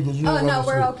air on you? You no,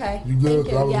 we're okay. You good?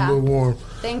 Thank you. I was a little warm.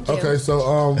 Thank you. Okay, so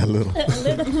a little.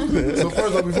 So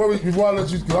first off, before I let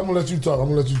you, because I'm gonna let you talk. I'm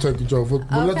gonna let you take control.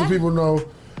 But let the people know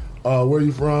where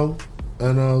you from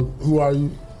and who are you.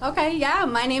 Okay, yeah.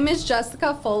 My name is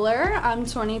Jessica Fuller. I'm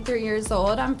 23 years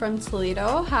old. I'm from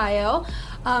Toledo, Ohio.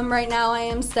 Right now I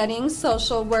am studying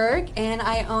social work, and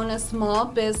I own a small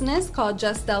business called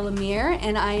Just Delamere,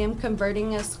 and I am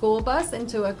converting a school bus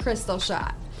into a crystal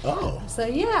shop. Oh. So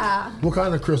yeah. What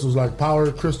kind of crystals? Like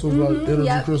power crystals, like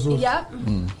energy crystals? Yep.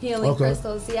 Healing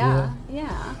crystals. Yeah.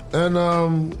 And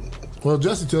well,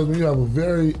 Jesse tells me you have a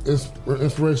very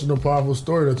inspirational, powerful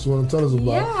story that you want to tell us about.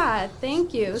 Yeah,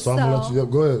 thank you. So I'm going to let you,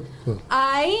 go ahead.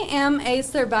 I am a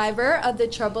survivor of the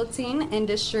troubled teen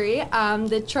industry.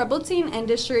 The troubled teen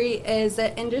industry is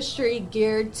an industry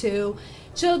geared to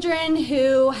children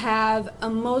who have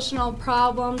emotional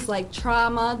problems like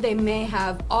trauma. They may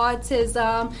have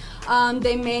autism.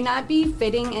 They may not be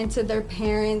fitting into their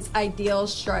parents' ideal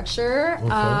structure.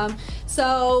 Okay.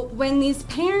 So when these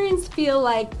parents feel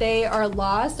like they are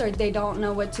lost or they don't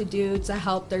know what to do to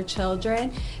help their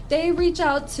children, they reach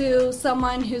out to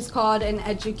someone who's called an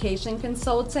education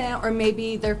consultant or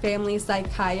maybe their family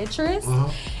psychiatrist.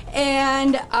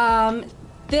 And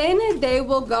then they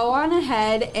will go on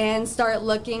ahead and start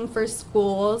looking for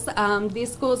schools.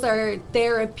 These schools are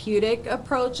therapeutic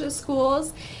approach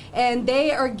schools, and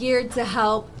they are geared to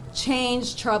help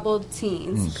change troubled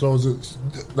teens. So is it,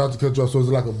 not to cut you off, so is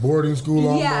it like a boarding school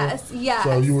almost? Yes.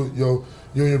 So you and your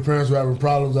parents were having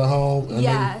problems at home, and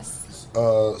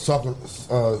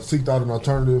seeked out an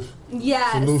alternative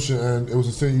solution, and it was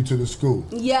to send you to the school.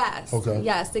 Yes. Okay.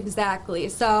 Yes, exactly.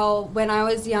 So when I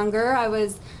was younger, I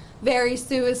was very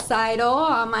suicidal.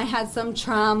 I had some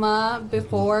trauma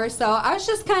before, so I was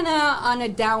just kind of on a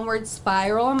downward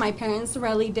spiral. My parents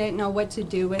really didn't know what to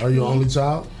do with me. Are you an only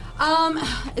child?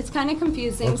 It's kind of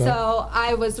confusing. Okay. So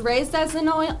I was raised as an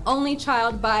only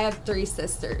child, but I have 3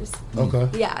 sisters. Okay.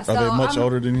 Yeah. So Are they much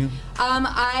older than you?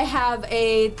 I have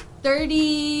a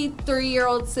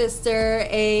 33-year-old sister,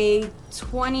 a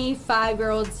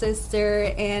 25-year-old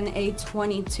sister, and a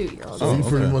 22-year-old So you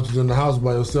pretty much was in the house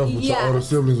by yourself, but your older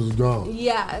siblings was gone.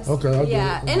 Yes. Okay. I get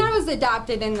Yeah. it. And I was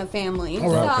adopted in the family.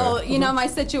 All right. So, Okay. you know, my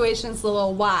situation's a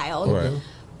little wild. Right.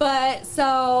 But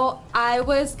so I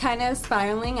was kind of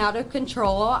spiraling out of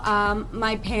control.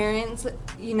 My parents,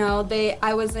 you know,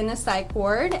 I was in a psych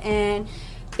ward, and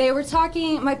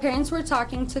my parents were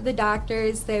talking to the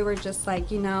doctors. They were just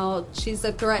like, you know, she's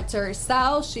a threat to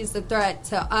herself. She's a threat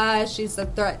to us. She's a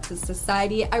threat to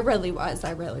society. I really was.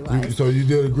 So you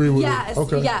did agree with Yes, it?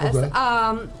 Okay. yes.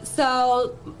 Okay.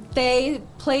 So they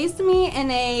placed me in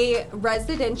a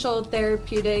residential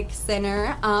therapeutic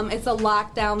center. It's a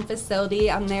lockdown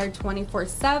facility. I'm there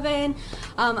 24/7.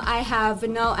 I have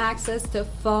no access to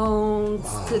phones,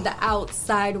 to the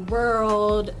outside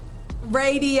world,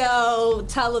 radio,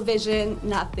 television,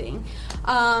 nothing.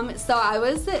 So I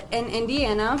was in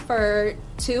Indiana for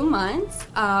 2 months.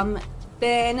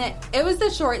 Then it was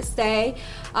a short stay.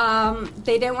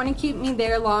 They didn't want to keep me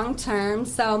there long term,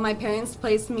 so my parents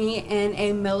placed me in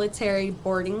a military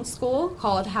boarding school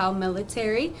called Howe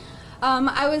Military.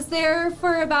 I was there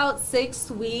for about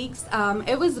 6 weeks.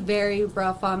 It was very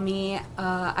rough on me.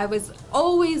 I was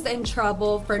always in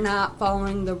trouble for not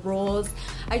following the rules.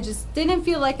 I just didn't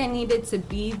feel like I needed to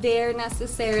be there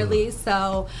necessarily,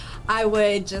 so I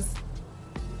would just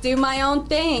do my own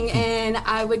thing, and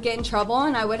I would get in trouble,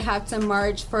 and I would have to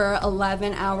march for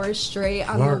 11 hours straight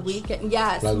on the weekend.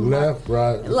 Yes. Like left,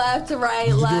 right. Left to right,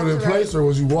 Did you left do it in to right. place, or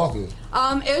was you walking?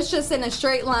 It was just in a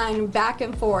straight line, back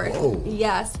and forth. Whoa.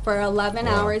 Yes, for 11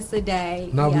 hours a day.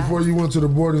 Now, yes. before you went to the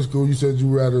boarding school, you said you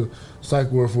were at a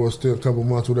psych ward for a couple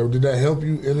months, whatever. Did that help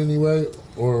you in any way,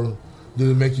 or did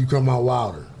it make you come out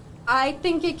wilder? I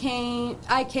think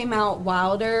I came out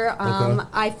wilder. Okay.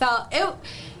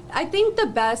 I think the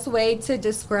best way to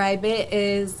describe it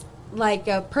is like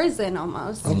a prison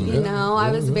almost. Okay. You know,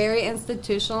 I was Yeah. very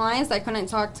institutionalized. I couldn't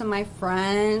talk to my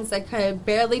friends. I could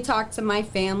barely talk to my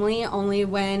family, only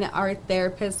when our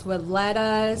therapist would let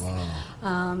us.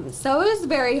 So it was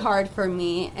very hard for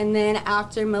me. And then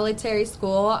after military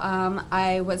school,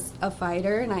 I was a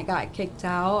fighter and I got kicked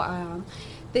out.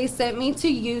 They sent me to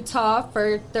Utah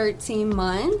for 13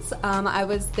 months. I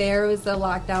was there. It was a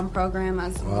lockdown program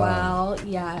as well.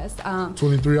 Yes.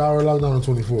 23-hour lockdown or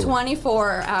 24?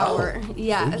 24 hour.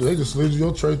 Yes. They just slid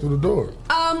your tray through the door.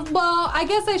 Well, I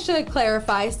guess I should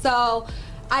clarify. So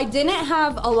I didn't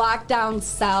have a lockdown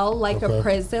cell like Okay. a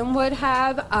prison would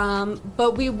have,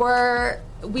 but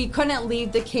we couldn't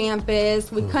leave the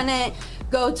campus. We couldn't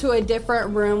go to a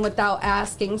different room without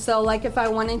asking. So like if I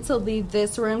wanted to leave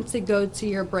this room to go to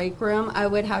your break room, I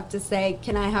would have to say,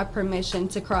 can I have permission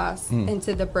to cross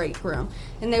into the break room?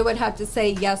 And they would have to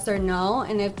say yes or no.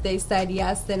 And if they said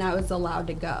yes, then I was allowed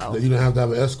to go. You didn't have to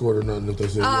have an escort or nothing if they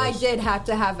said I yes. did have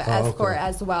to have an Oh, okay. escort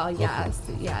as well. Yes,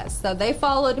 yes. So they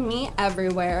followed me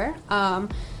everywhere.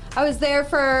 I was there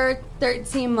for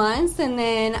 13 months, and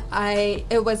then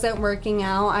it wasn't working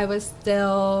out. I was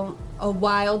still a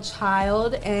wild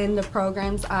child in the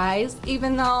program's eyes,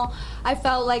 even though I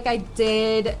felt like I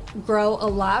did grow a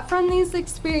lot from these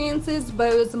experiences,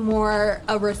 but it was more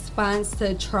a response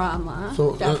to trauma,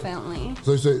 definitely.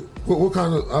 So you say, what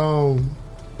kind of,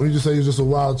 when you just say you're just a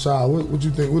wild child, what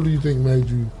do you think made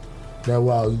you that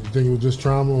wild? You think it was just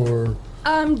trauma or?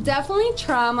 Definitely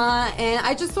trauma, and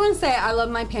I just want to say I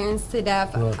love my parents to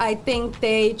death. Right. I think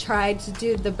they tried to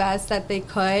do the best that they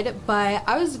could, but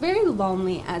I was very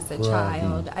lonely as a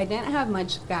child. I didn't have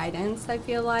much guidance, I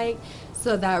feel like,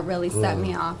 so that really set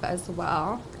me off as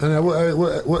well. And at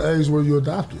what age were you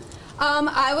adopted?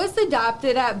 I was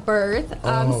adopted at birth,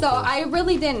 so I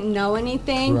really didn't know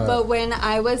anything, but when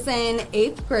I was in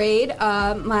 8th grade,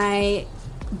 my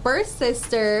birth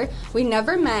sister, we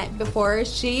never met before,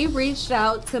 she reached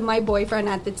out to my boyfriend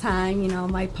at the time,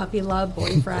 my puppy love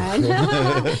boyfriend.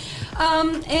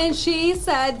 And she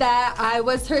said that I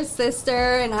was her sister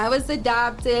and I was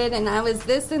adopted and I was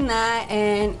this and that,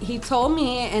 and he told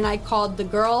me, and I called the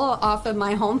girl off of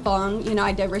my home phone.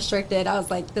 I did restricted. I was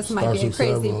like, this might be a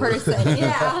crazy person.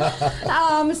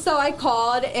 Yeah. So I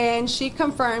called and she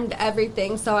confirmed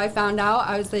everything. So I found out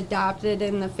I was adopted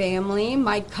in the family.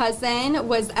 My cousin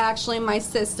was actually my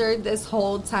sister this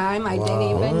whole time. I didn't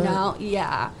even know.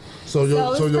 Yeah. So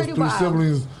your 3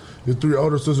 siblings, your 3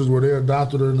 older sisters, were they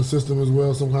adopted or in the system as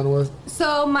well, some kind of way?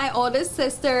 So my oldest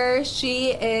sister,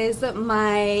 she is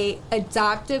my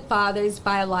adopted father's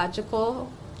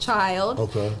biological child.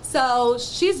 Okay. So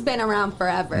she's been around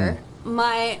forever.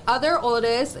 My other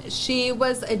oldest, she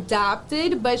was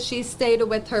adopted, but she stayed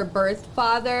with her birth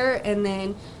father, and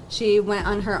then she went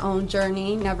on her own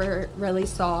journey, never really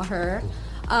saw her.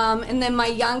 And then my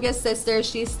youngest sister,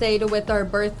 she stayed with our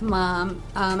birth mom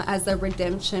as a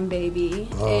redemption baby.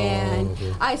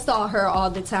 I saw her all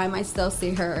the time. I still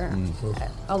see her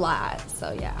a lot.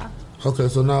 So, yeah. Okay,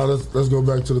 so now let's go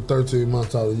back to the 13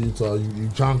 months out of Utah. You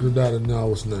conquered that, and now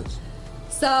what's next?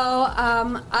 So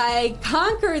I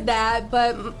conquered that,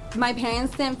 but my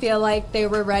parents didn't feel like they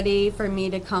were ready for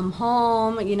me to come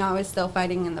home. I was still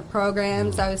fighting in the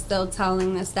programs. I was still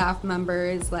telling the staff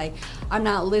members, like, I'm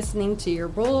not listening to your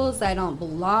rules. I don't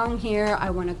belong here. I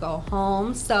want to go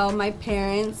home. So my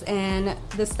parents and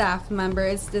the staff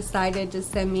members decided to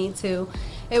send me to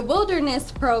a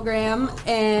wilderness program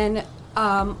in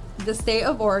the state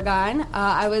of Oregon.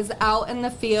 I was out in the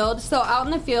field. So out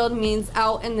in the field means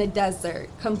out in the desert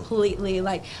completely.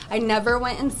 Like, I never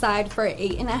went inside for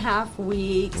 8.5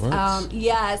 weeks.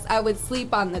 Yes, I would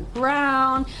sleep on the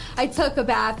ground. I took a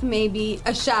bath, maybe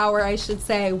a shower, I should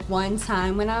say, one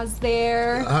time when I was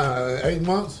there. 8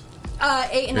 months?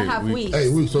 8.5 weeks.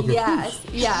 8 weeks, okay.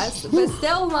 Yes, but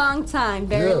still a long time,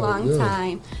 very long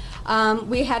time.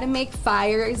 We had to make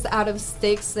fires out of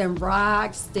sticks and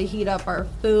rocks to heat up our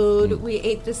food. We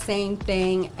ate the same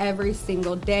thing every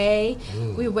single day.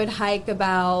 We would hike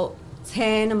about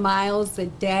 10 miles a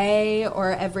day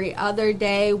or every other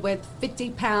day with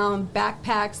 50-pound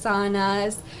backpacks on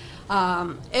us.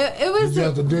 It was. Did you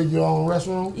have to dig your own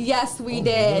restroom? Yes, we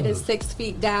did. 6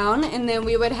 feet down, and then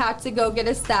we would have to go get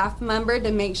a staff member to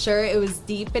make sure it was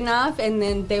deep enough, and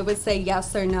then they would say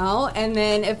yes or no, and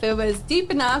then if it was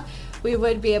deep enough, we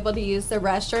would be able to use the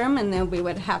restroom, and then we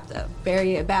would have to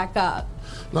bury it back up.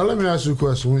 Now let me ask you a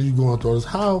question. When you going through this,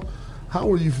 how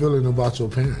were you feeling about your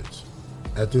parents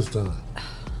at this time?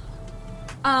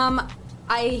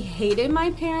 I hated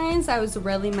my parents. I was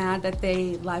really mad that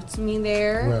they left me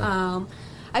there. Right.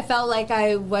 I felt like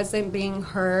I wasn't being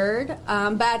heard.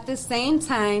 But at the same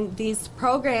time, these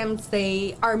programs,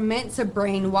 they are meant to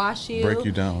brainwash you. Break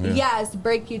you down, yeah. Yes,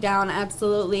 break you down,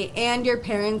 absolutely. And your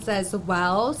parents as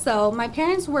well. So my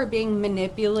parents were being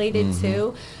manipulated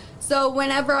too. So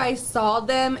whenever I saw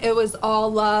them, it was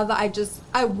all love.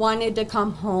 I wanted to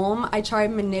come home. I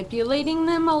tried manipulating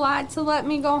them a lot to let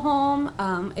me go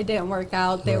home. It didn't work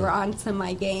out. They were onto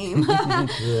my game.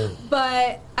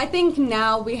 But I think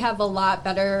now we have a lot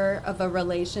better of a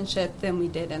relationship than we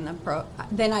did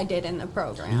than I did in the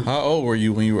program. How old were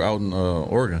you when you were out in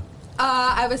Oregon?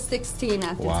 I was 16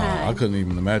 at the time. I couldn't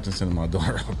even imagine sending my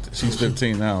daughter out. She's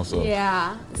 15 now, so.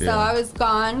 Yeah. So I was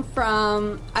gone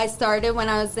I started when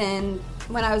I was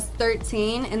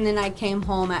 13, and then I came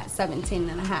home at 17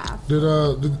 and a half. Did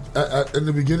in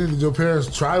the beginning, did your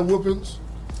parents try whoopings?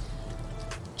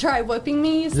 Try whipping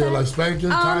me, you said? Yeah, like spanking,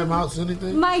 timeouts,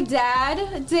 anything? My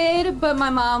dad did, but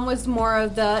my mom was more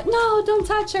of the, no, don't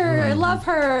touch her, love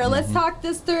her, let's talk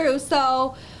this through.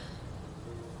 So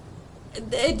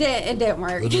It didn't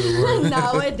work.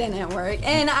 No, it didn't work.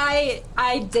 And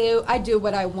I do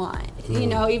what I want. You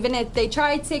know, even if they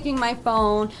tried taking my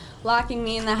phone, locking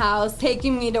me in the house,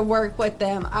 taking me to work with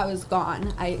them, I was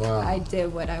gone. I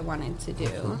did what I wanted to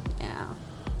do. Yeah.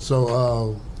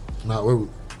 So, now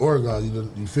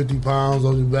Oregon, you 50 pounds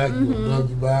on your back, you dug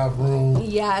your bathroom.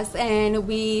 Yes, and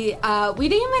we didn't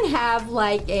even have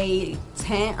like a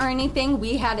tent or anything.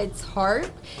 We had a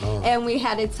tarp, and we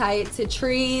had to tie it to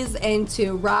trees and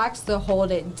to rocks to hold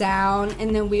it down,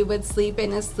 and then we would sleep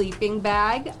in a sleeping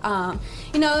bag.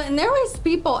 You know, and there was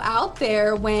people out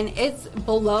there when it's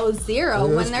below zero,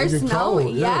 when there's snow.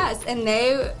 Yes, and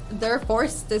they're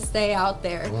forced to stay out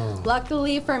there. Wow.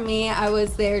 Luckily for me, I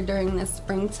was there during the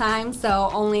springtime, so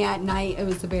only at night it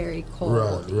was very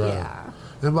cold. Right. Yeah.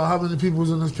 And about how many people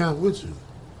was in this camp with you?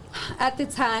 At the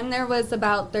time, there was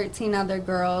about 13 other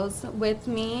girls with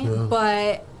me,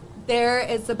 but there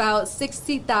is about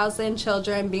 60,000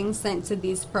 children being sent to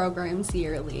these programs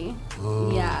yearly.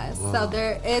 Yes, so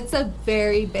it's a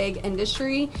very big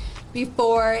industry.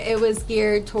 Before, it was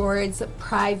geared towards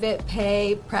private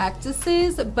pay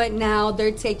practices, but now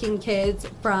they're taking kids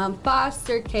from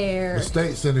foster care. The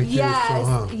state sending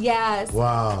kids. Yes.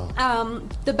 Wow.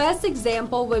 The best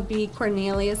example would be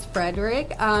Cornelius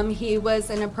Frederick. He was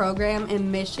in a program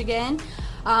in Michigan.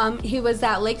 He was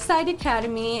at Lakeside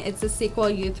Academy. It's a Sequel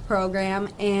Youth program,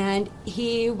 and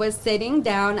he was sitting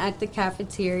down at the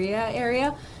cafeteria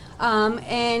area.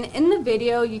 And in the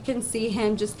video, you can see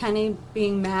him just kind of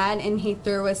being mad, and he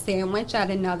threw a sandwich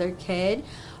at another kid.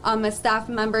 A staff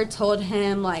member told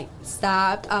him, like,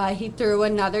 stop. He threw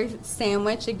another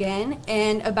sandwich again,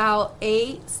 and about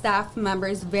 8 staff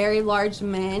members, very large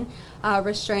men,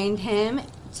 restrained him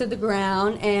to the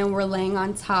ground and were laying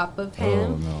on top of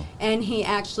him. And he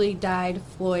actually died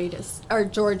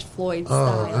George Floyd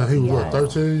style. And he was what,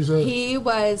 13, you said? He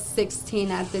was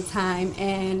 16 at the time,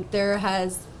 and there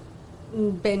has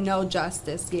been no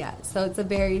justice yet. So it's a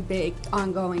very big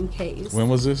ongoing case. When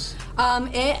was this?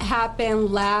 It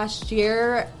happened last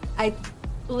year. I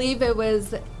believe it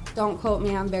was, don't quote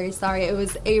me, I'm very sorry, it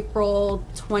was April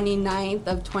 29th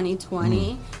of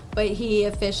 2020. But he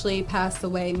officially passed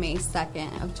away May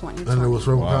 2nd of 2020. And it was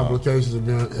from complications of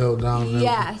being held down?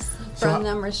 Yes, from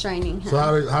them restraining him. So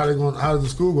how is the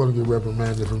school going to get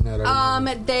reprimanded from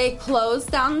that? They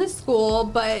closed down the school,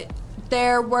 but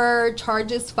there were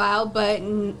charges filed, but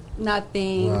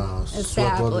nothing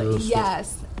established.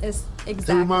 Yes, it's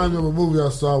exactly. It reminds me of a movie I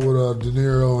saw with De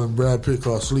Niro and Brad Pitt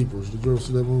called Sleepers. Did you ever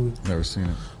see that movie? Never seen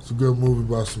it. It's a good movie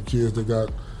about some kids that got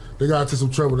into some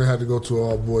trouble. They had to go to an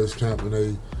all-boys camp, and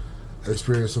they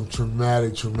experienced some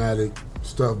traumatic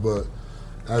stuff, but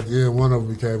at the end, one of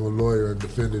them became a lawyer and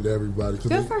defended everybody.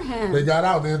 Good for him. They got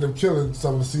out and they ended up killing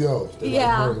some of the COs.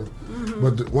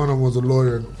 But one of them was a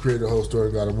lawyer and created a whole story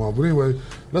and got them on. But anyway,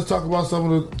 let's talk about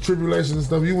some of the tribulations and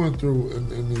stuff you went through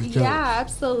in these camps. Yeah,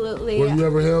 absolutely. Were you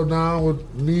ever held down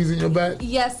with knees in your back?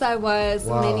 Yes, I was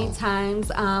many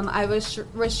times. I was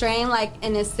restrained like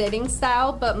in a sitting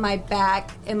style, but my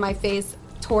back and my face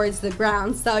towards the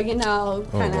ground, so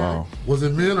kind of. Was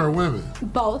it men or women?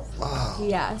 Both. Wow.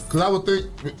 Yes. Because I would think,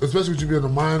 especially with you being a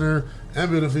minor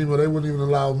and being a female, they wouldn't even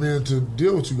allow men to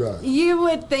deal with you guys. You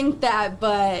would think that,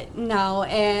 but no.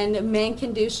 And men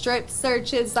can do strip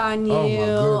searches on you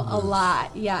a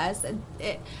lot. Yes.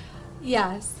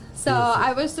 Yes. So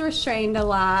I was restrained a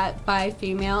lot by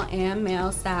female and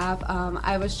male staff.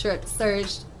 I was strip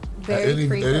searched very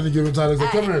frequently. At any given time, they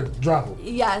say, come here, drop them.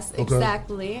 Yes,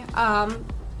 exactly.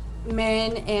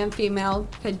 Men and female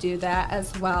could do that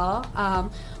as well.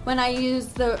 When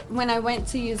I went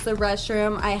to use the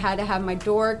restroom, I had to have my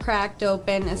door cracked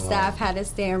open. The staff had to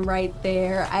stand right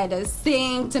there. I had to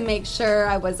sing to make sure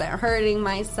I wasn't hurting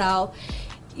myself.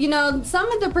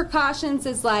 Some of the precautions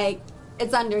is like,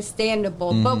 it's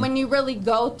understandable, but when you really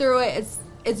go through it,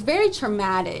 it's very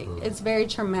traumatic. It's very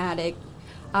traumatic.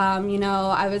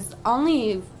 I was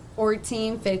only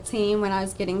 14, 15 when I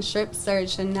was getting strip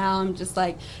searched, and now I'm just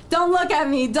like, don't look at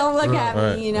me, me,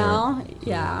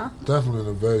 Yeah. Definitely an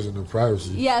invasion of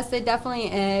privacy. Yes, it definitely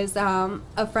is.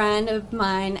 A friend of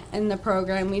mine in the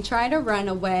program, we tried to run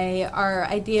away. Our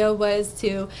idea was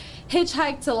to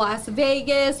hitchhike to Las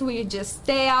Vegas. We would just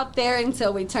stay out there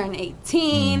until we turn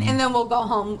 18, and then we'll go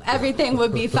home. Everything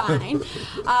would be fine.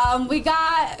 We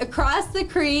got across the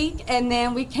creek, and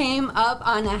then we came up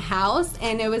on a house,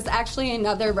 and it was actually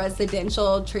another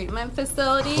residential treatment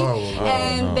facility,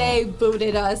 they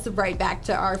booted us right back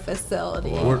to our facility.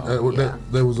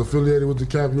 They was affiliated with the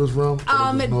camp you was from?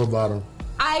 I didn't know about them.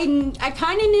 I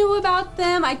kind of knew about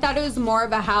them. I thought it was more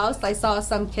of a house. I saw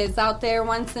some kids out there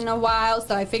once in a while,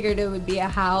 so I figured it would be a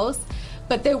house.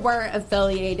 but they weren't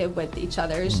affiliated with each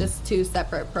other. It's just two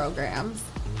separate programs.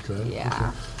 Okay. Yeah.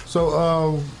 Okay.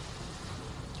 So,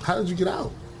 how did you get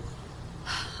out?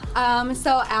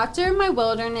 So after my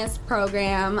wilderness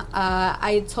program,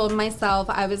 I told myself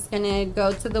I was gonna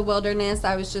go to the wilderness.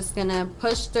 I was just gonna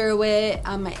push through it.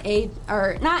 I'm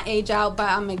gonna not age out, but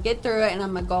I'm gonna get through it and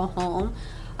I'm gonna go home.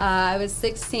 I was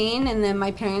 16, and then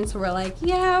my parents were like,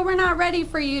 "Yeah, we're not ready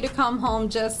for you to come home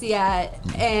just yet,"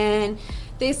 and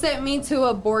they sent me to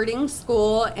a boarding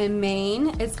school in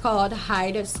Maine. It's called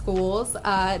Hyde Schools.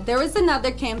 There was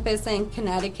another campus in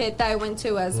Connecticut that I went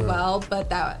to as well, but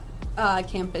that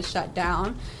campus shut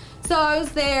down. So I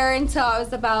was there until I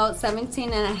was about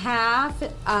 17 and a half.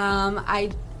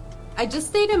 I just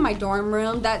stayed in my dorm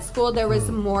room. That school, there was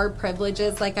more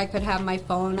privileges. Like I could have my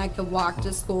phone, I could walk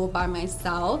to school by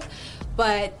myself.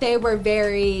 But they were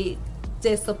very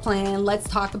disciplined. Let's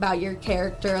talk about your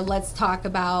character. Let's talk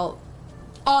about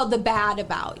all the bad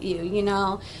about you, you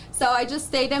know? So I just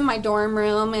stayed in my dorm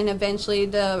room, and eventually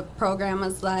the program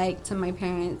was like to my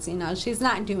parents, you know, she's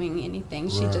not doing anything.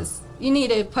 She just, you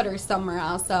need to put her somewhere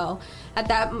else. So at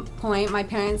that point, my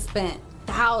parents spent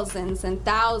thousands and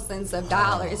thousands of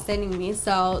dollars sending me,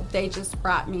 so they just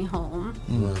brought me home.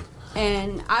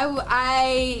 And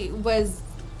I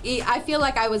feel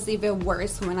like I was even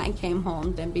worse when I came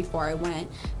home than before I went.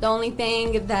 The only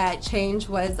thing that changed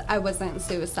was I wasn't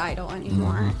suicidal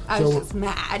anymore. I was just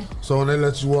mad. So when they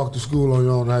let you walk to school on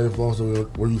your own, have your phone, so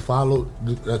were you followed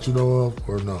that you know of,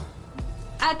 or no?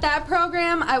 At that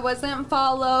program, I wasn't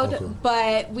followed,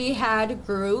 but we had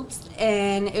groups,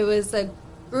 and it was a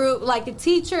group, like a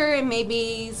teacher and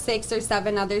maybe 6 or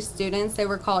 7 other students. They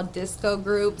were called disco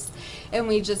groups, and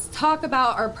we just talk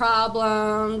about our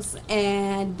problems,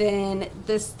 and then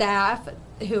the staff,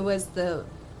 who was the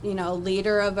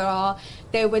leader of it all,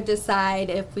 they would decide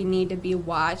if we need to be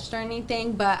watched or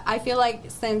anything. But I feel like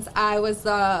since I was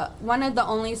one of the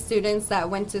only students that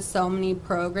went to so many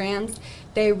programs,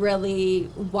 they really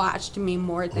watched me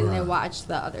more than they watched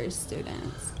the other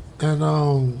students. And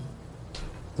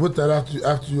with that,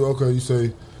 after you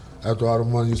say after all the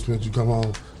money you spent, you come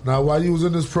home. Now, while you was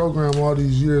in this program all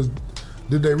these years,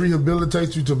 did they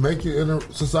rehabilitate you to make it in a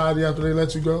society after they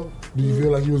let you go? Do you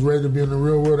feel like you was ready to be in the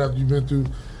real world after you've been through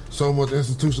so much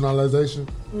institutionalization?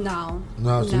 No.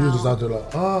 So you were just out there like,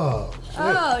 shit.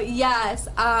 Oh, yes.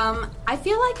 I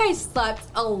feel like I slept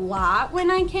a lot when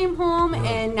I came home,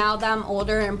 and now that I'm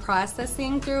older and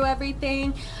processing through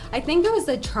everything, I think it was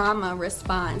a trauma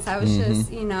response. I was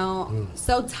just,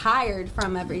 so tired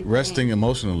from everything. Resting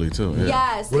emotionally, too. Yeah.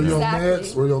 Yes, Were exactly. your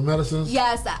meds? Were your medicines?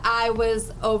 Yes, I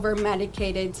was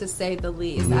over-medicated, to say the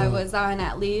least. I was on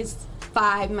at least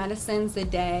 5 medicines a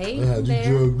day. They had you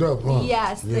drugged up, huh?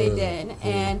 Yes, they did.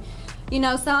 And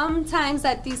sometimes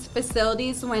at these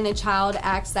facilities, when a child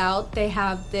acts out, they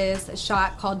have this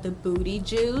shot called the booty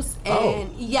juice. And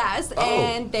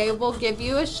and they will give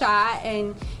you a shot,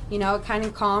 and it kind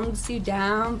of calms you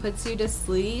down, puts you to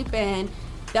sleep, and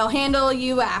they'll handle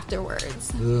you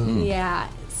afterwards.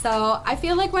 So I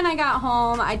feel like when I got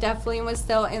home, I definitely was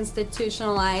still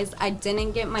institutionalized. I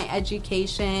didn't get my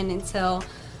education until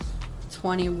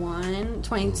 21,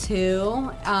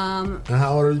 22. And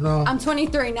how old are you now? I'm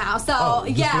 23 now. So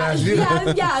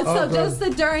So just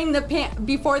during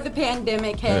before the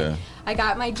pandemic hit, I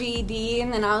got my GED,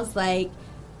 and then I was like,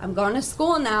 I'm going to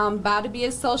school now. I'm about to be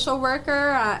a social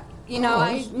worker.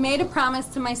 I made a promise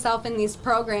to myself in these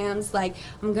programs, like,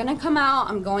 I'm going to come out,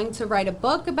 I'm going to write a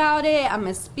book about it, I'm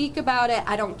going to speak about it.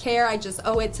 I don't care. I just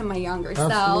owe it to my younger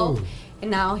self.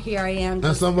 And now here I am.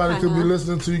 And somebody could be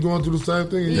listening to you going through the same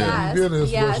thing. And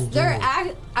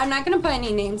I'm not going to put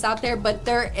any names out there, but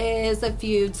there is a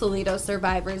few Toledo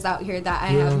survivors out here that I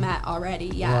have met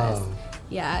already. Yes. Wow.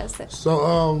 Yes.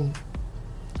 So,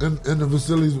 in the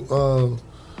facilities,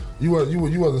 you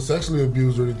wasn't sexually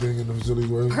abused or anything in the facilities,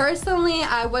 were you? Personally,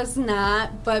 I was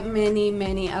not, but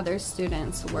many other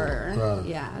students were. Right.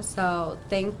 Yeah. So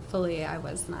thankfully, I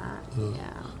was not.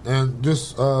 Yeah. And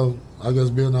just, I guess,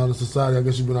 being out in society, I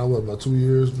guess you've been out, about 2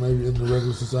 years, maybe, in the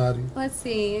regular society? Let's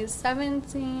see,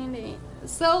 17, 18,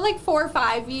 so like 4 or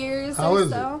 5 years. How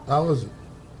is it?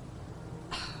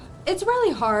 It's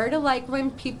really hard, like,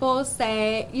 when people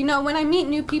say, when I meet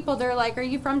new people, they're like, are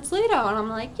you from Toledo? And I'm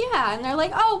like, yeah. And they're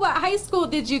like, oh, what high school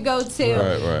did you go to?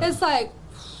 Right. It's like,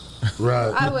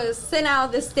 I was sent out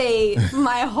of the state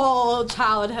my whole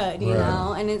childhood, you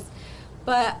know?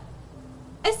 But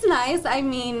it's nice. I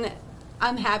mean,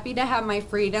 I'm happy to have my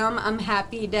freedom. I'm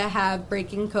happy to have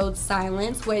Breaking Code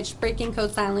Silence, which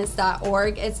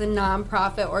BreakingCodeSilence.org is a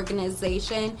nonprofit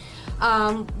organization.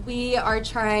 We are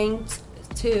trying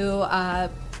to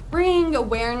bring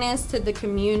awareness to the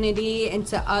community and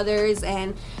to others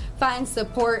and find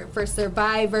support for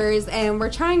survivors, and we're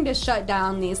trying to shut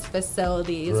down these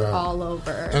facilities all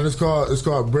over. And it's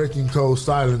called Breaking Code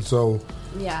Silence. So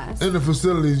yes, in the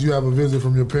facilities, you have a visit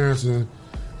from your parents, and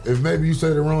if maybe you say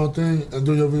the wrong thing and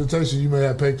during your visitation, you may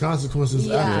have paid consequences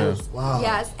after. Wow.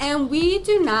 Yes, and we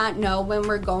do not know when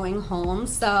we're going home,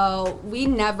 so we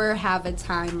never have a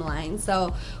timeline.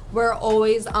 So we're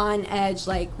always on edge,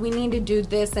 like we need to do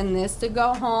this and this to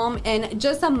go home, and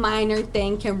just a minor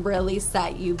thing can really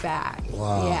set you back.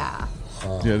 Wow. Yeah.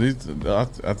 Yeah,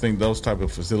 I think those type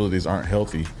of facilities aren't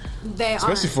healthy. They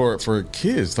especially for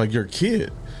kids, like your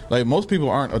kid. Like most people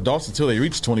aren't adults until they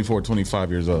reach 24,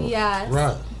 25 years old. Yes.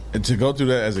 Right. And to go through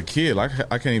that as a kid, like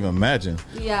I can't even imagine.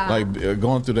 Yeah. Like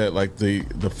going through that, like the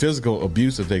physical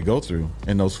abuse that they go through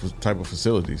in those type of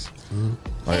facilities. Mm-hmm.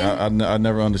 Like I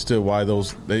never understood why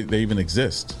they even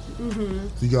exist. Mm-hmm.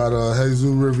 You got Jesus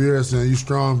Rivera saying, "You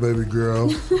strong, baby girl."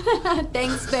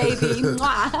 Thanks, baby.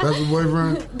 Mwah. That's your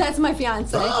boyfriend? That's my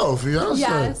fiance. Oh, fiance.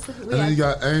 Yes. And then you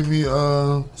got Amy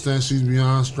saying she's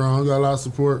beyond strong. Got a lot of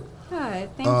support. Good.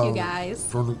 Thank you, guys.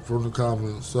 From the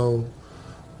comments. So,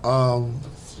 how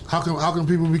can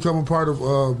people become a part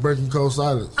of Breaking Code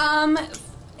Silence?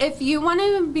 If you want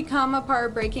to become a part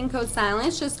of Breaking Code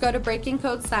Silence, just go to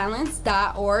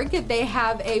breakingcodesilence.org. They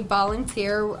have a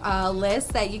volunteer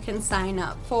list that you can sign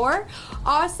up for.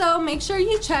 Also, make sure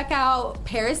you check out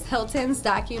Paris Hilton's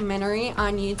documentary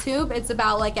on YouTube. It's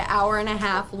about like an hour and a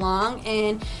half long,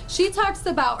 and she talks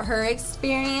about her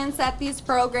experience at these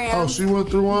programs. Oh, she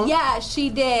went through one? Yeah, she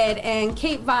did. And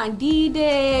Kate Von D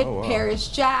did, Oh, wow. Paris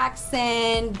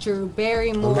Jackson, Drew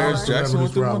Barrymore. Paris Jackson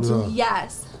went through one too?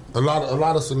 Yes. A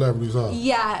lot of celebrities, huh?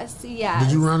 Yes. Did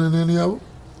you run in any of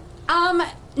them?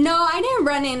 No, I didn't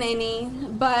run in any,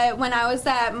 but when I was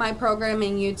at my program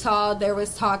in Utah, there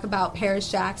was talk about Paris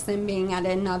Jackson being at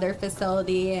another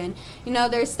facility, and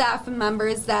there's staff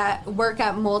members that work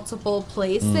at multiple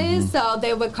places, so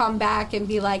they would come back and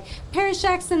be like, Paris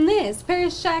Jackson this,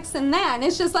 Paris Jackson that, and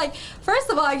it's just like, first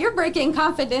of all, you're breaking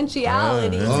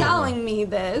confidentiality telling me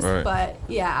this, but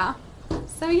yeah.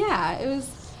 So yeah, it was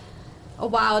a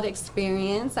wild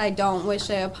experience. I don't wish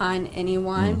it upon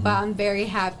anyone, but I'm very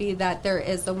happy that there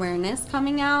is awareness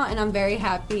coming out, and I'm very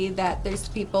happy that there's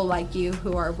people like you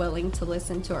who are willing to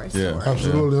listen to our story. Yeah,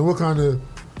 absolutely. And what kind of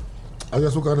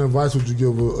advice would you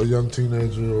give a young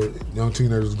teenager or young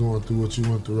teenagers going through what you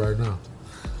went through right now?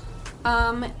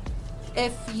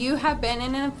 If you have been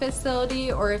in a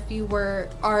facility, or if you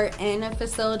are in a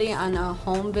facility on a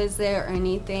home visit or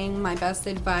anything, my best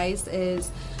advice is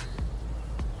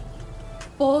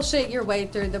bullshit your way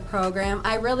through the program.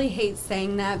 I really hate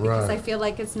saying that because I feel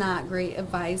like it's not great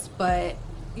advice, but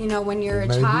when you're a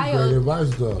child, great advice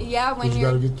though. Yeah, when you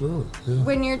got to get through it. Yeah.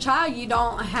 When you're a child, you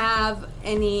don't have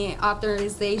any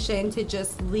authorization to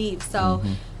just leave, so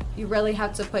you really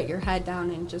have to put your head down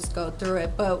and just go through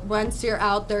it. But once you're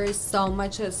out, there is so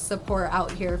much support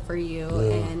out here for you,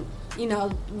 and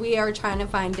we are trying to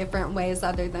find different ways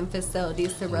other than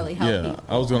facilities to really help people.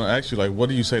 I was going to ask you, like, what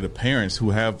do you say to parents who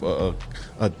have a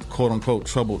quote-unquote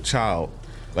troubled child?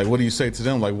 Like, what do you say to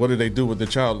them? Like, what do they do with the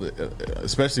child,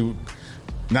 especially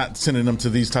not sending them to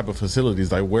these type of facilities?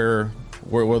 Like, where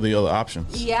are the other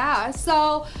options? Yeah,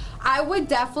 so I would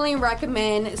definitely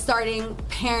recommend starting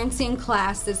parenting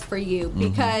classes for you,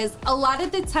 because a lot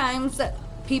of the times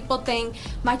people think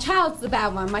my child's the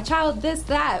bad one, my child this,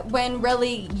 that, when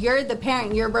really you're the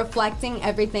parent. You're reflecting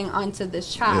everything onto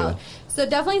this child. So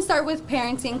definitely start with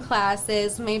parenting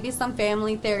classes, maybe some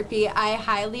family therapy. I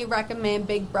highly recommend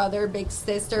Big Brother, Big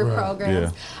Sister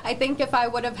programs. I think if I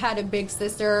would have had a big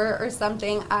sister or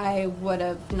something, I would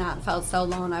have not felt so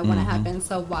alone. I wouldn't have been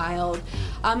so wild.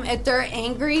 If they're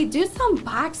angry, do some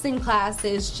boxing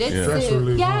classes,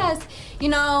 jitsu. Yes.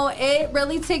 It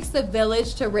really takes a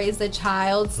village to raise a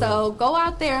child. So go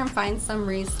out there and find some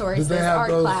resources, art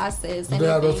classes. Did they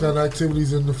have those kind of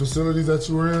activities in the facilities that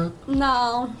you were in?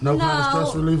 No. No kind of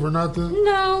stress relief or nothing?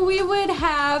 No, we would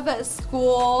have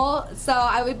school. So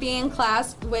I would be in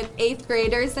class with 8th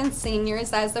graders and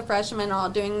seniors as a freshman, all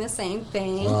doing the same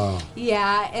thing. Wow.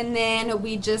 Yeah, and then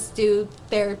we just do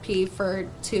therapy for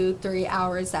 2-3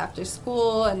 hours after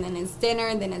school, and then it's dinner,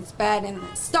 and then it's bed, and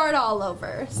start all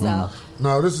over. So.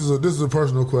 No, this is a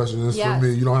personal question. It's for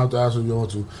me. You don't have to answer if you don't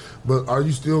want to. But are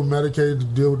you still medicated to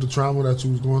deal with the trauma that you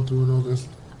was going through and all this?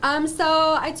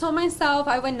 So I told myself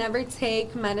I would never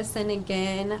take medicine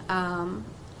again. I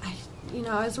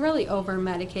was really over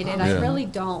medicated. I really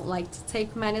don't like to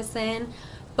take medicine,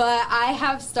 But I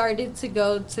have started to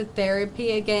go to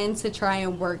therapy again to try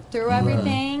and work through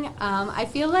everything. I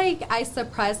feel like I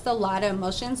suppressed a lot of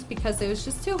emotions because it was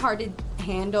just too hard to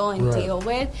handle and deal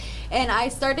with. And I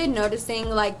started noticing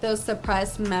like those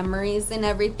suppressed memories and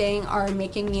everything are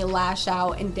making me lash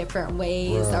out in different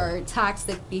ways or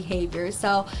toxic behavior.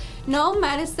 So no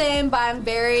medicine, but I'm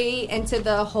very into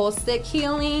the holistic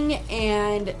healing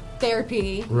and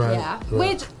therapy.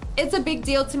 Which it's a big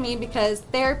deal to me because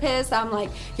therapists, I'm like,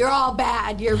 you're all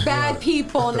bad. You're bad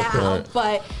people now.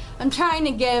 But I'm trying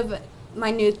to give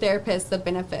my new therapist the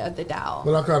benefit of the doubt.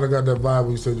 Well, I kind of got that vibe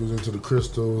when you said you was into the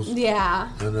crystals. Yeah.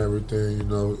 And everything, you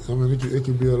know. I mean, it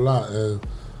can be a lot. And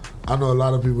I know a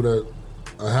lot of people that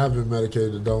have been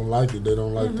medicated that don't like it. They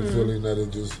don't like the feeling that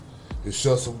it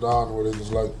shuts them down, or they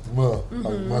just like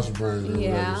mush brains or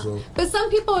whatever. So. But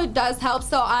some people it does help,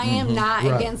 so I am not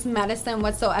against medicine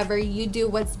whatsoever. You do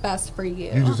what's best for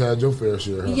you. You just had your fair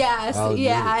share. Huh? Yes,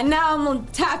 and now I'm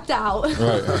tapped out.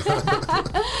 Right.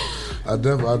 I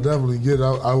definitely get it.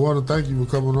 I want to thank you for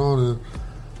coming on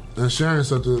and sharing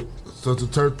such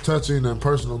a touching and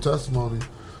personal testimony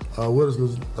with us,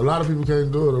 because a lot of people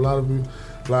can't do it. A lot of people.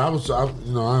 Like I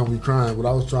don't be crying, but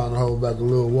I was trying to hold back a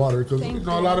little water because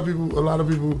a lot of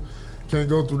people can't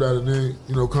go through that, and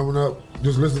then coming up,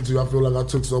 just listening to you, I feel like I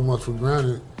took so much for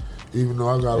granted, even though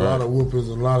I got a lot of whoopings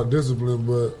and a lot of discipline.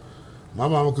 But my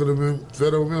mama could have been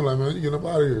fed up with me, like, man, you get up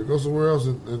out of here, go somewhere else,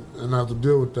 and have to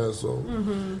deal with that. So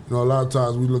a lot of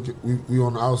times we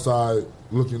on the outside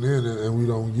looking in, and we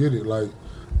don't get it. Like,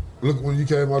 look, when you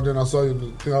came out there and I saw you,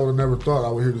 the thing I would have never thought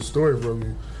I would hear the story from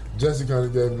you. Jesse kind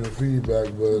of gave me a feedback,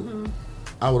 but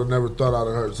I would have never thought I'd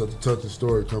have heard such a touching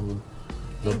story coming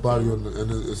about you. And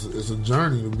it's a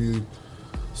journey to be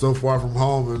so far from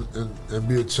home and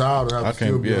be a child and have to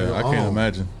still be on your own. I can't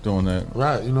imagine doing that.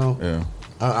 Right, Yeah.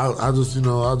 I just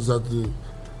have to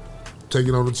take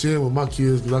it on the chin with my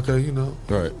kids because I can't,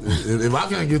 Right. If I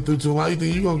can't get through to them, how you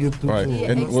think you gonna get through to them?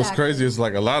 Yeah, and what's crazy is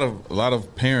like a lot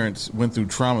of parents went through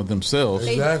trauma themselves.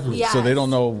 Exactly. So they don't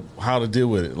know how to deal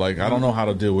with it. Like I don't know how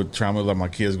to deal with trauma. Like my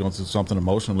kids going through something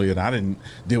emotionally, and I didn't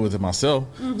deal with it myself.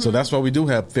 So that's why we do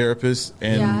have therapists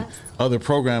and other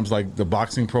programs like the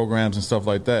boxing programs and stuff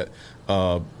like that.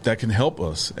 That can help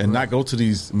us and not go to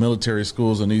these military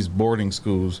schools and these boarding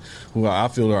schools who I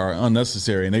feel are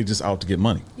unnecessary and they just out to get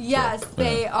money. Yes,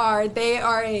 they are. They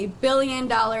are a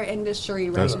billion-dollar industry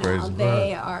right That's now. crazy.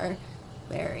 They are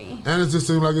very. And it just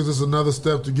seems like it's just another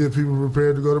step to get people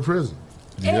prepared to go to prison.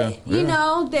 You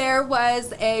know, there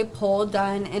was a poll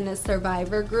done in a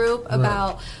survivor group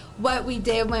about what we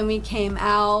did when we came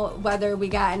out, whether we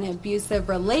got an abusive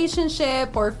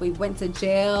relationship or if we went to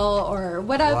jail or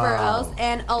whatever else.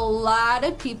 And a lot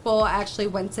of people actually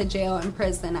went to jail and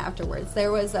prison afterwards.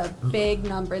 There was a big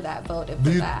number that voted for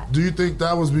that. Do you think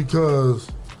that was because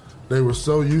they were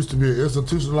so used to being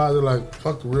institutionalized? They're like,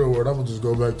 fuck the real world, I'm going to just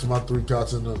go back to my three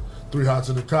hots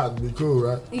in the cot and be cool,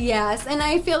 right? Yes, and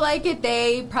I feel like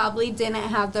they probably didn't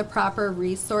have the proper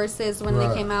resources when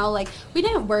they came out. Like, we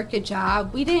didn't work a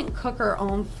job. We didn't cook our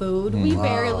own food. We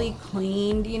barely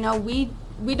cleaned.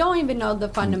 We don't even know the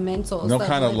fundamentals. No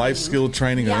kind of life skill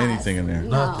training or anything in there.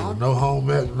 Nothing. No home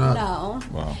ec, nothing. No.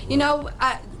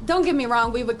 Wow. Don't get me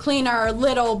wrong. We would clean our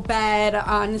little bed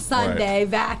on Sunday,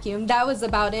 vacuum. That was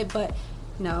about it. But,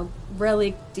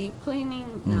 really deep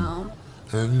cleaning, no.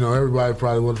 And, everybody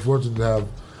probably wasn't fortunate to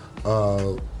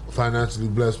have financially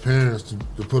blessed parents to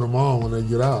put them on when they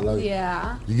get out. Like,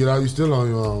 you get out, you still on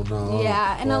your own now.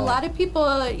 Yeah, and a lot of people,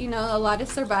 a lot of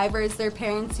survivors, their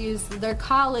parents use their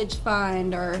college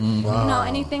fund or,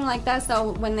 anything like that.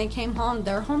 So when they came home,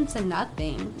 they're home to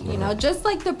nothing. Just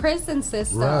like the prison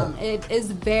system, it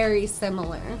is very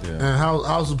similar. Yeah. And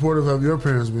how supportive have your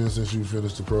parents been since you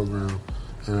finished the program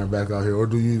and are back out here? Or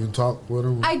do you even talk with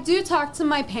them? I do talk to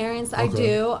my parents. Okay. I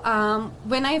do.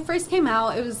 When I first came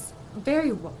out, it was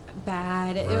very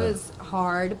bad. It was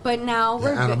hard, but now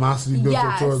we're animosity built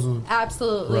up towards them.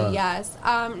 Absolutely, yes.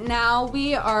 Now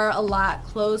we are a lot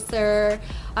closer.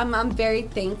 I'm very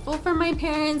thankful for my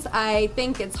parents. I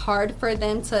think it's hard for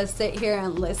them to sit here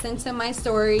and listen to my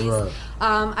stories.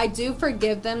 I do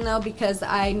forgive them though, because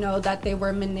I know that they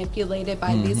were manipulated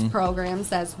by these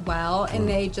programs as well, and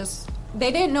they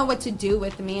didn't know what to do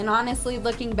with me. And honestly,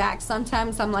 looking back,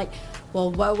 sometimes I'm like, well,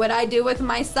 what would I do with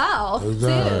myself too?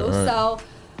 So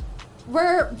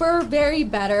we're very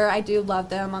better. I do love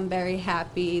them. I'm very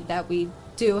happy that we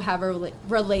do have a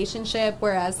relationship,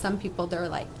 whereas some people, they're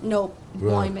like, nope,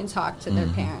 won't even talk to their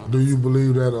parents. Do you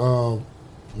believe that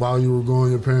while you were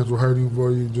going, your parents were hurting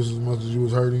for you just as much as you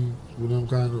was hurting with them,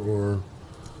 kind of, or?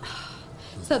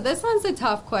 So this one's a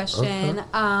tough question.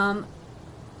 Okay.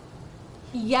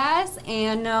 Yes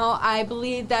and no. I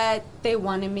believe that they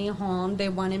wanted me home. They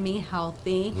wanted me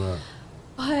healthy. Right.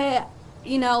 But,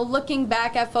 you know, looking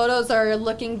back at photos or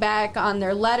looking back on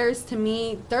their letters to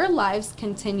me, their lives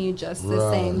continue just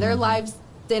the same. Their lives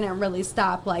didn't really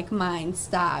stop like mine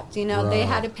stopped. You know, they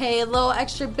had to pay a little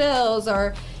extra bills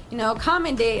or, you know,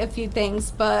 accommodate a few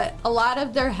things, but a lot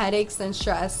of their headaches and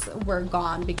stress were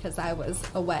gone because I was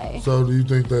away. So do you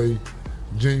think they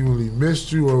genuinely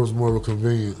missed you, or was more of a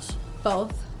convenience?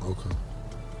 Both. Okay.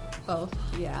 Both,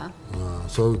 yeah.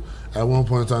 So at one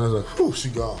point in time, it's like, whew, she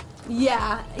gone.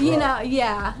 Yeah, you know,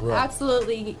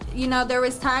 absolutely. You know, there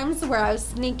was times where I was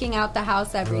sneaking out the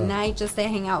house every night just to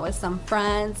hang out with some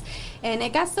friends. And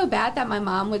it got so bad that my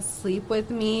mom would sleep with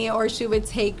me, or she would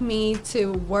take me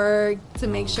to work to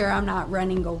make sure I'm not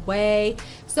running away.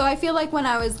 So I feel like when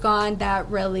I was gone, that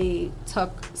really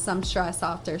took some stress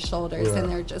off their shoulders. And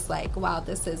they're just like, wow,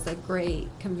 this is a great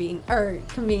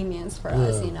convenience for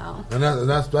us, you know. And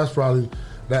that's probably...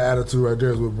 That attitude right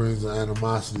there is what brings the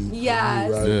animosity.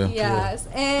 Yes, right? yes.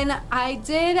 And I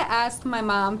did ask my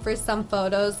mom for some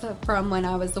photos from when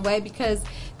I was away, because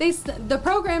the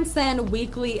program send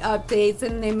weekly updates,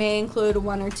 and they may include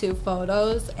 1 or 2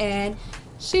 photos. And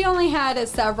she only had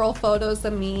several photos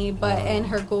of me, but in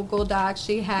her Google Doc,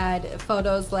 she had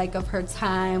photos like of her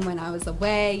time when I was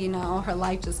away, you know, her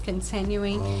life just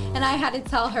continuing. And I had to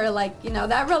tell her, like, you know,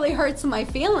 that really hurts my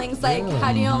feelings. Like,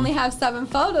 how do you only have 7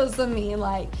 photos of me?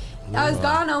 Like, I was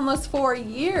gone almost 4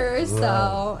 years.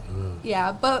 So,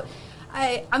 yeah, but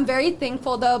I'm very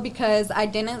thankful, though, because I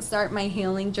didn't start my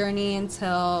healing journey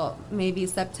until maybe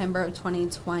September of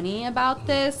 2020 about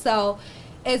this. So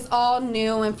it's all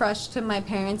new and fresh to my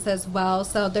parents as well,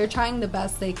 so they're trying the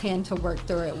best they can to work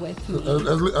through it with me.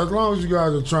 As long as you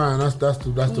guys are trying, that's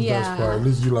the best part. At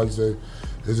least you like say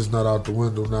it's just not out the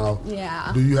window now.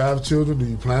 Yeah. Do you have children? Do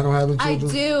you plan on having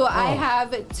children? I do. I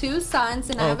have 2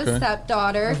 sons and I have a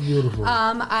stepdaughter. That's beautiful.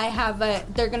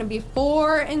 They're going to be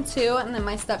 4 and 2, and then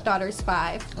my stepdaughter's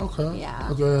 5. Okay. Yeah.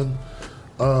 Okay.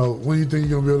 And when do you think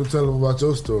you're going to be able to tell them about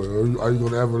your story, or are you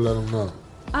going to ever let them know?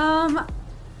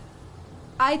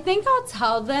 I think I'll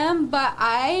tell them, but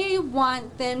I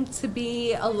want them to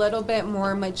be a little bit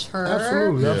more mature.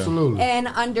 Absolutely. And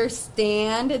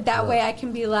understand. That way I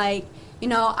can be like, you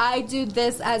know, I do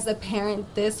this as a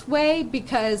parent this way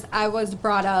because I was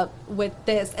brought up with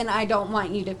this, and I don't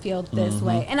want you to feel this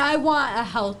way. And I want a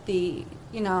healthy,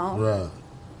 you know,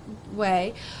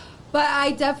 way. But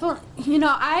I definitely, you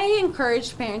know, I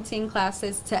encourage parenting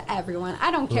classes to everyone.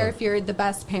 I don't care if you're the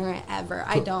best parent ever.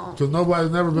 I don't. Because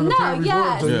nobody's never been a parent before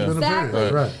until you've been a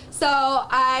parent. Right. So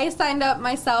I signed up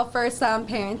myself for some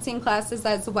parenting classes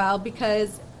as well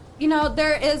because, you know,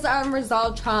 there is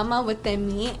unresolved trauma within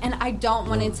me, and I don't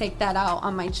want to take that out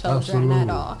on my children at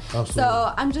all. Absolutely.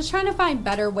 So I'm just trying to find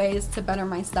better ways to better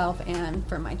myself and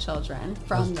for my children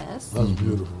from this. That's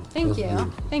beautiful. Thank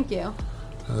you. Thank you.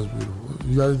 That's beautiful.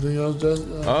 You got anything else, Jesse?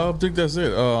 I think that's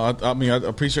it. I mean, I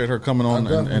appreciate her coming on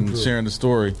and sharing the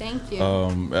story. Thank you.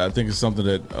 I think it's something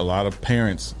that a lot of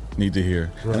parents need to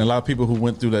hear, and a lot of people who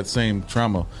went through that same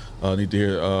trauma need to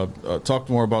hear. Talk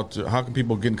more about how can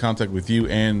people get in contact with you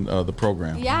and the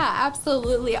program. Yeah,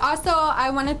 absolutely. Also, I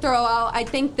want to throw out, I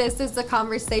think this is a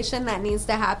conversation that needs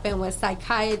to happen with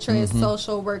psychiatrists,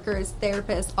 social workers,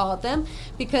 therapists, all of them,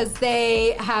 because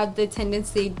they have the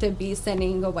tendency to be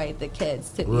sending away the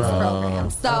kids to these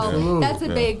programs. So that's a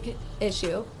big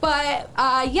issue. But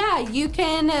you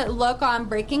can look on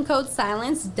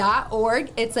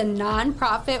breakingcodesilence.org. It's a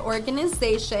non-profit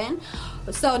organization.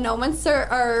 So no one's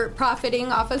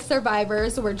profiting off of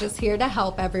survivors. We're just here to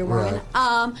help everyone.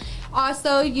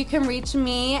 Also, you can reach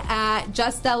me at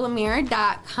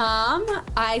justdelamere.com.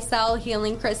 I sell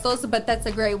healing crystals, but that's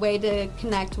a great way to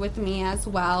connect with me as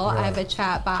well. I have a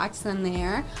chat box in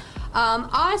there.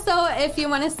 Also, if you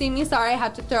want to see me, sorry, I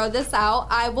have to throw this out.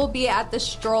 I will be at the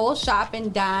Stroll Shop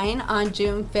and Dine on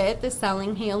June 5th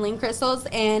selling healing crystals,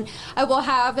 and I will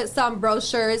have some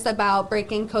brochures about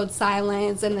breaking code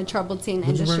silence and the troubled teen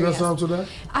industry. Did you bring us out to that?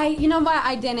 You know what?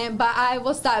 I didn't, but I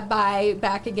will stop by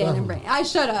back again and bring. I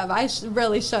should have. I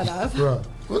really should have. Right.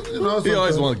 Well, you know, he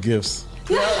always wanted gifts.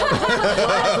 Blame him.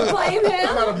 I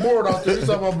got a board out there. You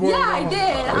saw my board. Yeah, I did.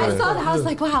 I saw that. I was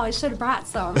like, wow, I should have brought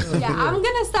some. Yeah, I'm going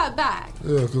to stop back.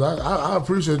 Yeah, because I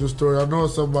appreciate the story. I know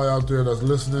it's somebody out there that's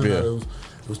listening that it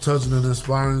was touching and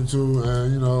inspiring to.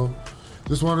 And, you know,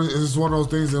 it's one of those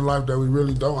things in life that we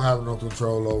really don't have no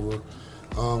control over.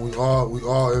 We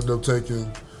all end up taking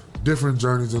different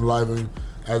journeys in life. And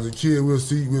as a kid, we'll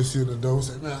see an adult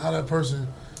say, man, how that person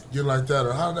get like that,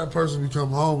 or how did that person become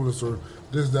homeless, or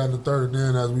this, that, and the third. And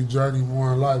then as we journey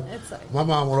more in life, my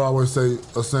mom would always say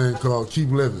a saying called "keep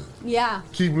living." Yeah.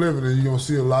 Keep living, and you're gonna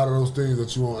see a lot of those things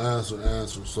that you won't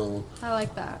answer. So I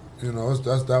like that. You know,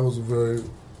 that was a very.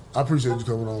 I appreciate you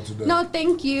coming on today. No,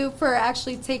 thank you for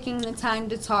actually taking the time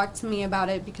to talk to me about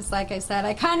it, because like I said,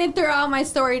 I kind of threw out my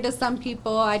story to some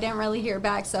people. I didn't really hear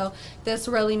back, so this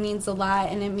really means a lot,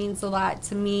 and it means a lot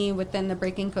to me within the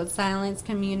Breaking Code Silence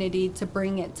community to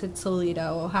bring it to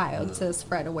Toledo, Ohio, to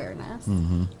spread awareness.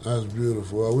 Mm-hmm. That's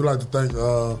beautiful. Well, we'd like to thank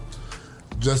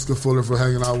Jessica Fuller for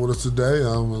hanging out with us today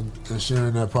and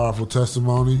sharing that powerful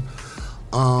testimony.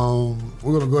 We're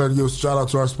going to go ahead and give a shout out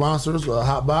to our sponsors,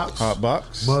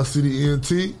 Hotbox, Mud City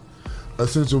ENT,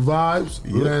 Essential Vibes,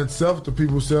 Land Self, the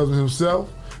People's Salesman himself,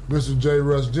 Mr. J.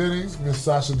 Russ Jennings, Miss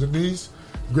Sasha Denise,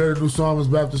 Greater New Psalmist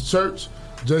Baptist Church,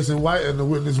 Jason White and the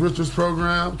Witness Richards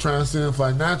Program, Transcend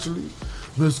Financially,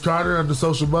 Miss Carter and the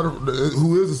Social Butterfly,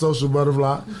 who is the Social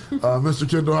Butterfly, Mr.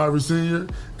 Kendall Harvey Sr.,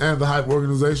 and the Hype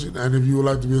Organization. And if you would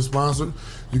like to be a sponsor,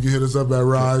 you can hit us up at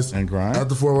Rise and Grind at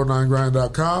the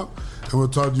 419grind.com. And we'll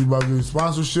talk to you about getting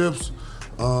sponsorships.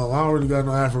 I don't really got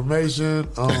no affirmation.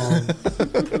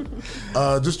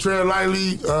 Just tread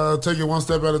lightly. Take it one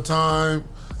step at a time.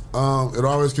 It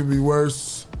always can be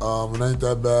worse. It ain't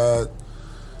that bad.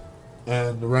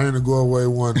 And the rain will go away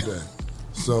one day.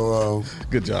 So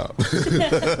good job.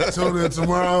 Tune in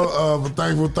tomorrow for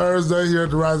Thankful Thursday here at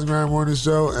the Rise and Grind Morning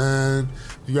Show. And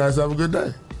you guys have a good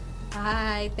day.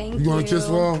 Bye. Thank you. You want to kiss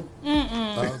for him?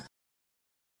 Mm-mm.